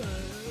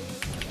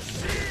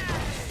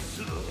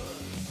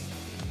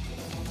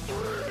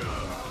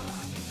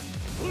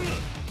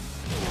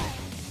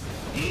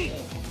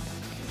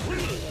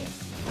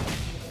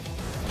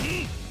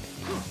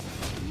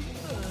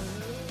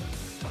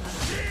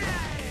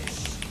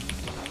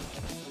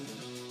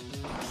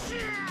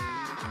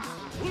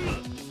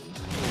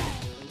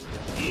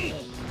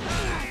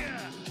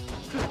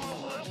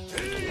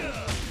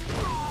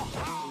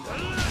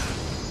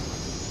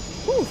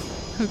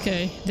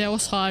 Okay, that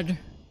was hard.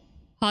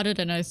 Harder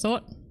than I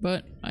thought,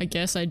 but I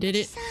guess I did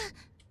it. さあ、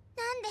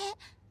なんで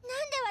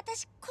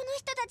私この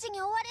人たちに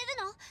追われる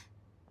の？ね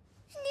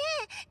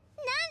え、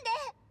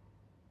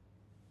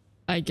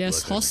なんで？ I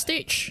guess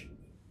hostage?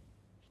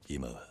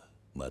 今は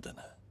まだ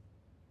な。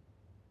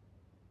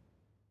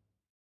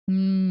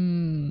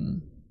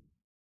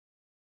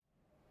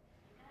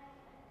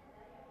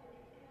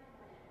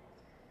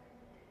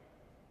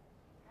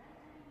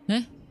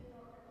え？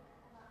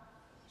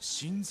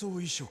心臓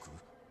移植？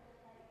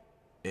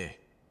え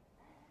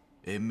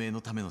え、延命の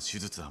ための手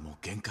術はもう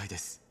限界で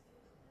す。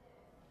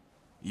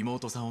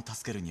妹さんを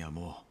助けるには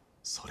もう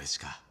それし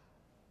か。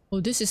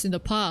Oh, this is in the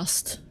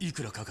past. い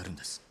くらかかるん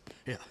です？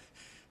いや、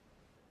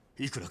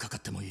いくらかか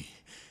ってもいい。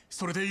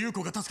それで優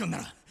子が助かるな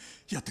ら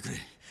やってくれ、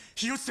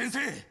日吉先生。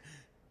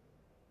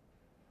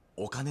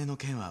お金の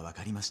件は分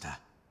かりまし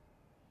た。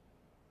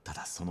た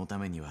だそのた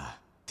めには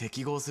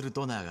適合する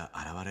ドナーが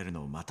現れる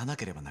のを待たな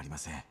ければなりま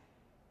せん。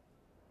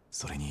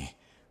それに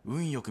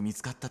運よく見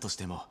つかったとし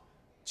ても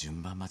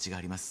順番待ちが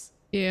あります。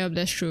Yeah,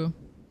 that's true.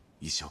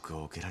 移植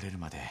を受けられる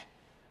まで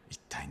一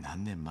体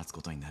何年待つ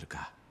ことになる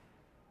か。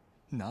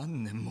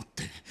何年もっ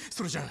て、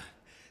それじゃ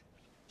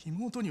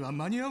妹には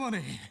間に合わ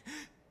ねえ。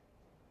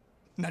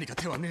何か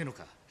手はねえの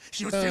か、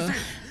日吉先生。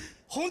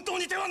本当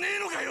に手はねえ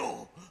のか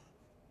よ。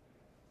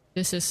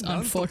This is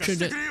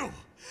unfortunate.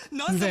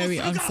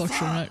 Very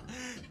unfortunate.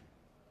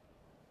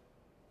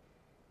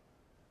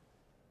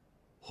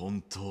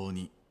 本当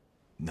に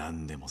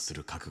何でもす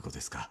る覚悟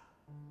ですか？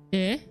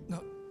え？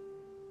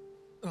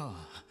あ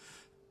あ、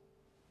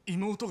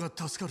妹が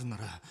助かるな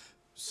ら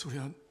そり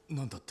ゃ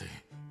何だって。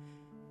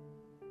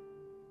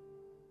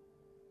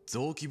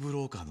臓器ブ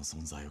ローカーの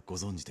存在をご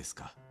存知です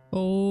か？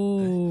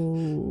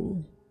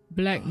 Oh,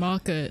 black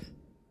market.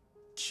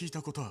 聞い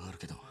たことはある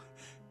けど、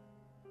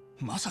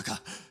まさ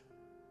か。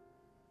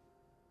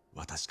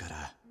私か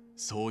ら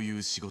そうい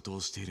う仕事を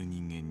している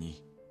人間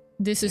に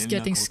This is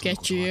連絡 getting を取る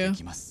ことは sketchier. で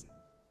きます。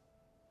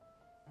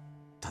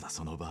ただ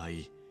その場合、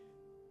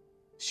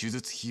手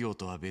術費用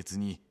とは別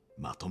に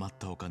まとまっ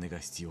たお金が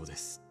必要で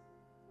す。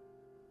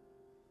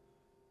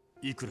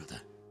いくら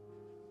だ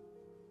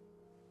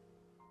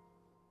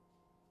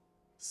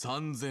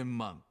？3000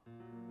万。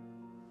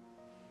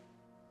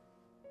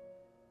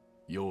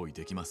用意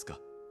できますか？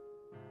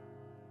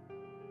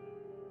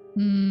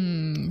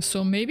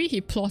 So maybe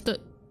he plotted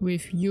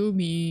with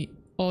Yumi,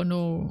 or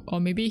no, or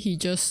maybe he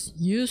just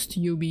used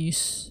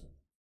Yumi's.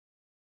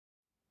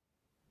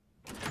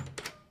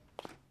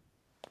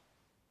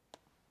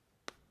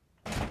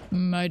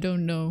 I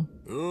don't know.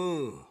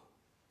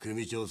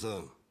 組長さ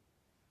ん。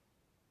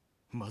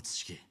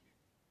松重。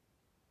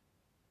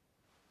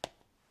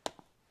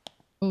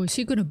Oh, is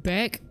he gonna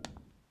beg?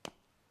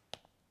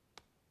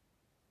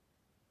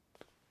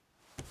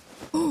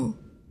 Oh,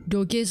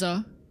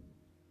 Dogeza.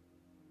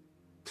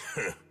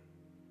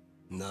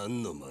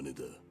 何の真似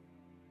だ。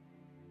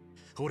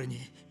俺に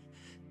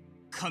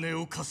金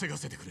を稼が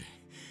せてくれ。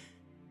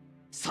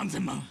3000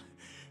万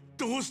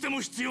どうして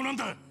も必要なん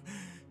だ。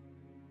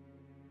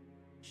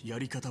や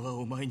り方は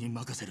お前に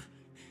任せる。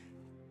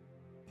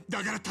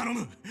だから頼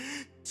む、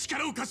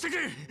力を貸してく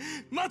れ、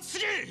松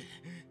重。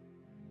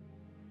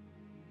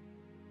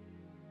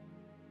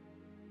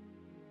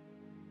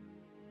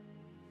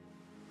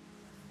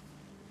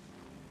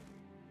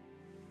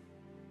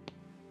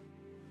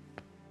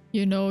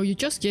You know, you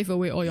just gave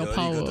away all your やり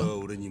方 power. は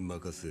俺に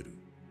任せる。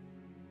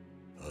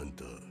あん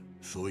た、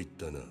そう言っ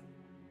たな。は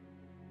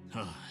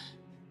あ、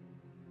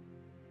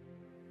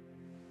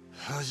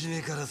初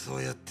めからそ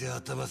うやって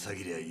頭下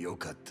げりゃよ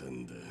かった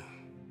んだ。ね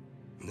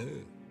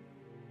え。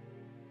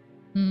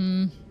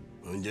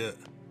ほんじゃ、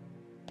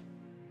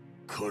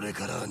これ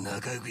からは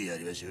仲良くや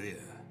りましょうや。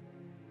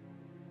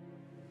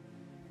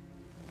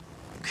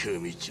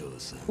組長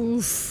さん。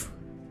Oof.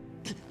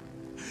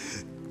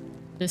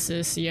 This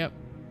is, yep.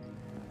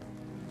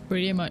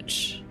 Pretty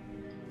much.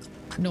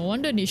 No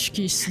wonder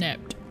Nishiki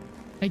snapped.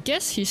 I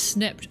guess he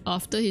snapped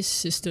after his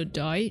sister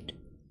died.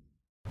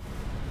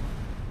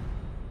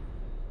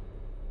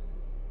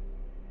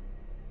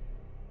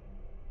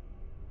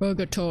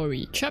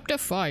 Purgatory. Chapter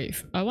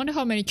 5. I wonder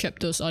how many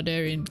chapters are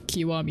there in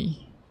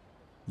Kiwami.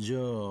 じゃ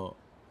あ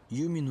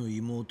ユミの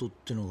妹っ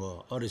ての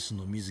がアレス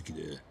の水木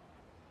で、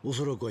お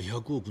そらくは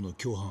100億の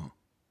共犯。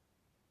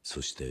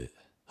そして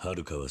ハ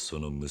ルカはそ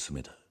の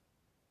娘だ。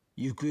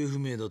行方不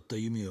明だった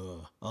ユミ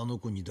はあの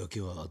子にだけ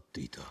は会っ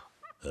ていた。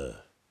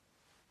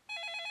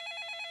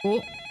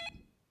お、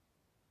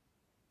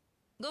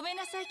ごめん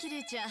なさいキリ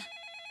ュウちゃん、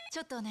ち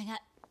ょっとお願い。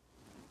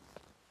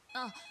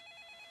あ、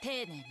丁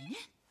寧にね。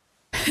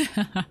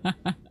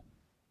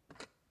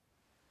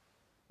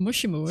も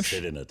しもし。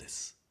セレナで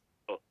す。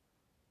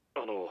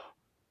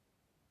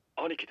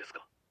兄貴です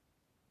か？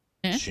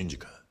え？シンジ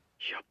か。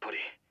やっぱり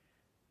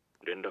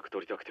連絡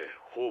取りたくて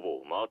方々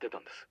を回ってた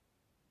んです。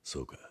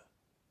そうか。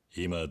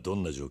今ど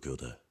んな状況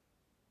だ？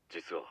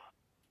実は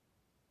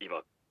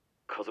今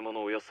風間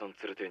のおやっさん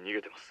連れて逃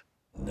げてます。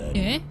何？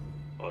え？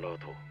あの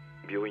後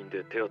病院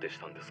で手当てし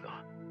たんです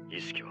が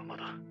意識はま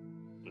だ。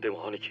で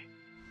も兄貴、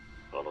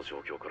あの状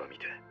況から見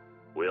て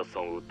おやっさ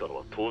んを撃ったの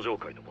は登場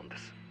界のもんで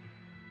す。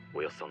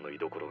おやっさんの居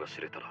所が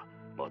知れたら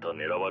また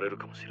狙われる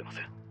かもしれま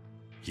せん。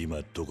今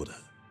どこだ？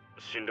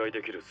信頼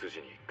できる筋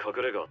に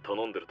隠れ家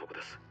頼んでるとこ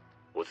です。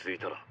落ち着い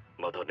たら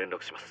また連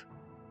絡します。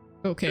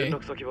Okay. 連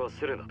絡先は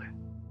セレナで。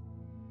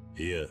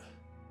いや、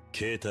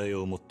携帯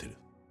を持ってる。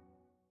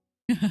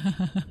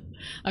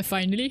I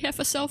finally have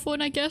a cell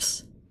phone, I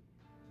guess.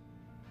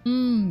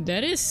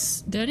 That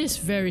is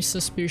very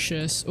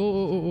suspicious.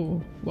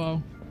 Oh,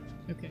 wow.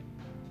 Okay.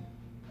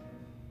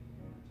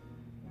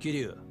 キ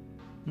リュウ、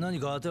何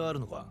か当てはある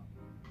のか？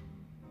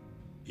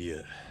いや、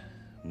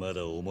ま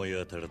だ思い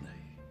当たらない。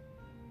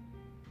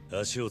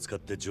足を使っ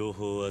て情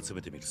報を集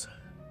めてみるさ。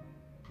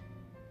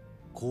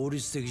効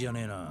率的じゃ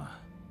ねえな。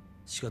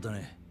仕方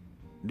ねえ。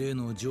例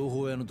の情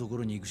報屋のとこ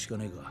ろに行くしか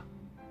ねえか。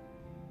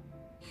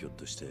ひょっ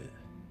として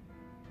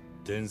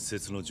伝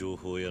説の情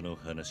報屋の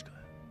話か。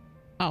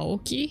青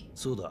木？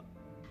そうだ。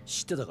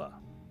知ってたか？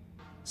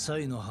サ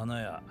イの花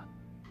屋。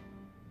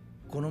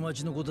この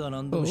町のことは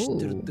何でも知っ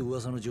てるって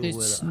噂の情報屋だ。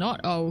It's not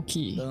青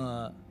木。だ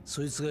が、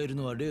そいつがいる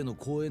のは例の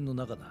公園の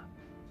中だ。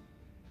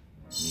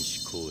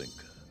西公園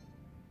か。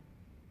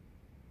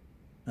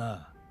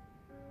ああ、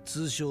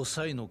通称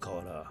サイの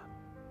河原。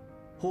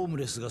ホーム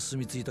レスが住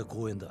み着いた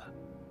公園だ。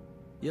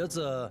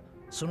奴は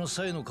その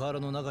サイの河原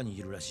の中に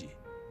いるらしい。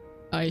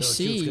I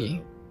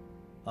see。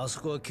あ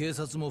そこは警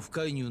察も不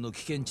介入の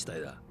危険地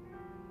帯だ。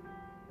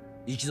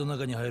一度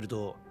中に入る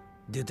と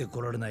出て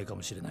こられないか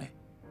もしれない。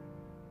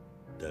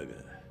だが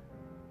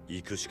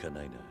行くしか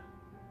ないな。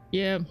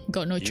Yeah,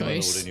 got no 今の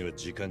choice. 俺には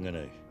時間がな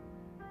い。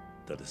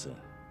だってさ、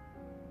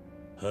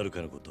はる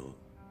かのことを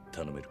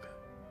頼めるか？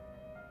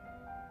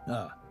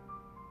ああ、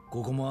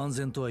ここも安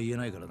全とは言え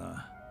ないから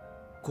な。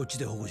こっち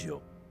で保護し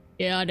よ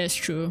う。Yeah, that's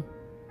true.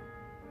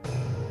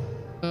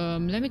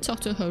 Let me talk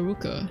to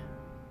Haruka.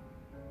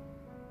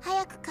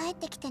 早く帰っ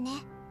てきてね、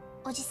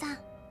おじさん。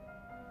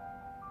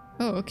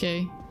Oh,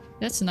 okay.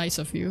 That's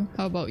nice of you.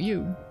 How about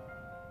you?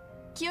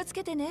 気をつ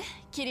けてね、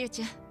キリュウ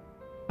ちゃん。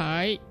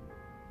Hi.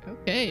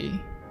 Okay.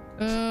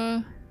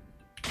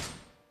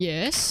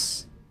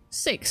 Yes.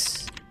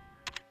 6.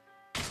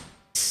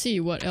 Let's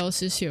see what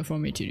else is here for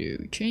me to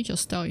do. Change your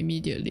style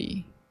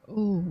immediately.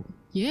 Oh,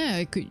 yeah,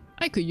 I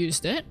could use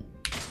that.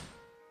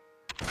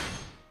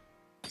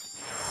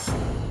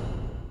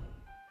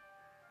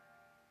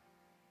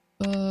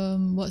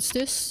 What's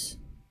this?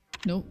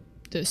 Nope,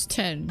 there's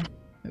 10.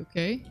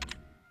 Okay.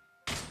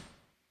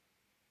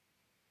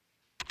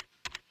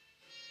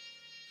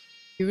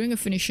 During a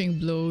finishing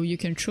blow, you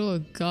can throw a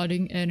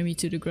guarding enemy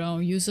to the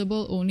ground,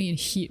 usable only in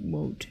heat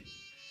mode.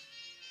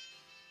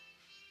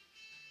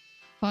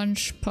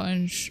 Punch,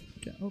 punch.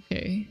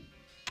 Okay.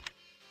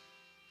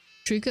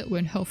 Triggered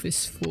when health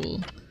is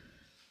full.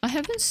 I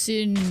haven't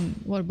seen...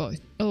 What about...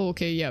 Oh,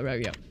 okay, yeah,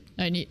 right, yeah.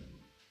 I need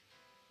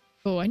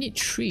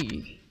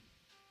 3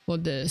 for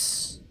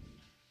this.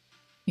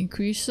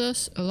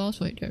 Increases, allows...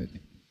 Wait, there we go.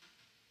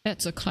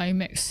 Adds a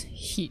climax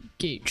heat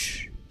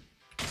gauge.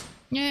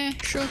 Yeah,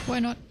 sure, why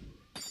not?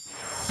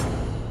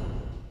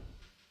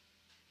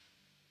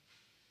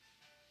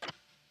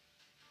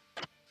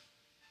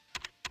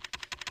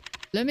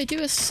 Let me do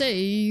a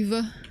save.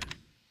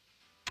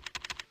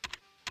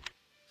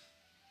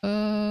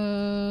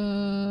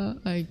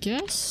 I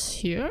guess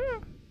here?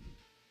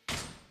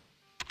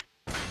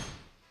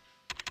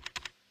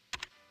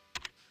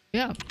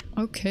 Yeah,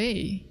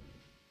 okay.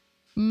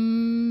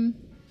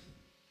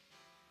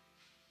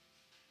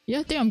 Yeah,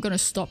 I think I'm gonna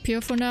stop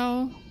here for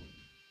now.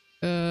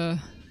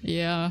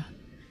 Yeah.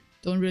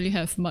 Don't really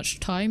have much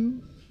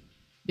time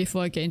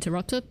before I get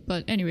interrupted,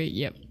 but anyway,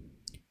 yeah.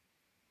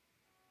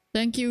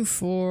 Thank you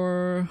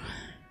for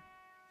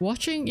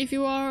watching if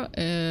you are.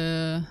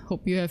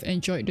 Hope you have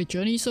enjoyed the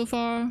journey so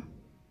far.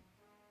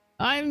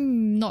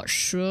 I'm not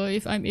sure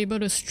if I'm able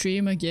to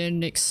stream again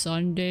next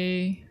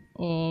Sunday,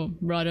 or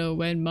rather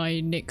when my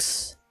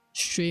next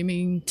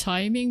streaming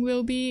timing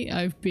will be.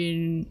 I've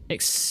been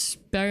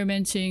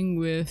experimenting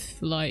with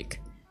like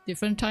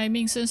different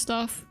timings and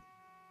stuff.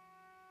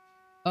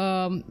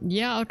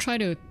 Yeah, I'll try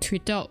to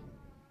tweet out,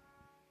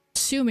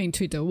 assuming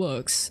Twitter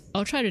works,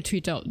 I'll try to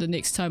tweet out the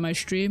next time I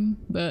stream,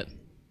 but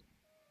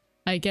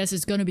I guess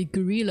it's gonna be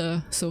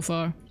guerrilla so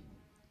far.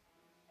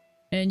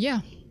 And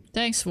yeah,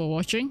 thanks for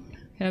watching.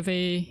 Have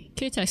a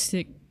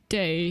fantastic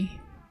day.